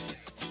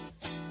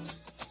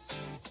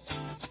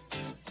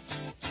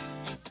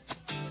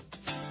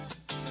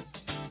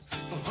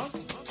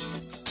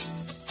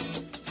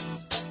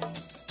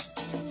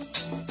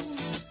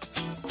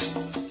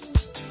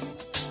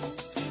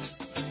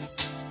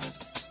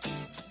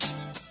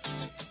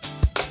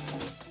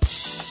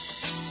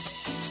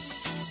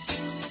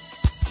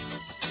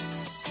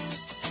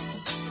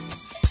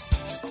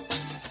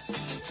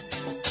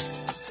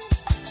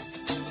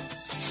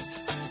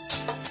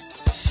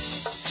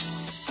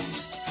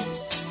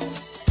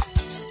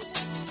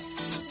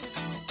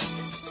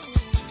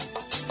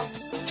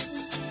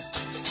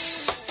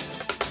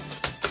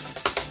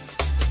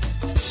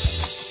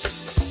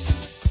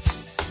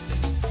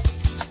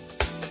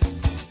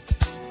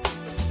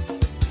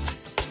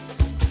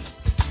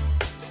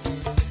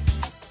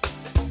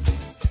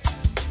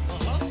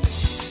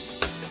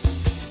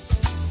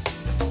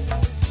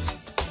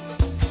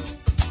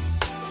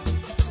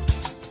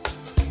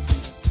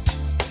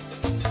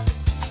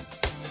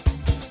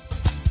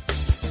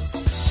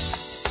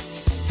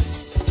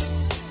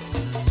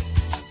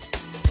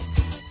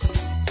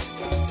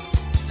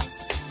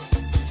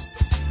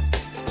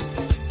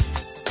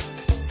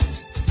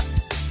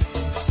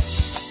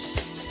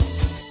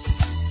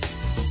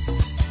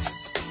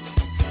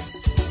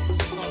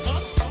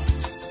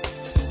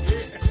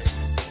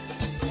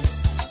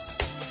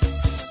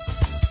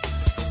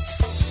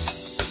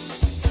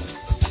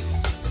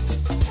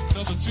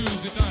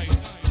 Tuesday night.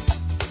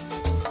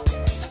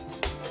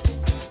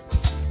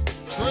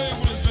 Trey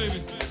with us, baby.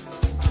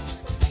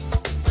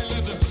 Hey,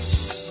 Linda.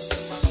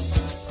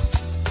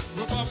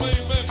 With my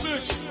main man,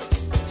 Mix.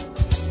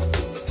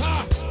 Ha!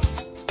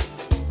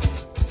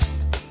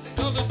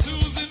 Another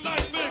Tuesday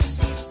night mix.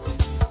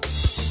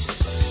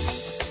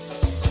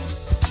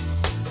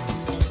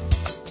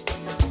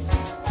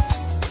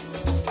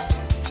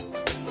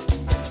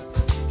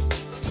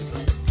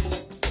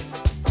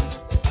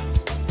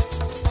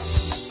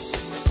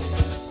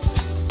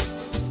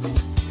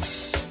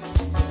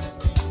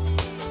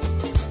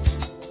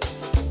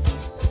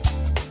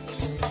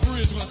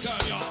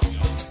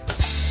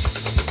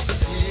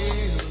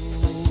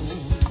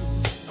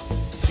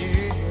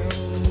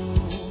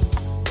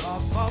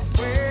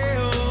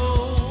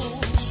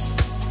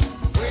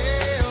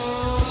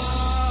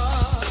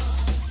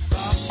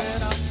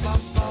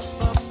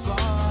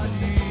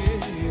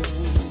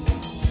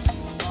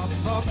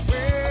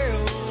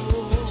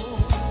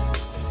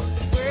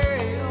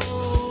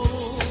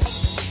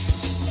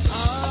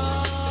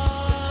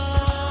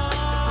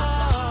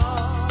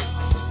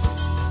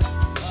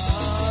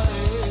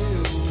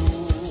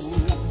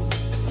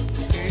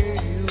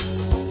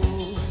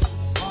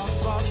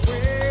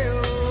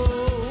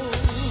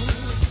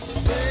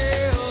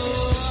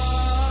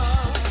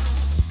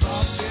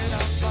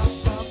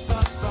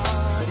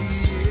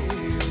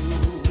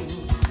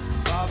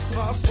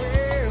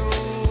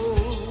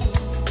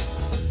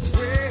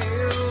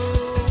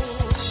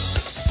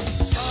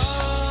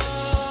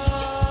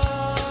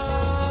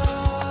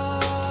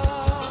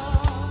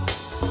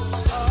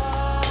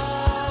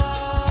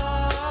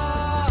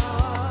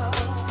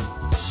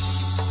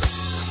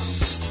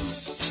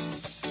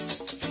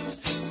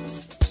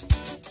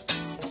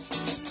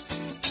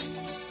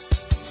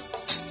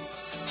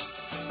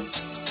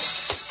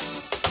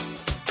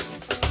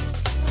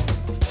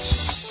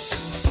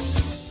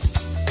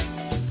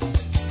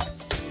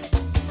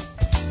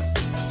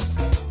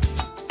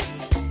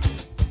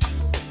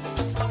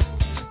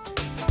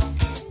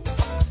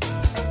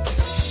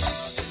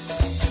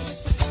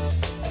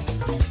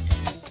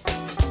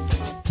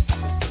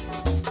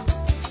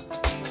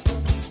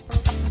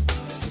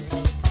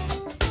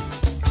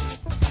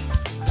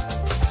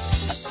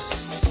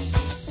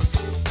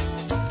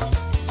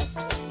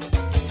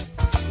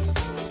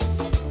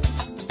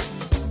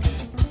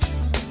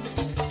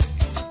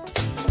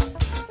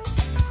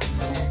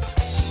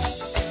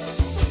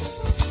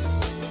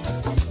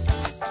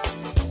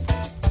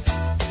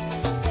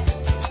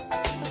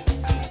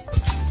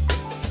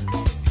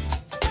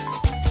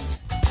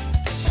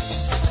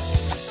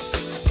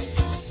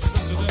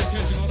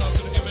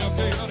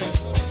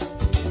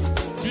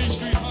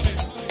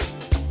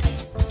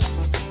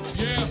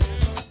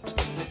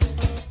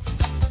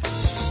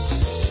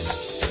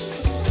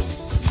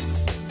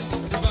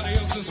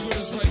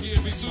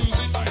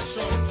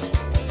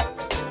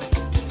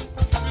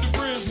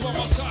 one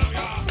more time,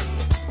 y'all.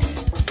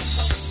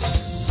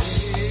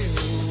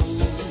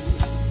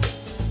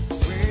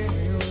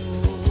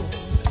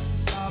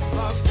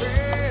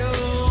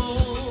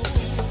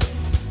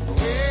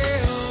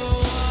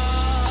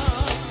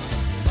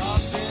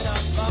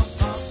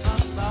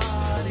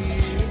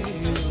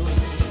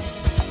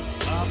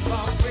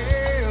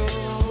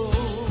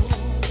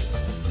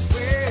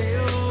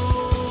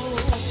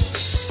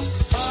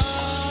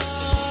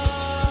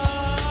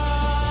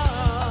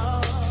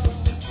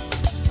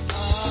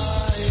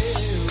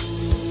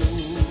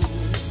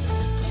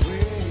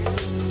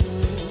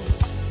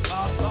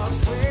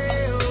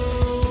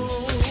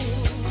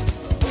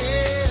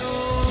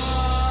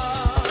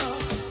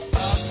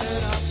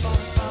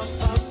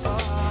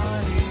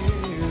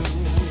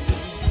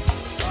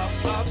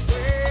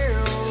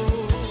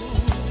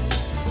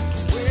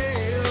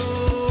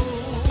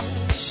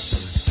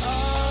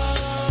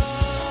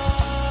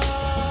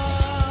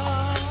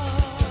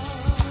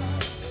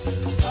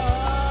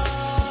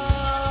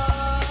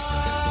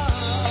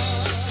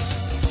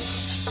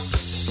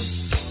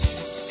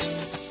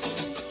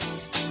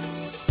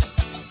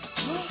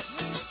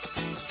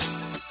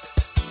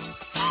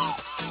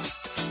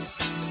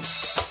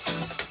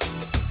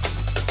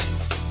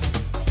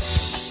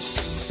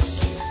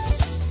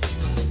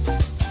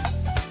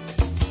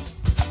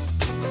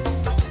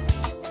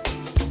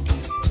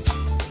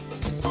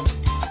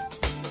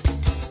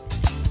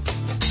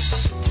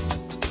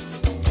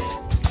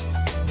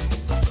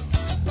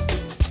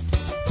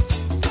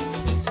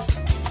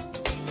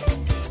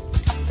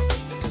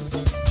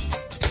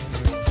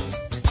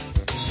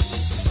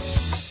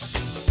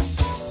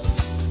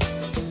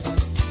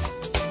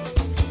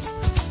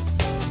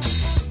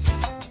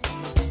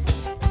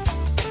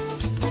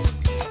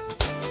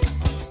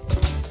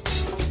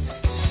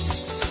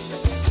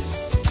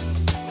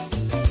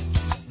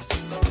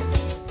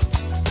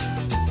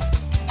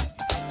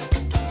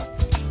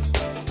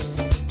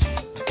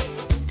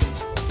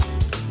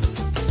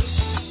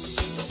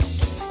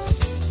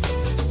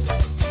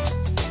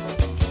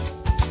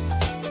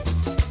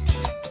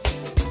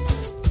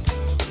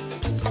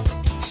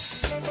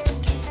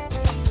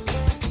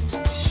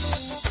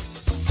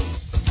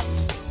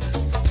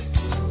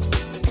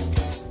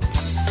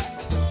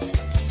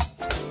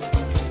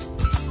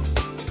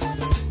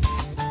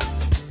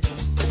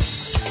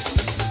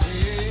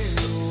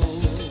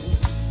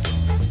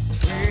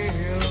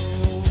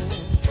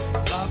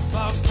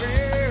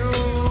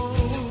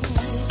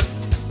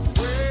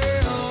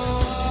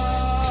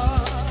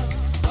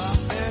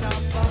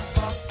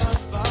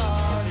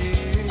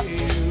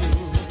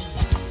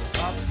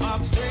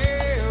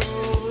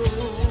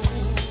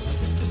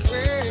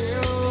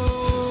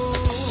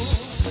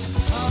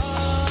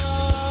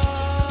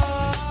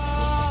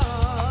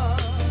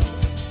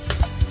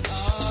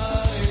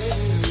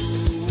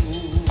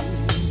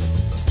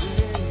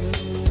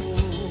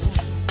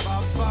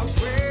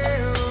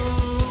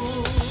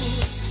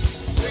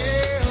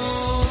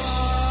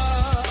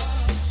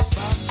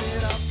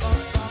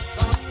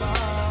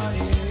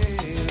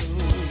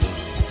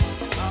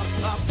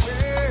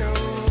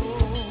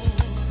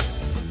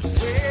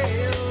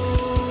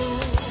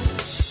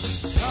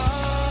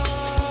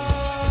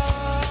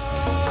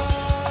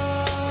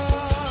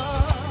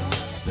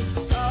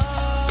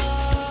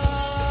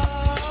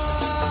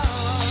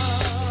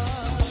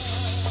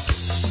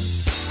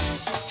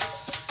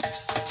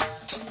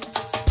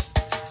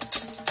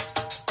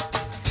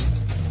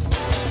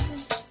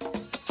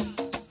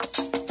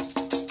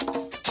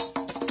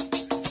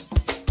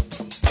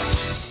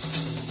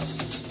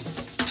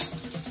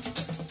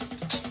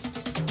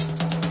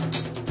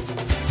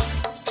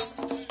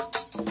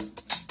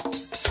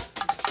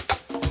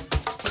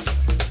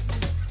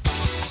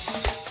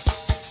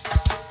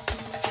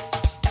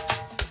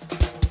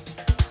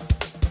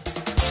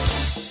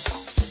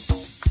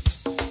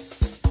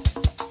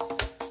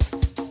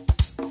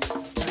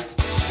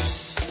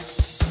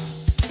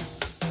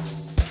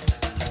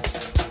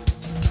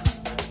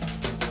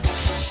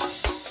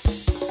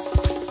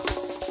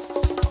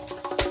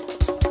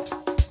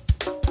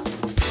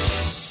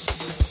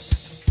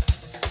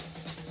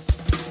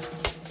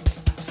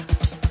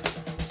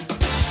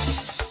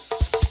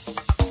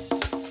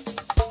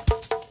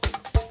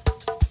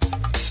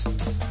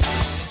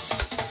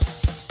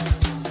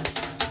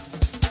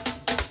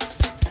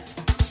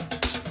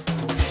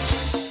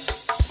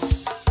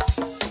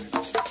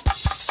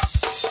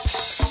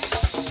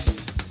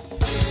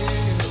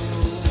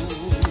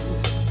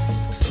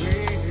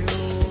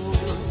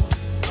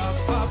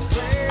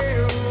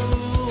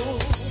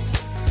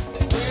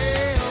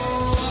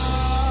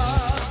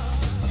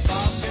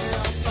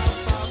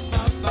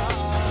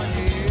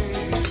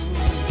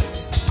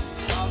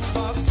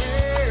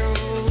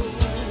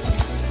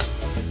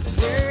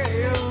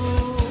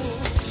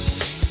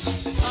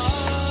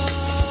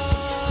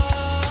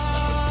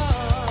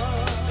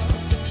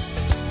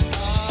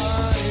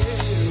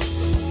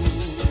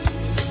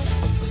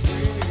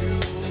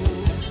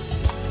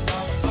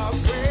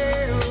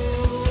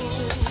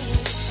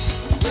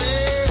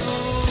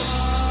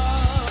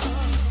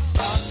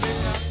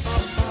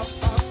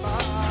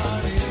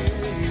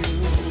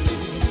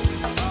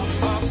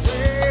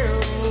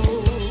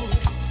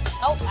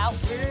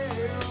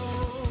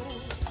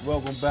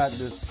 back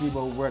to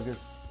Skibo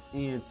Records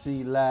ENT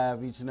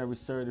live each and every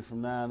Saturday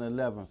from 9 to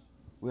 11.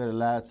 We had a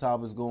lot of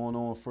topics going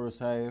on first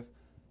half,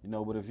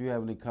 but if you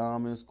have any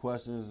comments,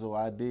 questions, or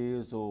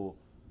ideas, or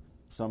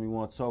something you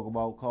want to talk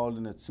about, call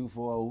in at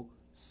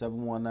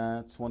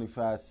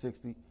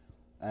 240-719-2560.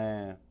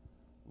 And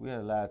we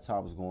had a lot of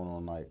topics going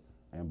on tonight,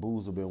 and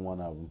Boo's have been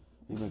one of them.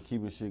 He been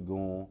keeping shit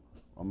going.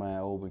 My man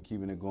O been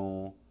keeping it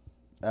going.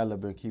 Ella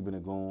been keeping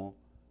it going.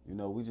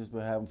 We just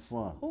been having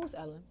fun. Who's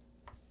Ellen?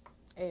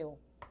 L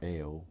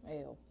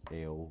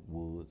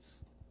Woods.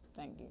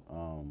 Thank you.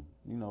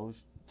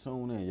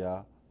 Tune in,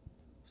 y'all.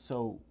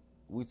 So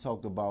we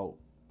talked about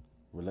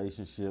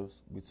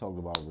relationships. We talked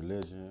about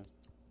religion.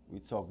 We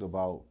talked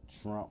about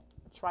Trump.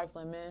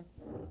 Trifling men.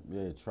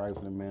 Yeah,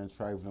 trifling men,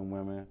 trifling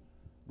women.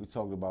 We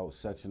talked about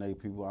Section 8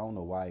 people. I don't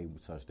know why he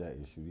touched that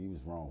issue. He was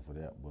wrong for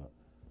that, but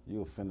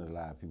you offended a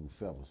lot of people's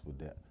feathers with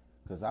that.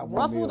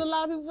 Ruffled a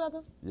lot of people's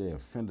feathers? Yeah,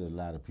 offended a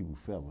lot of people's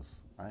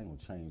feathers. I ain't gonna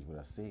change what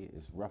I said.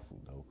 It's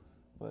ruffled though.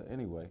 But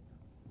anyway,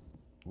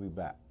 we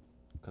back.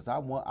 Cause I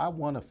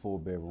want a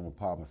 4-bedroom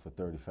apartment for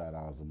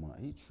 $35 a month.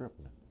 He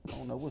tripping. I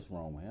don't know what's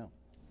wrong with him.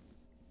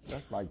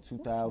 That's like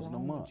 $2,000 a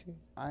month.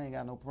 I ain't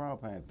got no problem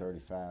paying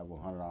 $35 or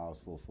 $100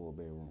 for a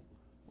 4-bedroom.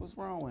 What's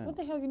wrong with him? What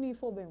the hell you need a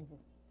 4-bedroom for?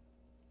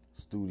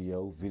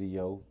 Studio,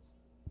 video,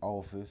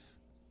 office,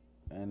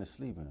 and a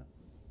sleeping.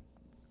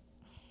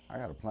 I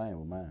got a plan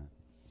with mine.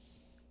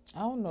 I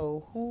don't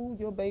know who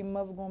your baby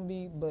mother gonna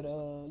be, but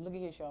look at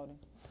here, Shawty.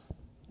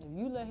 If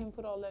you let him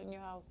put all that in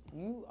your house,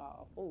 you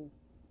are a fool.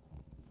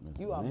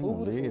 You are boo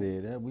boo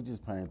fool. We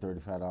just paying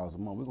 $35 a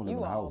month. We're gonna live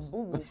in a house. You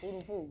are boo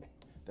boo fool.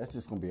 That's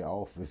just gonna be an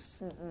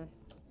office.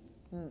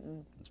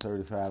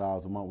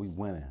 $35 a month, we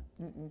winning.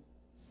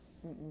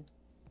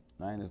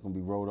 Now ain't it's gonna be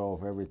rolled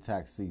off every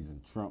tax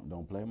season. Trump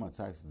don't play my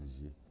taxes this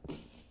year.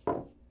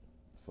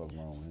 Fuck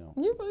wrong with him.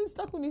 You really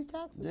stuck with these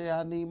taxes?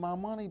 Yeah, I need my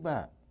money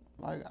back.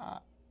 Like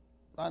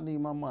I need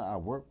my money. I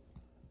work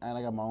and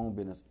I got my own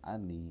business. I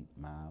need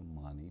my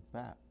money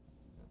back.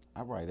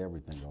 I write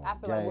everything off. I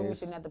feel like women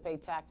shouldn't have to pay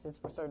taxes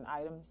for certain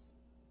items.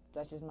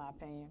 That's just my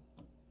opinion.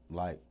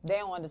 Like they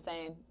don't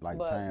understand. Like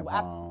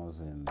tampons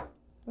and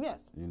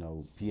yes,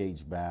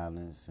 pH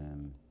balance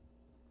and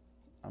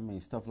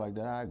stuff like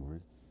that. I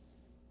agree.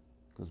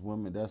 Because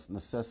women, that's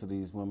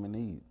necessities women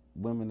need.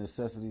 Women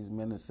necessities,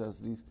 men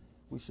necessities.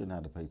 We shouldn't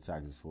have to pay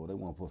taxes for. They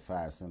want to put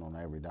 5 cents on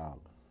every dollar.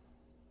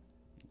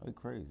 They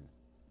crazy.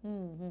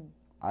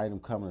 Item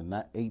coming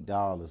at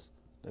 $8,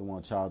 they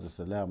want to charge us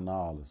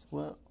 $11.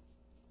 Well,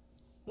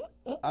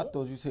 I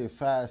thought you said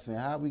 5 cents.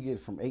 How we get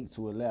from 8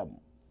 to 11?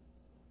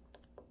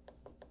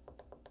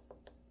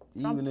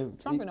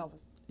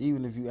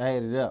 Even if you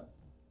add it up,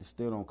 it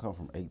still don't come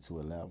from 8 to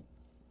 11.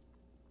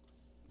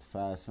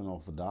 5 cents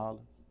off $1.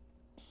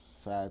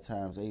 5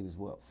 times 8 is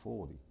what?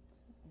 40.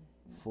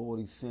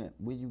 40 cents.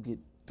 Where you get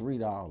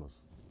 $3?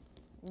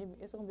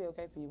 It's gonna be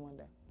okay for you one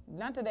day.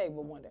 Not today,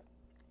 but one day.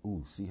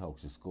 Ooh,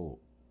 Seahawks just scored.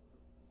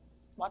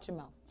 Watch your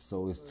mouth.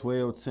 So it's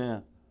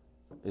 12-10.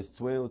 It's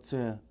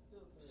 12-10.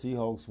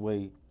 Seahawks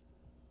wait,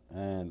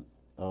 and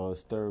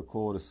it's third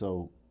quarter.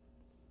 So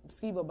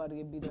Skibo about to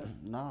get beat up.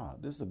 Nah,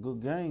 this is a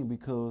good game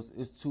because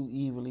it's 2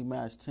 evenly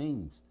matched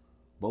teams.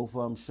 Both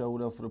of them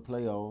showed up for the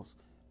playoffs,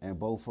 and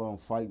both of them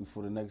fighting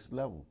for the next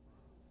level.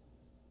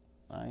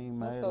 I ain't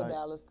mad. Let's go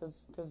Dallas,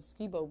 cause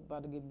Skibo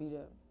about to get beat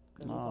up.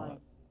 Nah,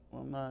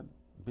 I'm not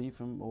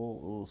beefing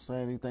or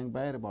saying anything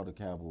bad about the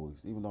Cowboys,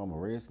 even though I'm a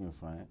Redskins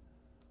fan.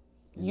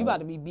 You about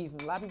to be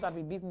beefing. A lot of people about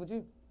to be beefing with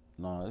you.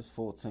 Nah, it's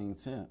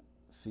 14-10.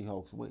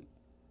 Seahawks wait.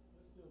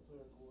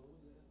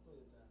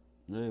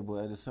 Yeah,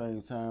 but at the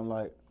same time,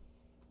 like,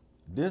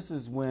 this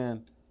is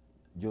when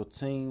your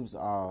teams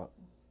are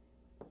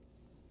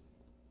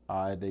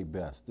at their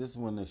best. This is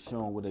when they're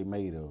showing what they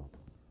made of.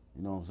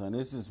 You know what I'm saying?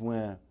 This is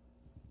when,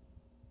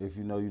 if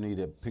you need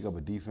to pick up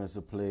a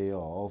defensive player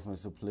or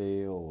offensive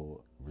player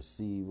or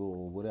receiver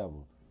or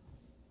whatever,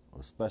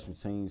 or special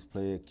teams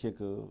player,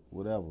 kicker,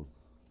 whatever,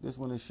 this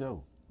when it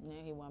show.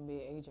 Yeah, he want to be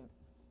an agent.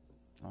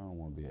 I don't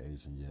want to be an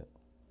agent yet.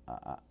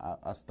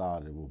 I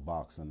started with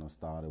boxing. I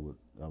started with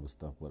other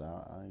stuff, but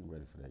I ain't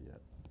ready for that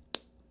yet.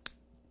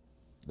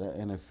 That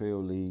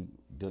NFL league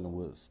dealing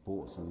with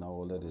sports and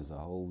all that is a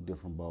whole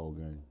different ball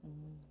game.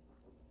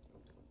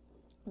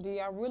 Do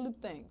y'all really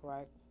think,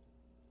 right,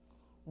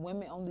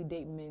 women only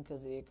date men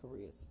because of their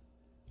careers?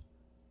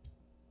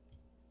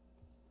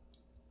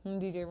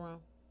 DJ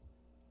Ron?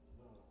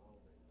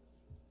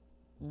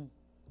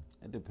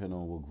 It depends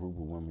on what group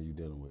of women you're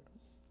dealing with.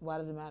 Why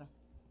does it matter?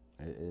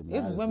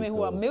 It's women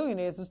who are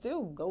millionaires who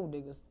still gold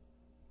diggers.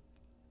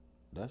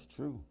 That's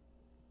true.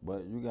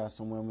 But you got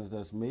some women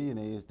that's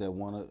millionaires that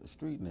want a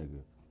street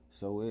nigga.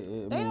 So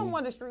they don't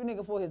want a street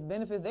nigga for his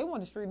benefits. They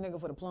want a street nigga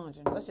for the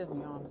plunging. Let's just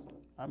be honest.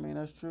 I mean,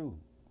 that's true.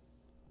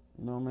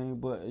 You know what I mean?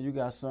 But you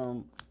got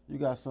some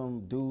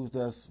dudes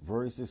that's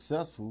very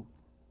successful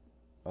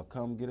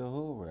come get a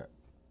hood rap.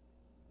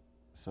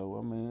 So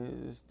I mean,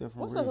 it's different.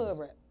 What's reasons. a hood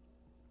rap?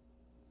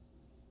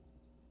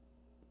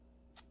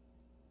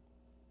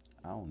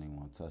 I don't even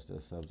want to touch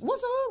that subject.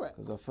 What's a hood rap?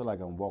 Because I feel like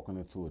I'm walking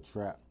into a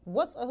trap.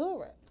 What's a hood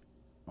rap?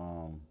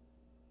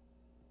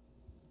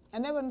 I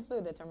never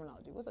understood that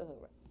terminology. What's a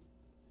hood rat?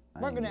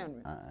 Break it down to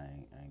me. I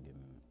ain't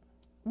getting it.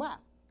 Why?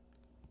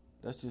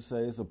 Let's just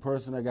say it's a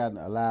person that got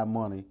a lot of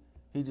money.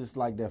 He just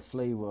like that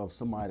flavor of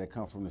somebody that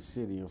come from the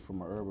city or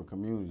from an urban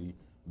community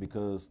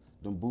because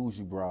them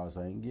bougie bras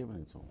ain't giving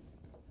it to him.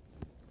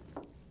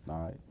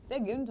 All right? They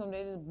give it to them,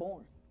 they just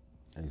born.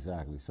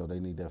 Exactly. So they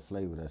need that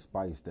flavor, that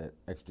spice, that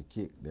extra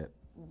kick, that...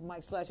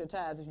 Might slash your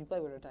tires if you play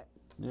with her type.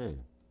 Yeah.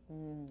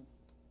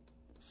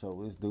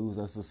 So it's dudes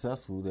that's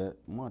successful that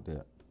want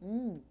that.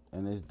 And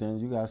then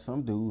you got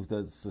some dudes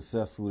that's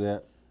successful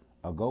that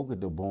go get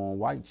the born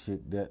white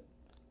chick that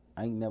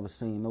ain't never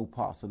seen no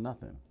parts of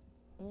nothing.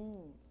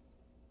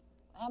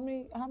 How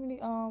many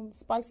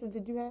spices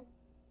did you have?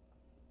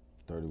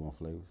 31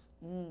 flavors.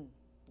 You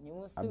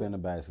and Stu. I've been to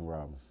Baskin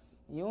Robbins.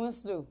 You and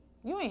Stu.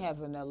 You ain't have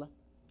vanilla.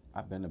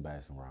 I've been to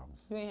Baskin Robbins.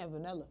 You ain't have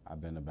vanilla.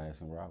 I've been to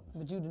Baskin Robbins.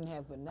 But you didn't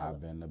have vanilla.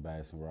 I've been to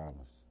Baskin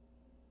Robbins.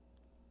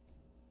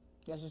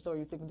 That's your story,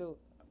 you sticking to it?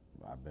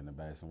 I've been to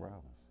Baskin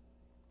Robbins.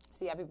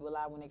 See how people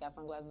lie when they got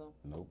sunglasses on?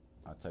 Nope,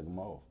 I take them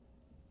off.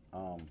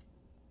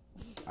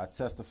 I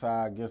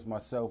testify against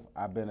myself.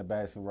 I've been to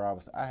Baskin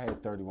Robbins. I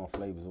had 31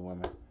 flavors of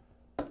women.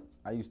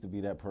 I used to be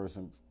that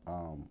person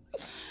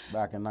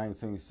back in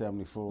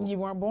 1974. You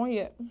weren't born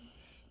yet.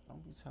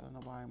 Don't be telling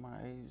nobody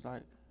my age.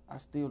 Like, I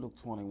still look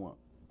 21.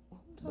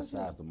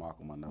 Besides the mark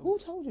on my nose. Who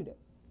told you that?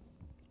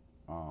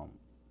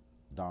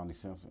 Donnie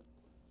Simpson.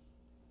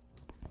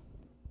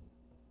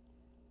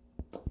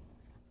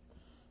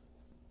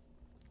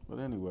 But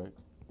anyway,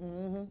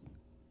 you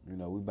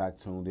know, we back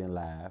tuned in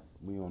live.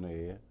 We on the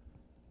air.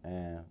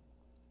 And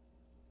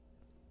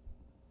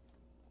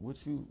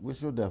what's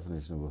your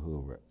definition of a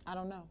hood rat? I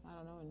don't know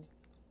any.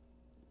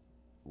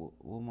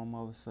 What my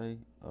mother say?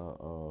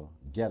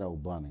 Ghetto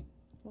bunny.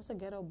 What's a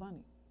ghetto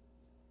bunny?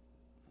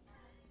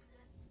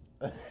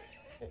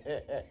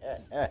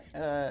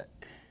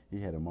 He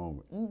had a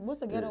moment.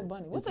 What's a ghetto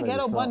bunny? What's a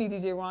ghetto bunny,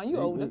 DJ Ron? You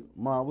older.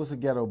 Ma, what's a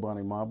ghetto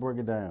bunny, Ma? Break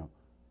it down.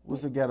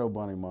 What's a ghetto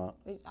bunny, Ma?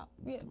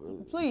 Yeah,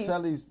 please.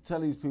 Tell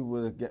these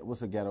people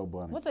what's a ghetto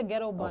bunny. What's a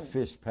ghetto bunny? A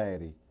fish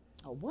patty.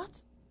 A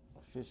what?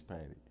 A fish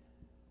patty.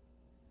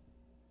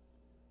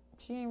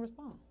 She ain't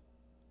respond.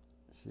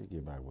 She'll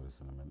get back with us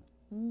in a minute.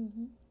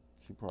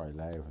 She probably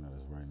laughing at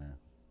us right now.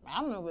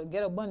 I don't know what a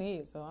ghetto bunny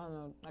is, so I don't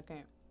know. I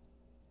can't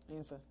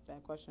answer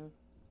that question.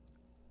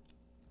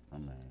 I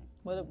mean,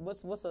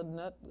 what's a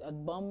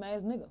bum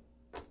ass nigga?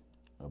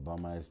 A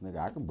bum ass nigga.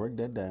 I can break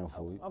that down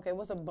for you. Okay,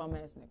 what's a bum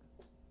ass nigga?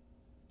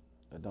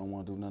 That don't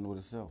want to do nothing with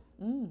itself.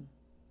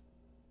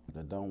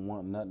 That don't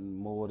want nothing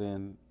more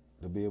than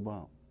to be a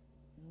bum.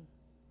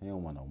 He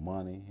don't want no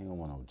money. He don't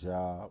want no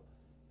job.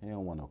 He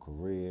don't want no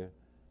career.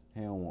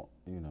 He don't want,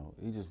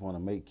 he just want to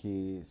make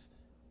kids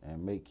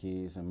and make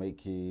kids and make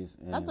kids.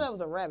 And I thought that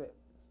was a rabbit.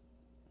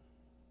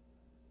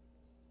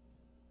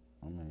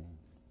 I mean,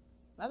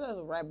 I thought it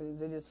was a rabbit.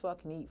 They just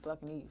fuck eat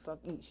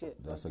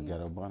shit. That's a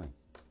ghetto bunny.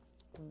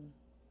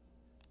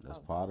 That's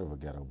part of a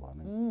ghetto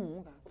bunny.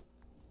 Okay.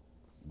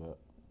 But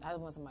I just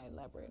want somebody to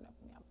elaborate on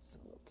me. I'm just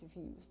a little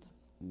confused.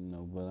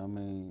 But I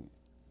mean,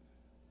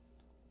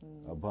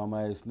 a bum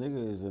ass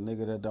nigga is a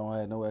nigga that don't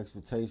have no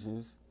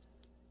expectations,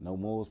 no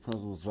morals,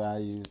 principles,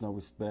 values, no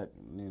respect.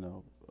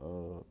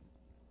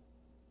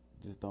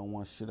 Just don't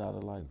want shit out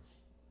of life.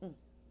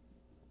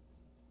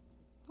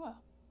 Well.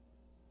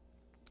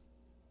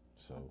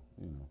 So,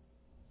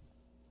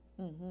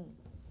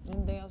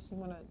 Anything else you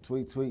want to...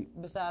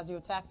 Tweet. Besides your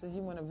taxes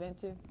you want to vent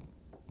to?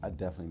 I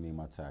definitely need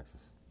my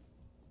taxes.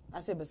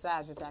 I said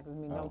besides your taxes,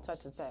 don't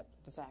touch the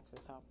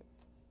taxes topic.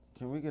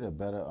 Can we get a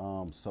better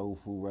soul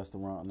food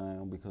restaurant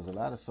now? Because a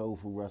lot of soul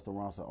food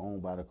restaurants are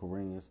owned by the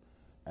Koreans,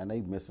 and they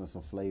missing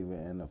some flavor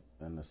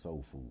in the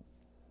soul food.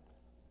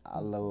 I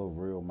love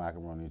real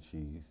macaroni and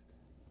cheese,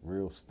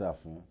 real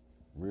stuffing,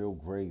 real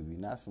gravy,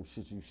 not some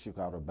shit you shook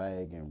out a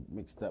bag and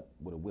mixed up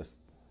with a whisk.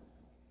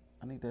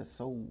 I need that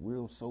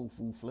real soul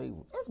food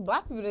flavor. It's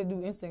black people that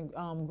do instant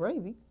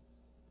gravy.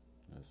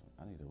 Listen,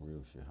 I need a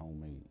real shit,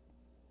 homemade.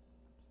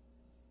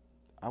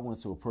 I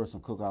went to a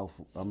personal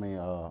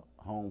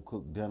home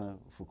cooked dinner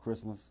for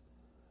Christmas,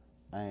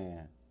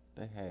 and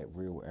they had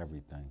real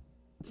everything.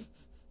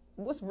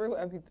 What's real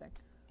everything?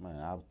 Man,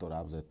 I thought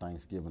I was at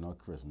Thanksgiving or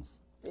Christmas.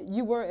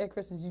 You were at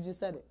Christmas, you just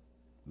said it.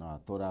 No, I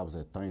thought I was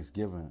at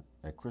Thanksgiving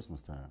at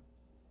Christmas time.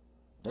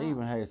 They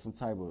even had some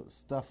type of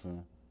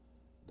stuffing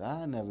that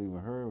I never even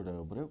heard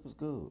of, but it was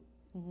good.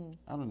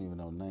 I don't even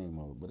know the name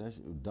of it, but that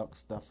shit was duck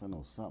stuffing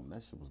or something.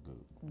 That shit was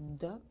good.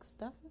 Duck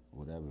stuffing?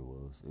 Whatever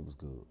it was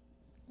good.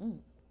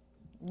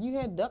 You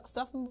had duck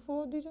stuffing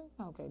before, DJ?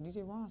 Okay,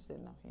 DJ Ron said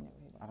no, he never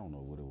had that. I don't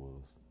know what it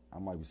was. I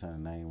might be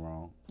saying the name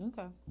wrong.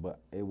 Okay. But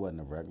it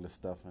wasn't a regular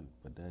stuffing,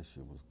 but that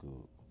shit was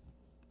good.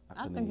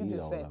 I think you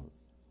just fat.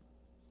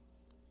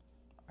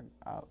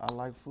 I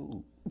like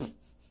food.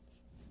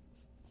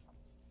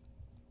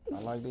 I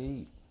like to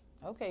eat.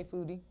 Okay,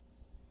 foodie.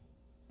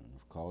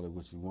 Call it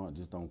what you want.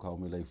 Just don't call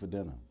me late for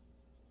dinner.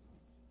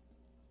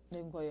 They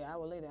can call you an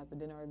hour later after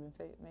dinner already been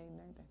made and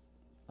everything.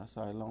 That's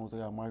all right, as long as they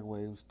got a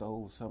microwave,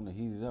 stove, something to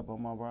heat it up,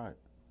 I'm all right.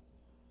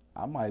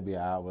 I might be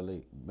an hour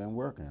late. Been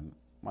working.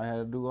 Might have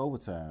to do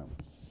overtime.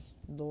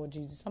 Lord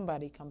Jesus,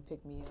 somebody come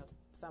pick me up.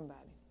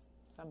 Somebody.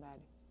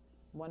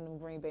 One of them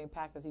Green Bay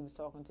Packers he was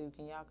talking to.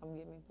 Can y'all come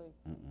get me, please?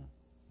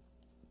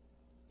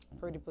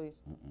 Pretty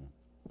please.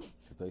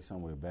 If they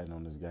somewhere betting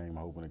on this game,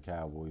 hoping the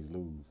Cowboys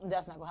lose.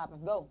 That's not gonna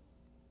happen. Go.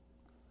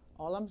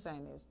 All I'm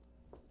saying is,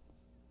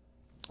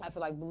 I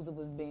feel like Boozer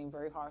was being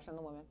very harsh on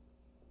the women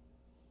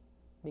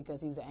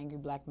because he's an angry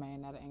black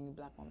man, not an angry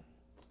black woman.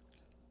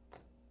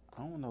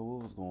 I don't know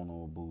what was going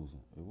on with Boozer.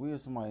 If we had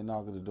somebody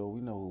knock at the door,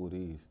 we know who it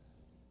is.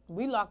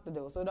 We locked the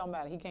door, so it don't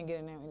matter. He can't get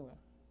in there anyway.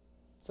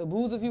 So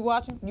Boozer, if you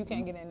watching, you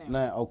can't get in there.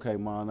 Now, okay,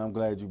 Mon, I'm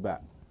glad you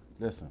back.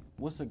 Listen,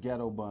 what's a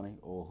ghetto bunny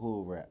or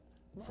hood rat?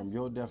 From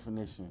your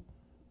definition,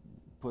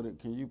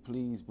 can you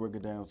please break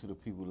it down to the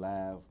people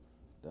live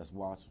that's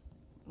watching?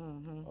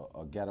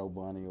 A ghetto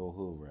bunny or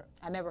hood rat?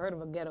 I never heard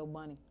of a ghetto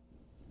bunny.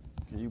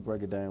 Can you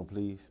break it down,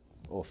 please?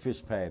 Or a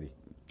fish patty?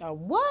 A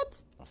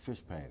what? A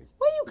fish patty.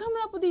 Where you coming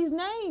up with these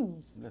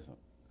names? Listen,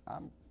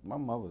 my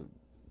mother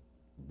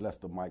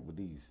blessed the mic with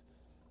these.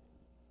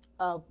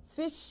 A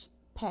fish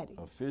patty.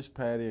 A fish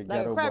patty, a like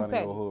ghetto a crab bunny,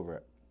 patty. or a hood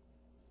rat.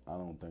 I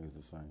don't think it's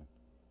the same.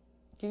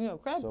 Can you know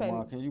crab So, patty?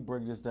 Mom, can you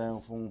break this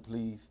down for them,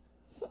 please?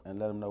 And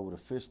let them know what a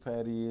fish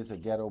patty is, a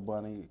ghetto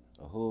bunny,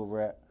 a hood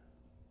rat,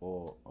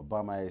 or a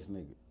bum-ass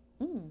nigga.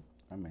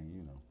 I mean,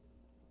 you know.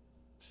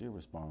 She'll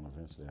respond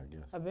eventually, I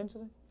guess.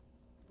 Eventually?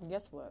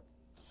 Guess what?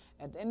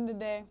 At the end of the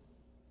day,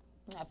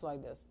 I feel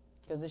like this.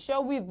 Because the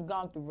show we've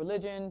gone through,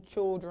 religion,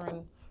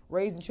 children,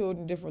 raising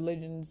children, different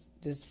religions,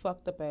 this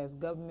fucked up ass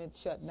government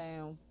shut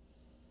down.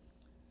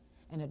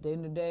 And at the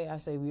end of the day, I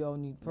say we all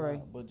need to pray.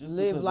 Yeah, but just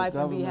live because life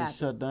the and be government happy.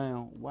 shut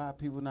down, why are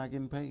people not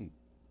getting paid?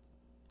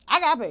 I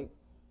got paid.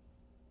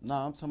 No,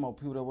 I'm talking about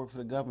people that work for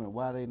the government.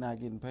 Why are they not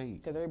getting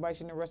paid? Because everybody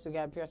shouldn't arrest a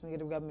guy person to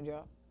get a government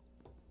job.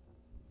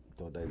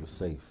 Thought they was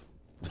safe.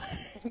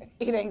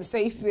 It ain't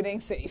safe. It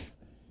ain't safe.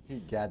 He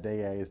got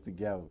their ass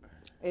together.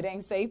 It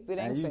ain't safe. It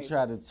ain't And you safe.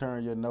 try to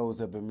turn your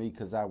nose up at me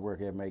because I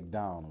work at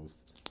McDonald's.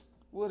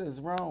 What is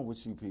wrong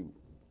with you people?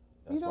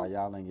 That's why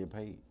y'all ain't get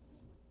paid.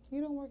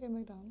 You don't work at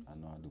McDonald's. I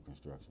know I do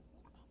construction.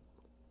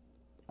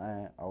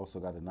 And I also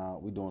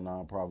got we doing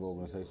non-profit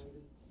organization.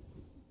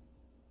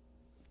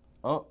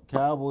 Oh,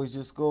 Cowboys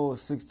just scored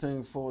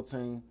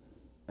 16-14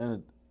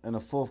 in the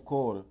fourth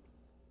quarter.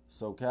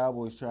 So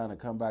Cowboys trying to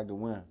come back to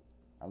win.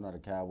 I'm not a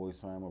Cowboys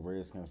fan, I'm a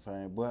Redskins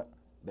fan, but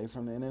they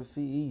from the NFC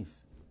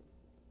East.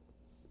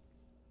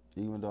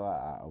 Even though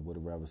I would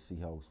have rather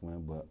Seahawks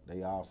win, but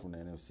they are from the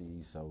NFC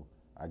East, so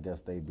I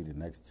guess they'd be the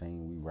next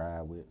team we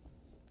ride with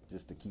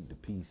just to keep the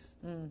peace.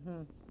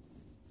 Mm-hmm.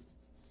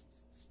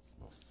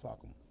 Well, fuck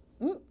them.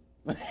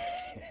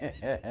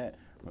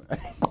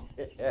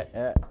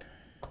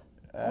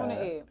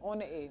 On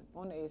the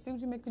air. See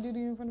what you make me do to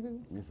you in front of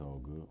people? It's all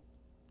good.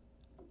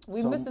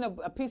 We missing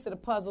a piece of the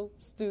puzzle.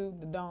 Stu,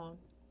 the Don.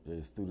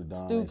 Yeah, Stu the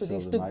Don. Stu, because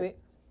he's stupid.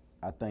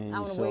 I think he I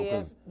don't know show where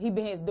because he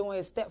been doing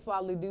his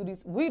stepfatherly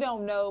duties. We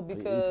don't know he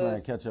because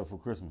playing catch up for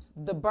Christmas.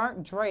 the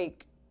burnt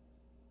Drake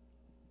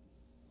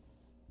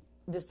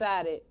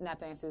decided not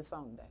to answer his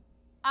phone today.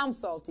 I'm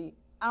salty.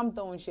 I'm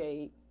throwing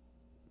shade.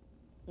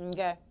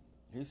 Okay.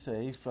 He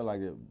said he felt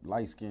like a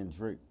light-skinned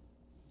Drake.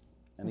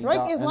 And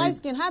Drake is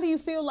light-skinned. How do you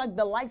feel like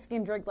the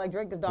light-skinned Drake, like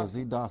Drake is dark? Because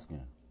he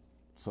dark-skinned.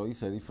 So he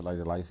said he feel like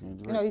the light-skinned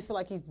Drake. You know, he feel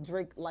like he's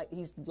Drake, like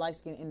he's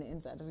light-skinned in the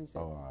inside. That's what he said.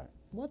 Oh, all right.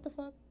 What the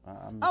fuck?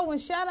 Oh,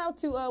 and shout out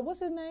to, what's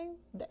his name?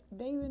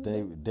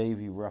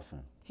 Davey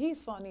Ruffin.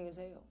 He's funny as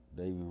hell.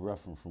 Davey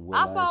Ruffin from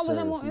I Woodland follow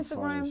him on Terrace. He's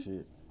funny as Instagram.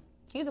 shit.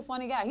 He's a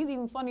funny guy. He's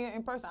even funnier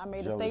in person. I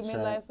made a Joe statement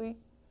Champ. last week,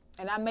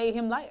 and I made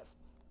him laugh.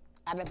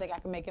 I didn't think I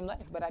could make him laugh,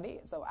 but I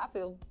did. So I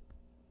feel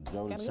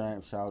Joe the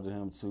Champ, shout out to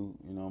him too.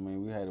 You know what I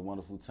mean? We had a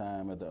wonderful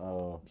time at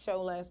the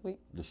show last week.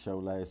 That's why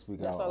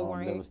we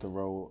weren't here. Livingston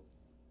Road.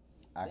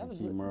 I can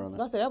keep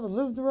Maryland. I said that was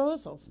Livingston Road,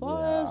 so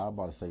far. Yeah, I was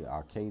about to say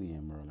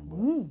Arcadian Maryland,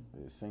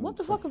 but it seemed What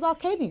the fuck is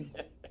Arcadian?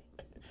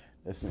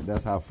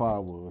 that's how far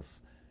it was.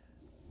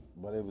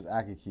 But it was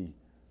Akaki.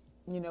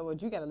 You know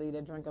what? You got to leave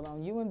that drink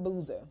alone. You and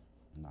Boozer.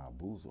 Nah,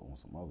 Boozer on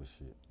some other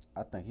shit.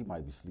 I think he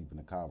might be asleep in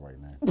the car right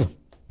now.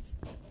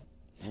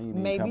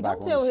 Maybe.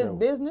 Don't tell his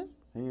business.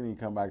 He didn't even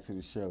come back to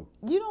the show.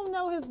 You don't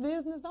know his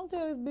business. Don't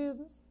tell his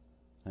business.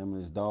 Him and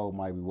his dog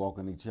might be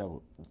walking each other.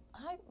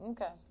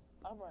 Okay.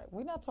 All right.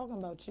 We're not talking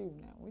about you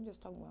now. We're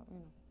just talking about,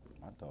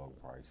 My dog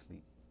probably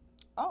asleep.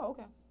 Oh,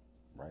 okay.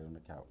 Right on the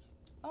couch.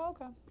 Oh,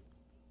 okay.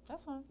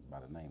 That's fine. By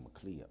the name of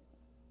Cleo.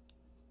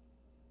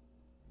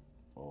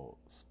 Or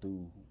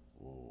Stu.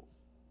 Or...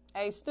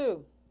 Hey,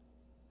 Stu.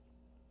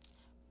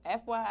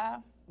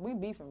 FYI, we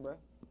beefing, bro.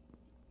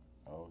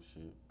 Oh,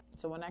 shit.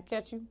 So when I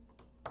catch you,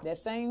 that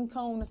same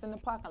cone that's in the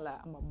parking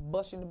lot, I'm going to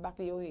bust you in the back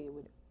of your head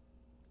with it.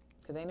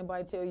 Because ain't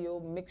nobody tell your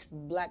mixed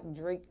black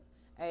Drake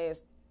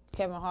ass,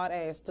 Kevin Hart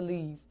ass to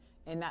leave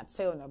and not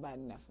tell nobody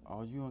nothing.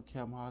 Oh, you and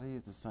Kevin Hart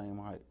is the same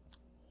height.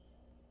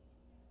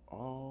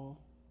 Oh.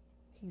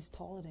 He's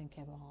taller than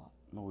Kevin Hart.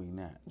 No, he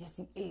not. Yes,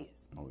 he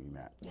is. No, he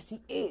not. Yes,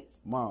 he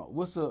is. Mom,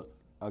 what's a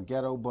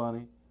ghetto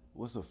bunny?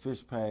 What's a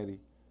fish patty?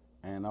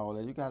 and all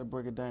that. You got to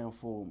break it down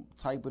for them.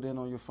 Type it in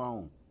on your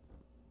phone.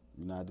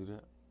 You know how to do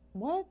that?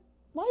 What?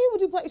 Why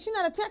would you play? She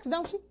not a text,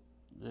 don't she?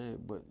 Yeah,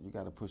 but you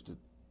got to push the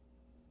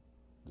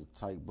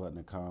type button,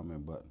 the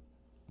comment button.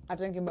 I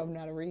think your mother know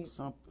how to read.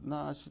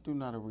 Nah, she do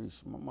know how to read.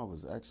 My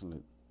mother's an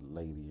excellent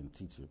lady and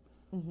teacher.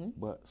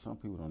 But some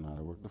people don't know how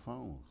to work the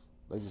phones.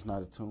 They just know how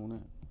to tune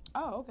in.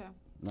 Oh, okay.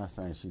 Not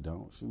saying she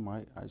don't. She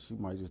might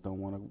just don't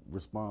want to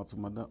respond to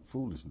my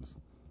foolishness.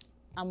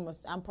 I'm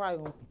probably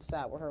going to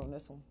side with her on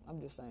this one.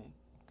 I'm just saying.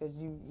 Because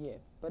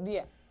But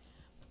yeah.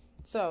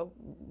 So,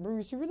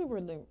 Bruce, you really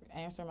were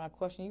answering my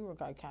question. You were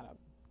kind of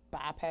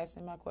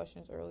bypassing my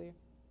questions earlier.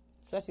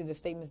 Especially the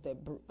statements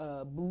that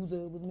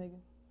Boozer was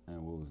making.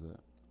 And what was that?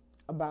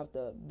 About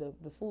the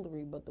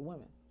foolery, but the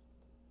women.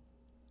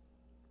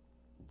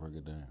 Break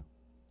it down.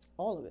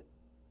 All of it.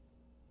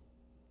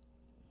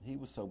 He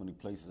was so many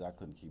places I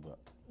couldn't keep up.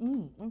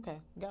 Okay.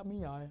 Got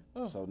me on it.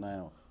 Oh. So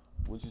now,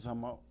 what you talking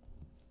about?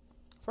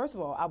 First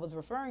of all, I was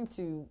referring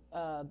to,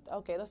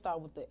 okay, let's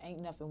start with the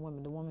ain't nothing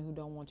women, the woman who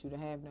don't want you to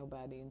have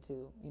nobody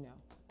until,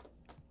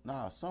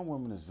 Nah, some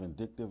women is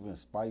vindictive and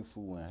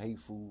spiteful and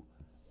hateful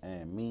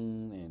and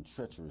mean and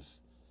treacherous.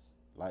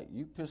 Like,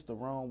 you piss the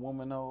wrong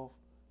woman off,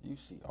 you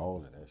see all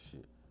of that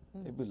shit.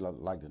 It be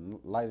like the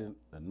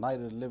night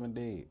of the living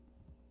dead.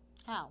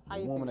 How?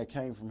 The woman that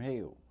came from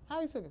hell.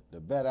 How you figure? The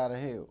bat out of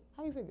hell.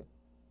 How you figure?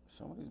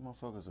 Some of these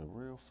motherfuckers are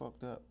real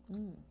fucked up.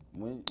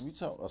 When you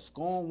talk, a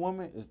scorned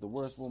woman is the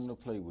worst woman to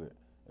play with.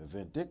 A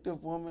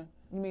vindictive woman.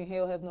 You mean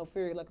hell has no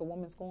fury like a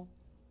woman scorned?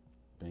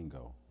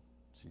 Bingo.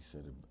 She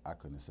said it. I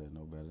couldn't have said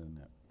no better than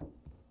that.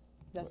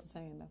 That's the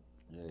saying, though.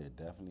 Yeah, it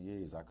definitely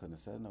is. I couldn't have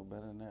said no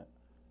better than that.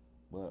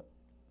 But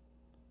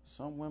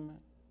some women,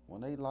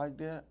 when they like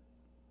that,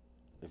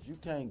 if you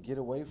can't get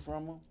away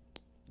from them,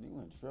 you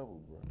in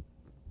trouble, bro.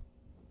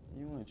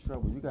 You in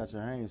trouble. You got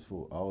your hands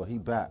full. Oh, he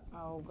back.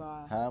 Oh,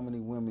 God. How many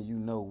women you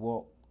know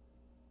walk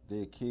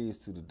their kids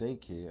to the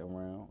daycare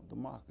around the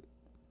market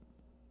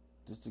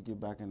just to get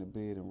back in the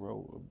bed and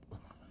roll?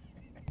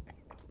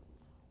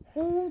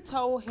 Who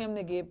told him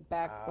to get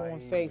back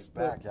on Facebook?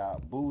 Back, y'all.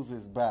 Booze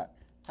is back.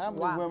 How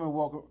many women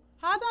walk?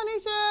 Hi,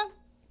 Donisha.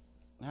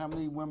 How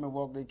many women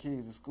walk their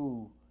kids to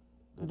school,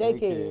 the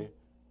daycare,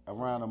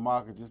 around the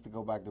market just to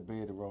go back to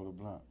bed to roll a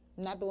blunt?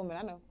 Not the women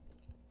I know.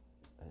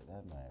 Hey,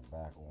 that man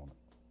back on it.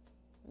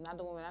 Not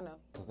the women I know.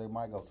 Because they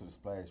might go to the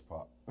splash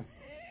park.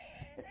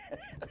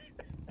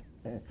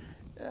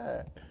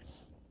 Yeah.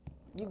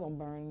 You gonna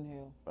burn in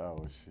hell.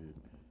 Oh, shit.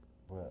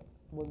 But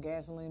with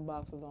gasoline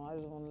boxes on. I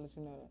just want to let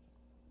you know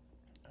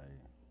that.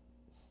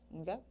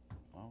 Hey. Okay?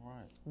 All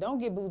right. Don't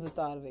get Boozer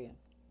started in.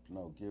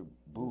 No, get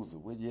Boozer.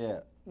 Where you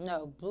at?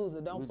 No,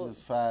 Boozer, don't We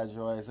just fired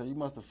your ass. So you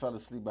must have fell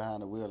asleep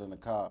behind the wheel in the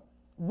car.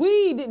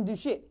 We didn't do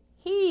shit.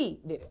 He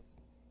did it.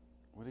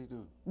 What did he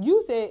do?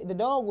 You said the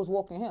dog was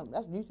walking him.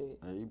 That's what you said.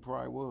 Yeah, he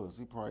probably was.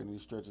 He probably need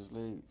to stretch his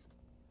legs.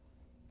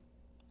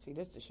 See,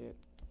 that's the shit.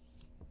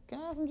 Can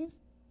I have some juice?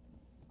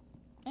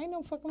 Ain't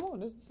no fucking more.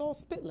 This is all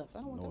spit left. I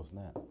don't want that. No, it's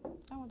not.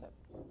 I don't want that.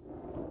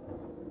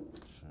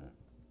 Shit.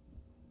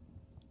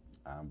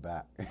 I'm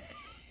back.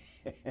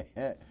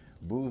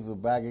 Boozer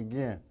back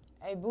again.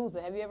 Hey,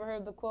 Boozer, have you ever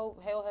heard the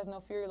quote, hell has no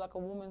fury like a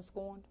woman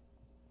scorned?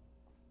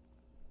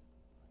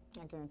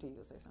 I guarantee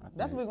you'll say something.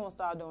 That's what we're going to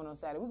start doing on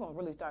Saturday. We're going to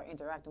really start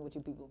interacting with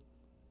you people.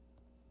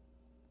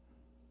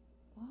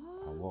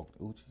 What? I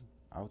walked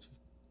Ouchie.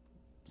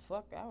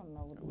 Fuck, I don't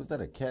know. Was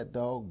that a cat,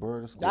 dog,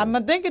 bird, or squirrel?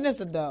 I'm thinking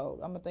it's a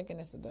dog.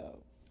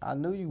 I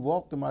knew you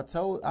walked him. I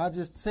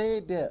just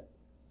said that.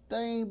 They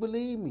ain't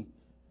believe me.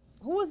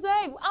 Who was they?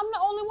 I'm the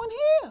only one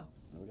here.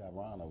 We got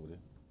Ron over there.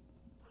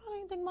 Ron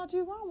ain't thinking about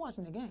you. Ron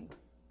watching the game.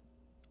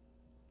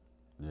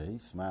 Yeah,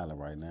 he's smiling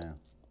right now.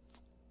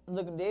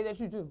 Looking dead at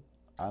you, too.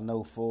 I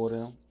know 4 of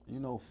them. You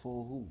know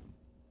 4 who?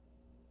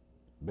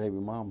 Baby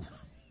mamas.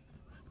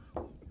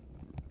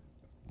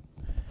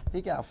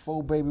 He got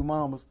 4 baby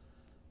mamas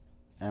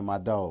and my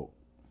dog.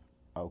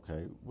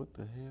 Okay, what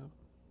the hell?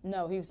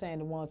 No, he was saying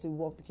the ones who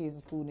walk the kids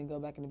to school and then go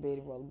back in the bed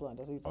and roll a blunt.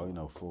 That's what he's talking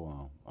about. 4 of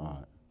them. All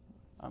right.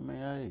 I mean,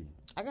 hey.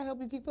 I can help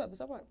you keep up.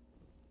 It's all right.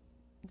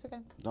 It's okay.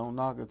 Don't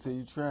knock it till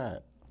you try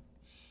it.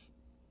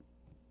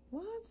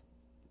 What?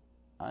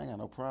 I ain't got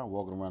no problem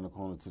walking around the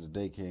corner to the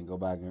daycare and go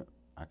back and...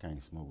 I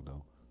can't smoke,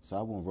 though. So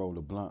I won't roll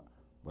a blunt,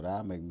 but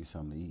I'll make me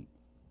something to eat.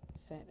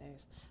 Fat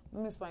ass.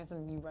 Let me explain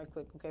something to you right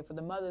quick, okay? For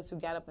the mothers who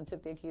got up and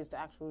took their kids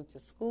to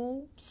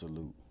school.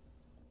 Salute.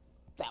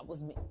 That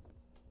was me.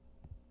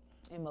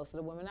 And most of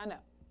the women I know.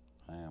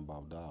 I am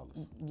about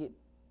dollars.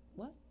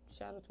 What?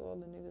 Shout out to all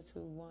the niggas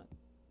who want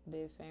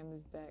their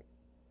families back.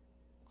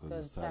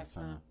 Because it's tax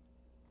time.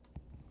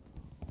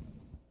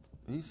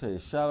 He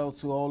said, shout out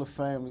to all the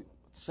family.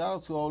 Shout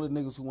out to all the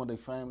niggas who want their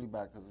family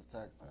back because it's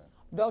tax time.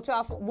 Don't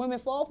y'all women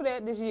fall for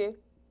that this year.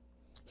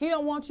 He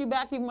don't want you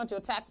back. He want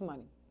your tax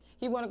money.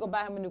 He want to go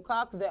buy him a new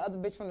car because that other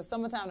bitch from the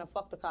summertime done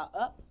fucked the car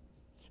up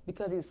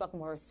because he was fucking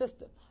with her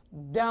sister.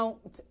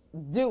 Don't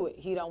do it.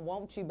 He don't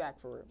want you back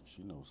for real.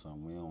 She knows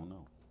something we don't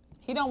know.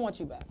 He don't want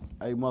you back.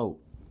 Hey, Mo.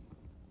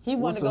 He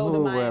want to go to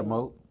Miami.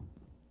 Mo?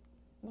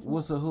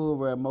 What's a hood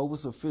rat, Mo?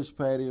 What's a fish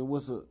patty? And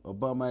what's a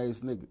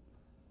bum-ass nigga?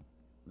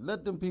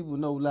 Let them people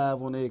know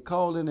live on air.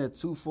 Call in at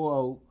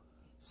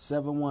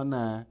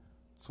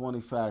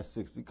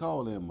 240-719-2560.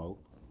 Call in, Mo.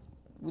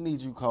 We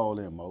need you call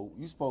in, Mo.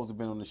 You supposed to have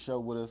been on the show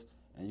with us,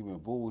 and you been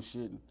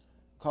bullshitting.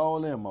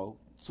 Call in, Mo.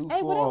 240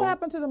 Hey, whatever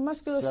happened to the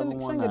muscular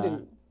singer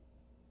dude?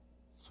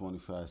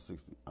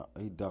 2560.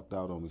 He ducked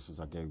out on me since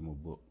I gave him a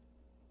book.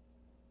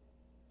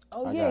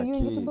 Oh, I yeah, got you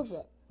didn't get your kids.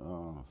 book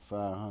back.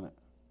 500.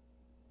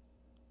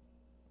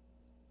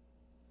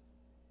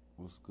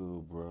 What's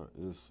good, bro?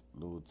 It's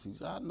Little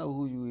Teacher. I know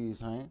who you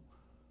is, Hank.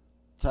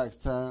 Tax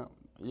time.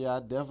 Yeah, I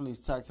definitely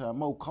tax time.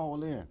 Mo,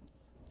 call in.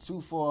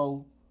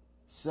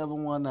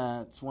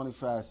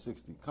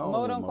 240-719-2560. Call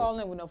Mo in, don't Mo. call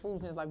in with no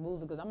foolishness like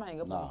Boozer, because I'm going to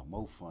hang up on him.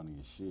 Mo funny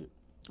as shit.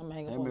 I'm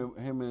going to hang up on him.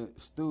 Him and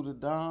Stu the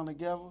Don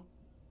together? Oh,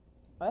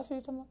 that's what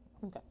you're talking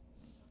about? Okay.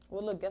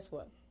 Well, look, guess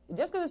what?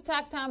 Just because it's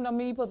tax time don't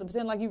mean you're supposed to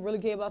pretend like you really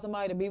care about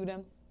somebody to be with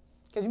them.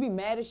 Because you be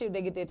mad as shit if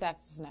they get their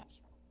taxes snatched.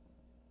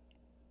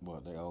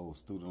 What, they owe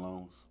student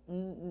loans?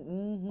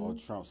 Mm-hmm. Or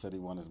Trump said he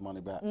want his money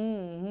back?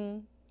 Mm-hmm.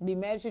 Be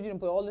mad as shit you done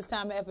put all this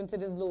time and effort into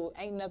this little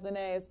ain't nothing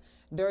ass,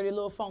 dirty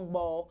little funk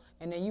ball,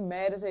 and then you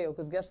mad as hell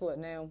because guess what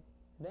now?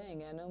 They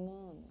ain't got no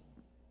money.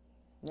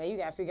 Now you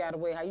got to figure out a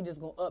way how you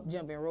just going to up,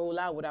 jump, and roll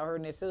out without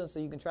hurting their feelings so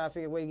you can try to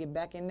figure a way to get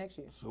back in next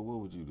year. So what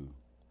would you do?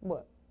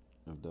 What?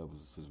 If that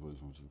was a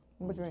situation with you?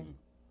 What you mean?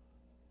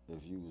 Do?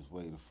 If you was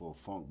waiting for a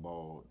funk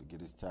ball to get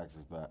his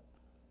taxes back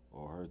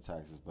or her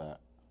taxes back,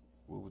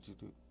 what would you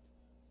do?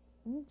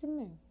 What you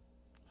mean?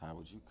 How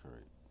would you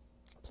create?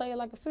 Play it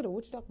like a fiddle.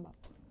 What you talking about?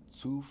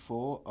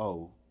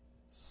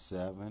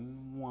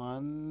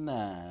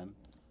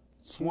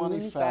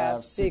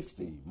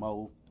 240-719-2560.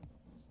 Mo.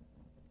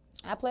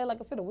 I play it like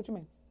a fiddle. What you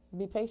mean?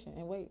 Be patient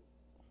and wait.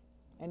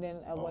 And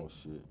then I wait. Oh,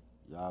 shit.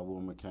 Y'all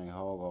women can't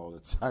hog all the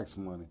tax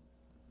money.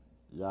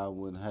 Y'all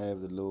wouldn't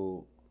have the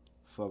little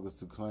fuckers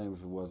to claim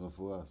if it wasn't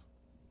for us.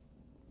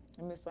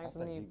 Let me explain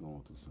something to you.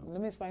 Going through something.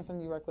 Let me explain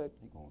something to you right quick.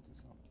 He going through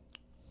something.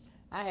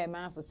 I had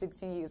mine for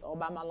 16 years all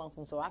by my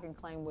lonesome, so I can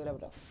claim whatever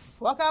the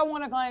fuck I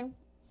want to claim.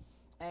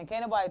 And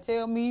can't nobody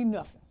tell me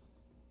nothing.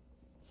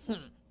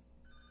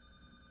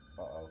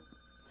 Uh-oh.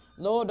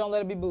 Lord, don't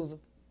let it be Boozer.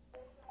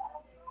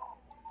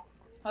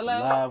 Hello?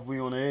 Live, we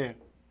on the air.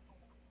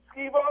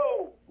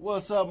 Skibo,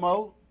 What's up,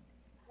 Mo?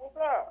 what's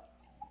up?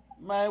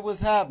 Man,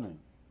 what's happening?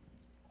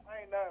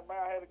 I ain't nothing, man.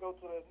 I had to go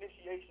to the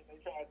initiation. They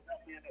tried to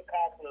dump me in the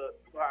car club.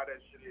 You know how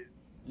that shit is.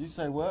 You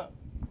say what?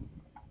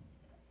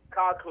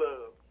 Car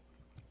club.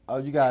 Oh,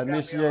 you got Got me a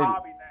initiated.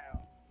 hobby now.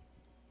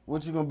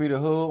 What you gonna be, the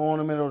hood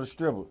ornament or the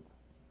stripper?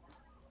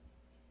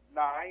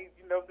 Nah, I ain't,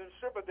 you know, the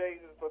stripper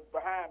days is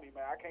behind me,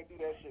 man. I can't do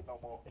that shit no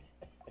more.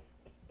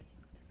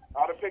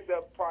 I'd have picked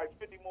up probably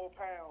 50 more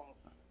pounds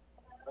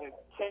and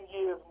 10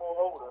 years more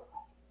older.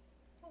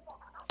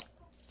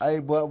 Hey,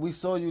 but we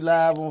saw you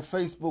live on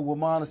Facebook with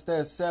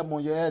Monostat 7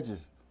 on your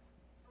edges.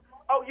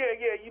 Oh, yeah.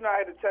 You know, I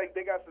had to tell you,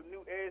 they got some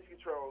new edge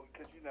control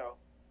because, you know,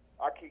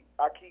 I keep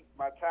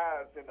my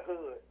tires in the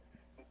hood.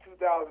 In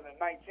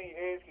 2019,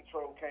 edge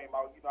control came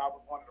out. You know, I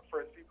was one of the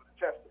first people to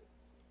test it.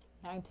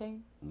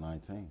 19?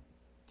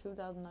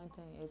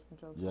 2019 age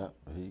control. Yep,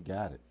 he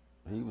got it.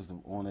 He was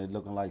on there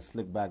looking like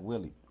Slickback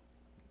Willie.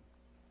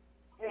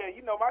 Yeah,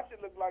 you know, my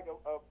shit look like a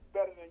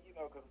better than, you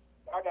know, because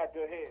I got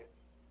good hair.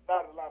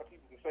 Not a lot of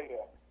people can say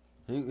that.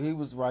 He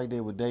was right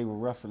there with David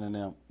Ruffin and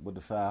them with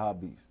the 5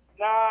 hobbies.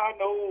 Nah,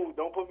 no,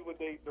 don't put me with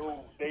Dave.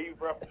 No, Dave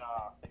Ruffin.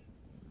 Nah,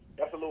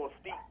 that's a little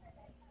steep.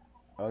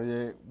 Oh,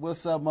 yeah.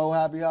 What's up, Mo?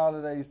 Happy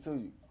holidays to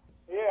you.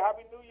 Yeah,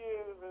 Happy New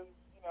Year's and,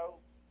 you know,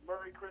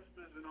 Merry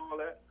Christmas and all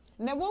that.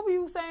 Now, what were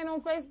you saying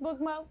on Facebook,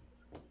 Mo?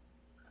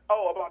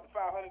 Oh, about the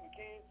 500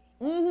 kids?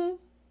 Mm-hmm.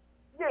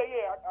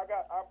 Yeah,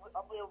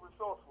 I'm real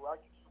resourceful. I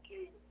get you some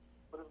kids,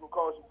 but it's going to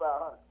cost you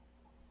 500.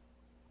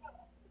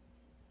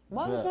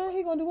 What, Yeah. sir?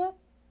 He gonna do what?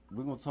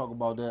 We're going to talk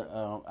about that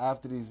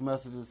after these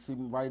messages. See,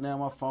 right now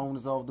my phone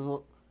is off the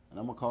hook, and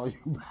I'm going to call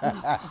you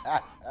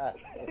back.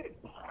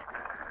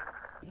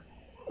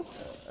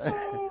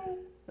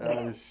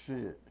 Oh,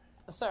 shit.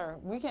 Sir,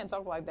 we can't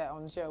talk like that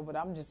on the show, but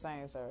I'm just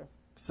saying, sir.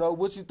 So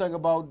what you think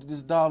about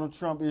this Donald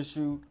Trump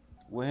issue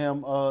with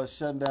him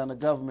shutting down the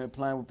government,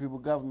 playing with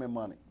people's government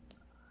money?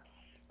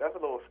 That's a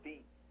little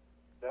steep.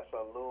 That's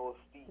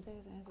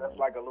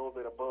like a little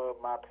bit above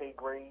my pay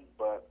grade,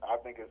 but I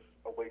think it's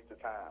a waste of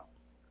time.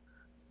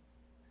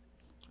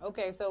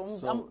 Okay, so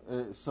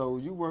So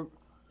you work,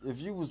 if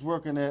you was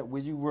working at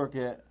where you work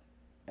at,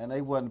 and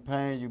they wasn't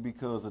paying you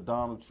because of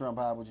Donald Trump,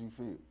 how would you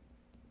feel?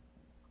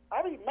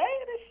 I be mad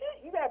as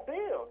shit. You got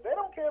bills. They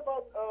don't care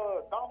about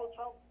Donald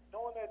Trump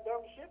doing that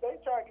dumb shit. They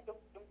try to get them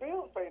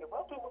bills paid. Them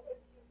people,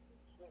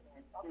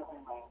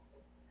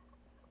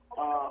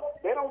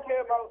 they don't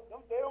care about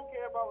them. They don't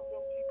care about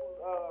them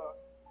people.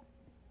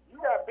 You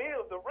got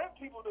bills. The rent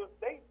people,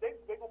 they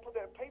gonna put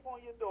that paper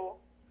on your door,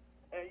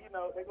 and you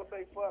know they gonna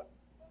say fuck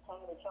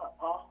Donald Trump,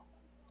 huh?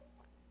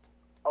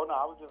 Oh no,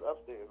 I was just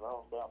upstairs. I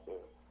was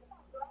downstairs.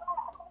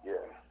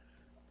 Yeah.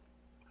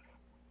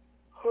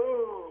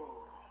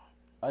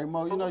 Hey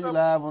Mo, you know you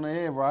live on the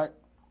air, right?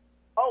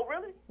 Oh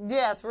really?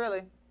 Yes,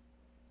 really.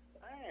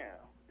 Damn,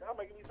 y'all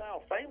making me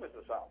sound famous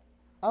or something.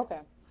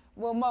 Okay.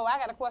 Well, Mo, I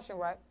got a question,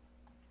 right?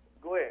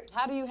 Go ahead.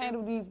 How do you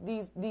handle these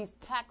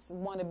tax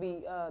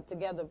wannabe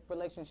together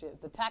relationships,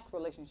 the tax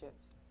relationships?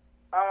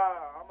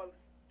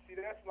 See,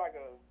 that's like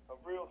a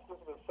real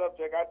sensitive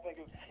subject. I think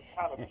it's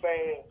kind of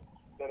sad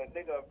that a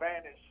nigga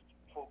vanished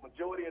for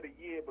majority of the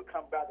year but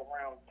come back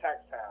around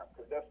tax time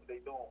because that's what they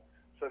doing.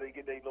 So they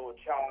get their little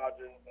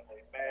charges and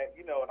they mad,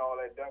 and all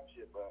that dumb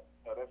shit. But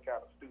that's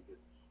kind of stupid.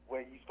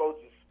 When you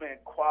supposed to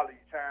spend quality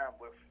time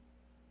with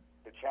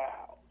the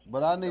child.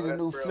 But I need a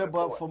new flip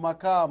up for my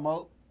car,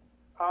 Mo.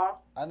 Huh?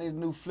 I need a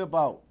new flip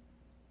out.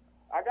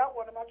 I got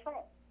one in my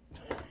trunk.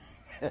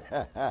 Cause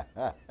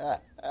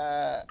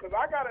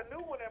I got a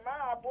new one in mine.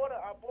 I bought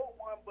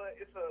one, but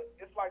it's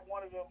like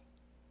one of them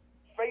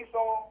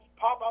face-off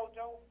pop-out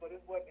joints, but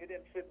it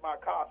didn't fit my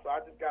car, so I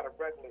just got a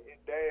regular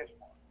in-dash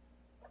one.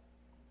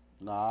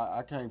 Nah,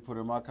 I can't put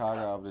in my car.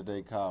 I got a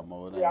day car,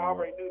 Mo. Yeah, I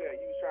already knew that.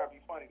 You was trying to be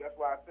funny. That's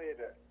why I said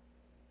that.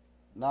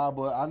 Nah,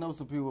 but I know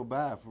some people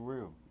buy it for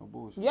real. No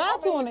bullshit. Y'all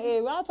two on the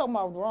air. Y'all talking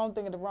about the wrong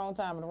thing at the wrong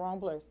time in the wrong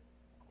place.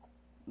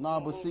 Nah,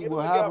 but see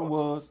what happened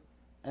was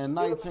in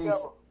 19.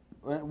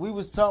 We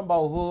was talking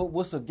about hood.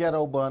 What's a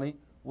ghetto bunny?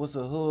 What's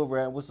a hood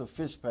rat? What's a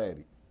fish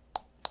patty?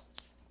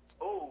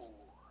 Oh,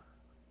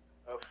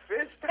 a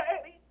fish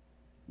patty?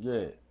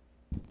 Yeah.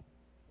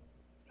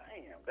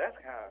 Damn, that's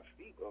kind of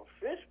steep. A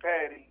fish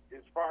patty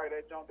is probably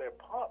that jump that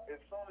pump. As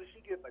soon as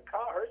she gets in the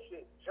car, her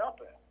shit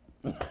jumping.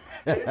 I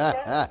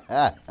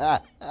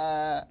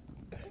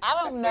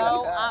don't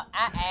know. I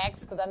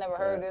asked because I never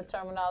heard this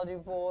terminology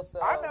before. So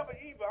I never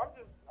either. I'm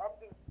just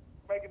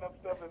making up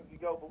stuff as you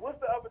go. But what's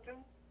the other two?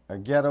 A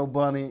ghetto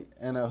bunny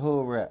and a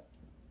hood rat.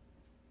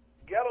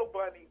 Ghetto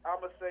bunny,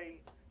 I'ma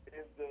say,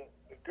 is the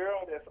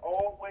girl that's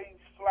always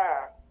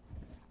fly,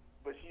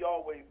 but she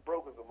always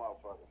broke as a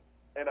motherfucker.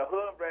 And a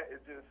hood rat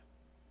is just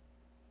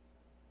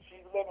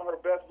she's living her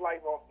best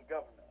life off the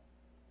government.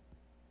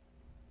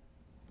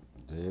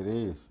 There it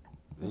is.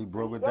 He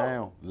broke it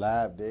down.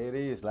 Live. There it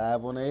is.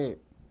 Live on the air.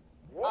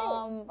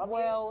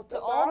 Well, to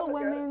all the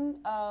women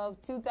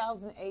of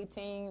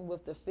 2018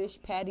 with the fish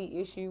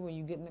patty issue when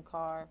you get in the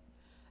car,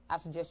 I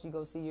suggest you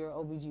go see your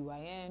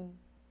OBGYN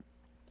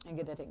and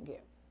get that taken care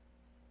of.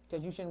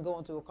 Because you shouldn't go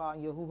into a car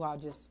and your hoo-ha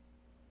just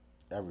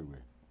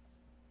everywhere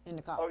in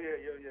the car. Oh, yeah.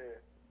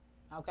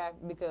 Okay?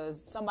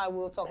 Because somebody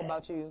will talk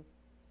about you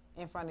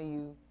in front of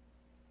you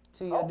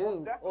to your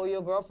dude or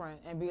your girlfriend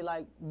and be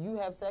like, you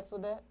have sex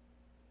with that?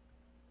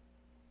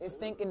 It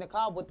stink in the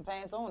car with the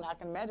pants on. I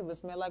can imagine it would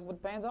smell like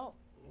with the pants off.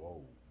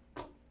 Whoa.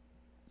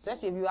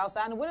 Especially if you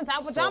outside in the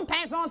wintertime with your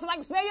pants on so I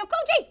can smell your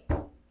coochie.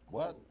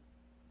 What?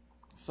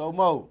 So,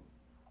 Mo.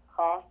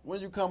 Huh? When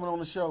you coming on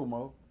the show,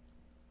 Mo?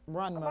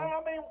 Run, Mo.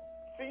 I mean,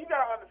 see, you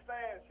got to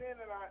understand, seeing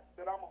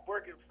that I'm a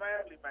working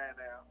family man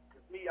now,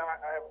 because me, I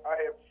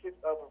have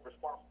 6 other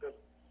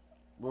responsibilities.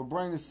 Well,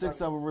 bring the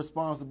 6 other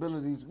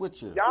responsibilities with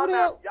you.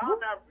 Y'all.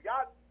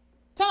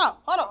 Tom,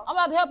 hold on. I'm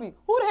about to help you.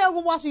 Who the hell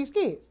gonna watch these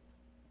kids?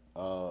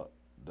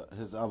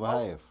 His other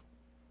half.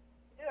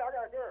 Yeah, I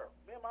got a girl.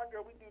 Me and my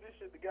girl, we do this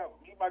shit together.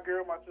 Me, my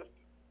girl, my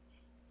sister.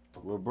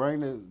 Well, bring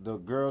the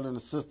girl and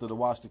the sister to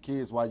watch the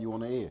kids while you on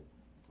the air.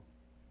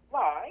 Nah,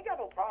 I ain't got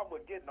no problem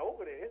with getting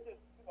over there. It's just,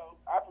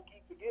 I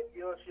keep forgetting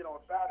your shit on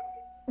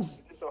Saturday.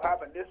 It just so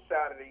happened this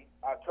Saturday,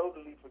 I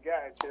totally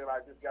forgot until I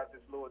just got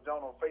this little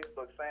joint on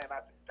Facebook saying,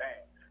 I said,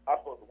 damn, I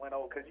was supposed to went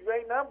over. Because you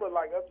ain't nothing but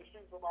like up the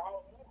street from my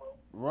house.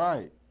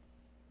 Right.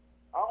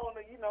 I don't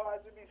know, I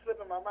just be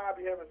slipping my mind,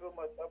 be having so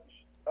much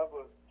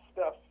other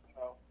stuff,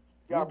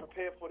 Got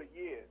prepared for the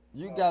year.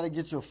 You got to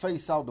get your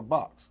face out the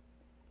box.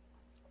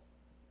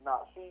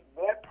 Nah, see,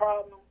 that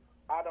problem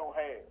I don't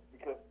have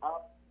because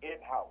I'm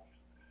in-house.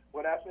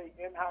 When I say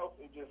in-house,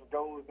 it just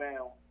goes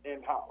down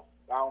in-house.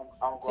 I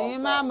don't go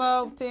TMI,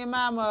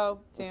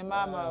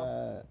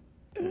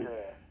 Yeah.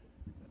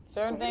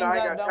 Certain things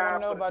I don't want to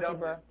know about you,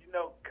 bro. You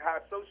know how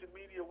social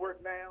media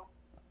work now?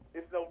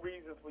 There's no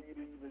reason for you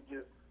to even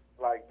just,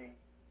 be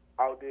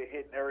out there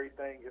hitting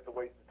everything. It's a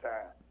waste of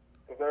time.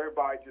 Because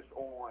everybody just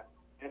on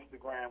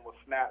Instagram or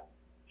Snap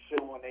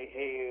showing their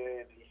hair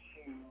and their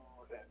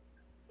shoes. And,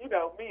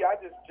 me, I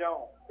just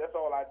joke. That's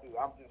all I do.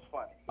 I'm just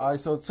funny. All right,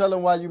 so tell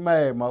them why you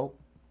mad, Mo.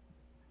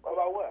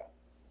 About what?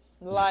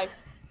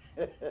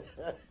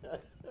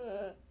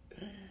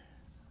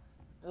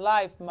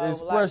 Life, Mo.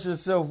 Express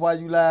yourself while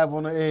you live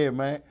on the air,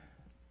 man.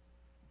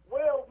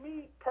 Well,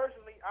 me,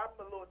 personally, I'm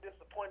a little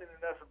disappointed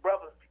in us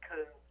brothers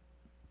because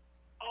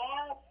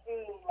I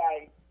feel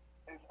like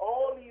it's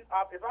all these,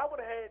 if I would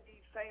have had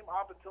these same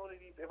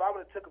opportunities, if I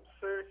would have took them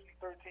seriously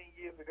 13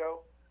 years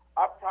ago,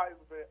 I probably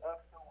would have been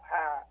up so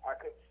high I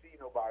couldn't see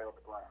nobody on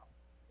the ground.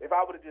 If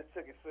I would have just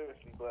took it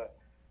seriously, but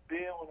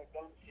being on the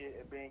dumb shit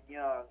and being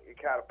young, it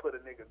kind of put a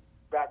nigga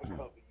back a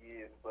couple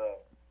years.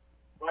 But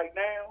right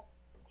now,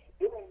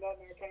 it ain't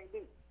nothing I can't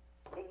do.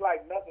 It's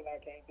like nothing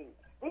I can't do.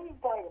 This is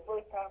probably the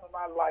first time in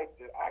my life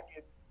that I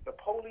get the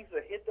police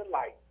to hit the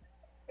light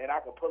and I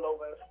can pull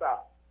over and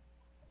stop.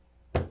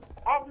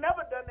 I've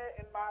never done that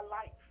in my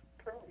life,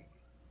 period.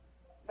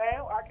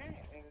 now I can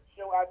and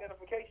show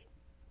identification.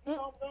 You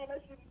know what I'm saying?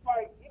 That shit is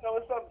like, you know,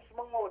 it's something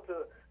small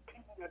to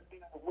people that's been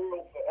in the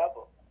world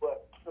forever.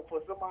 But for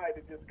somebody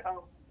to just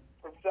come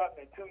from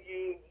something in 2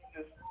 years, you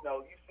just, you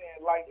know, you seeing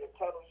light in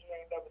tunnels you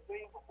ain't never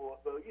seen before.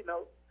 So, you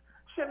know,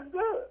 shit is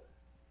good.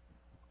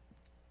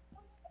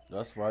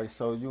 That's right.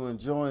 So you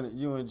enjoying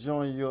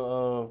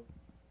your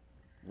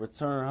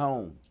return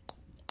home?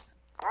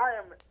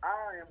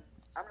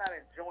 I'm not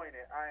enjoying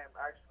it. I am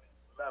actually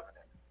loving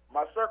it.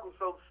 My circle's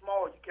so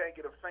small you can't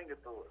get a finger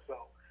through it.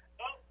 So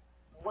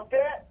with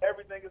that,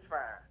 everything is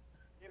fine.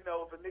 You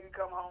know, if a nigga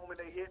come home and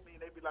they hit me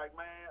and they be like,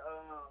 man,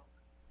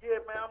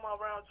 yeah, man, I'm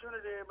around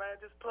Trinidad, man,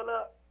 just pull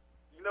up.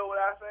 You know what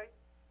I say?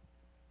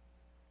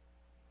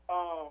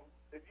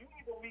 If you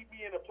need to meet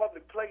me in a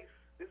public place,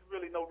 there's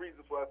really no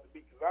reason for us to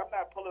meet because I'm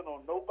not pulling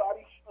on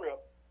nobody's strip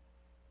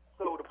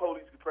so the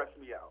police can press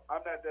me out.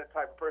 I'm not that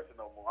type of person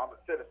no more. I'm a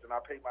citizen. I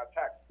pay my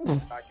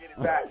taxes. I get it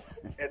back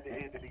at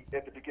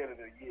the beginning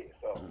of the year.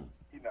 So,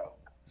 you know.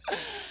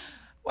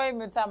 Wait a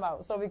minute, time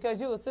out. So because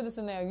you're a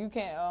citizen now, you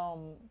can't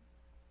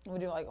what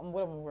am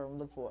I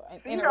look for?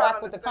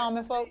 Interact with the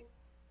common folk?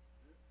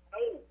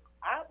 No,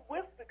 I'm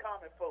with the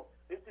common folk.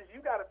 It's just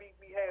you got to meet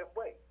me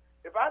halfway.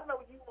 If I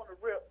know you want to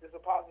rip, there's a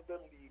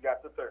possibility you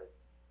got the third.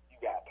 You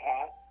got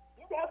pie.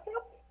 You got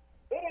something.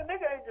 And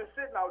nigga ain't just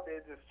sitting out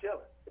there just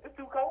chilling. It's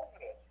too cold for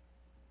that.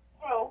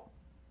 So,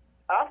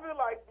 I feel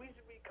like we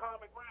should be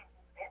common ground.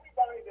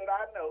 Everybody that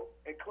I know,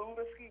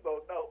 including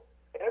Skibo, know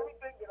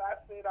everything that I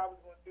said I was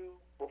going to do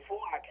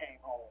before I came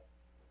home,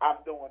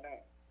 I'm doing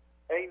now.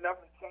 Ain't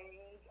nothing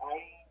changed.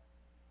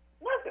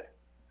 Nothing.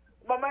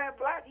 My man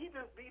Black, he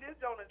just beat his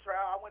joint in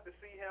trial. I went to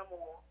see him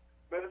on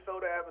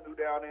Minnesota Avenue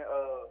down in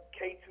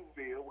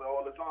K2ville, where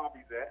all the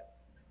zombies at.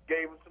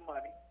 Gave him some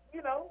money,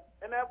 you know,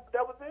 and that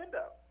was the end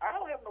of it. I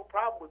don't have no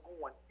problem with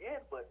going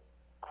in, but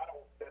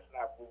that's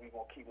not what we're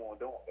going to keep on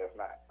doing. That's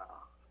not.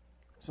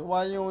 So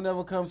why you don't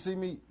ever come see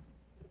me?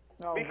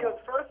 Because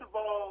first of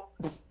all,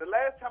 the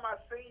last time I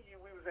seen you,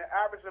 we was in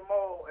Iverson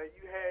Mall, and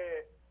you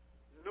had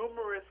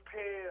numerous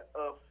pair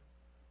of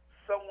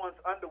someone's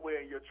underwear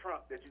in your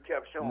trunk that you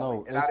kept showing me.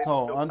 No, it's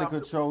called Under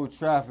Control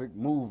Traffic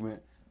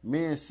Movement.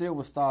 Me and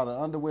Silver started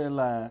an underwear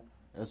line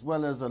as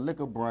well as a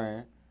liquor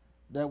brand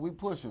that we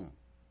pushing.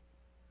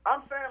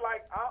 I'm saying,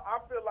 like, I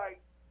feel like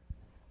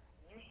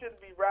you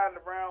shouldn't be riding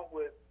around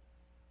with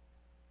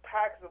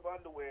packs of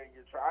underwear in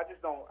your trunk. I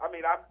just don't. I'm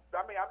not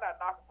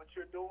knocking what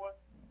you're doing,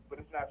 but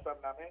it's not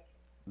something I'm into.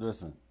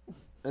 Listen,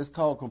 it's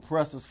called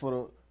compressors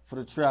for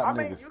the trap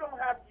niggas. You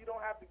don't have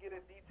to get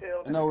in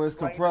detail. No, it's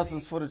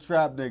compressors for the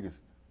trap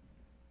niggas.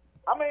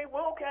 I mean,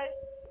 well, okay.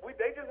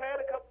 They just had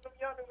a couple of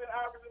youngers in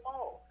Iverson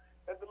Mall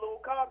at the little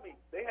car meet.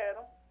 They had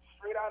them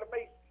straight out of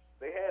Macy's.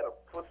 They had them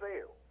for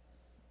sale.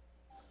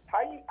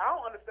 I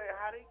don't understand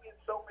how they get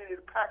so many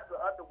packs of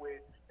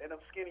underwear and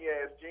them skinny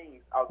ass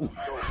jeans out the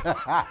store.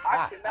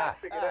 I cannot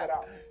figure that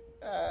out.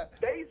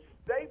 They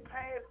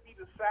pants be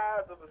the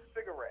size of a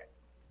cigarette.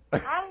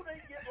 How do they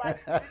get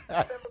like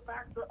 6-7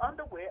 packs of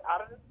underwear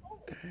out of the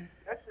store?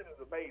 That shit is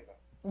amazing.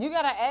 You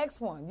gotta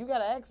ask one. You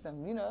gotta ask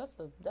them. You know,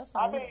 that's.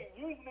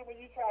 Usually when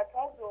you try to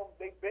talk to them,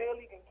 they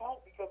barely can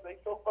talk because they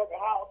so fucking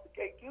high off the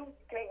KQ,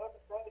 you can't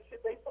understand the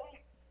shit they say.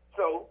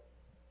 So,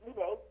 you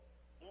know,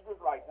 you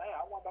just like, man,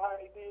 I wonder how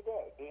they did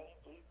that. Then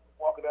you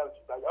walking out,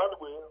 you like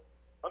underwear.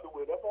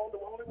 That's all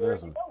the only way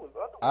you know is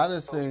underwear. I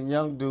just seen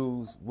young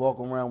dudes walk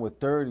around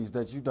with 30s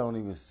that you don't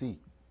even see.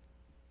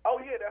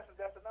 Oh yeah, that's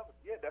another.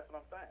 Yeah, that's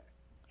what I'm saying.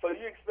 So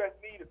you expect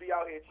me to be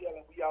out here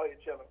chilling? We out here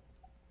chilling.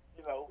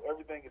 You know,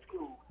 everything is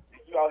cool.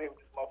 You out here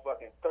with this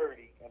motherfucking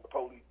 30 and the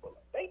police pull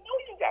up. They know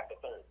you got the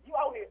 30. You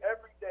out here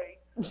every day,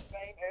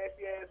 same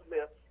assy ass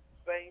lips,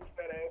 same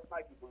fat ass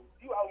Nike boots.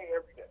 You out here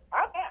every day.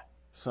 I'm not.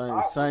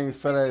 Same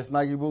fat ass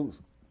Nike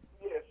boots.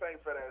 Yeah, same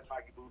fat ass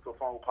Nike boots or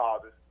phone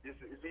pauses.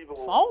 It's even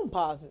phone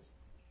pauses.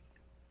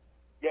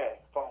 Yeah,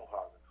 phone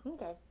pauses.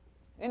 Okay.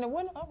 In the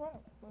winter, all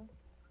right.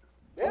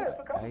 Yeah, it's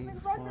a couple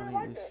niggas right there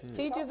like that.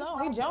 Teach his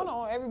own. He Jonah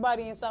on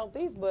everybody in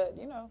Southeast, but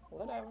you know,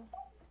 whatever.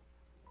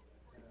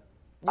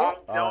 I'm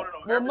Jonah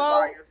on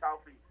everybody in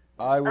Southeast.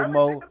 All right, with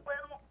Mo.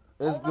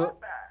 It's good.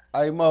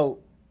 Hey, Mo.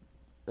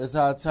 It's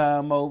our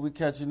time, Mo. We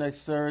catch you next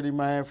Saturday,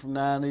 man, from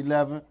 9 to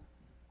 11.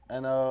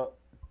 And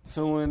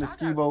tune in to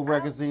Skibo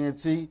Records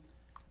ENT.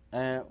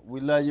 And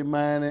we love you,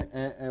 man,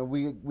 and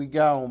we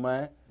gone,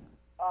 man.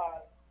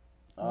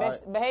 All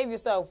right. Behave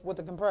yourself with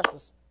the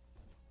compressors.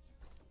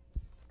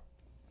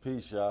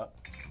 Peace, y'all.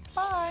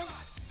 Bye.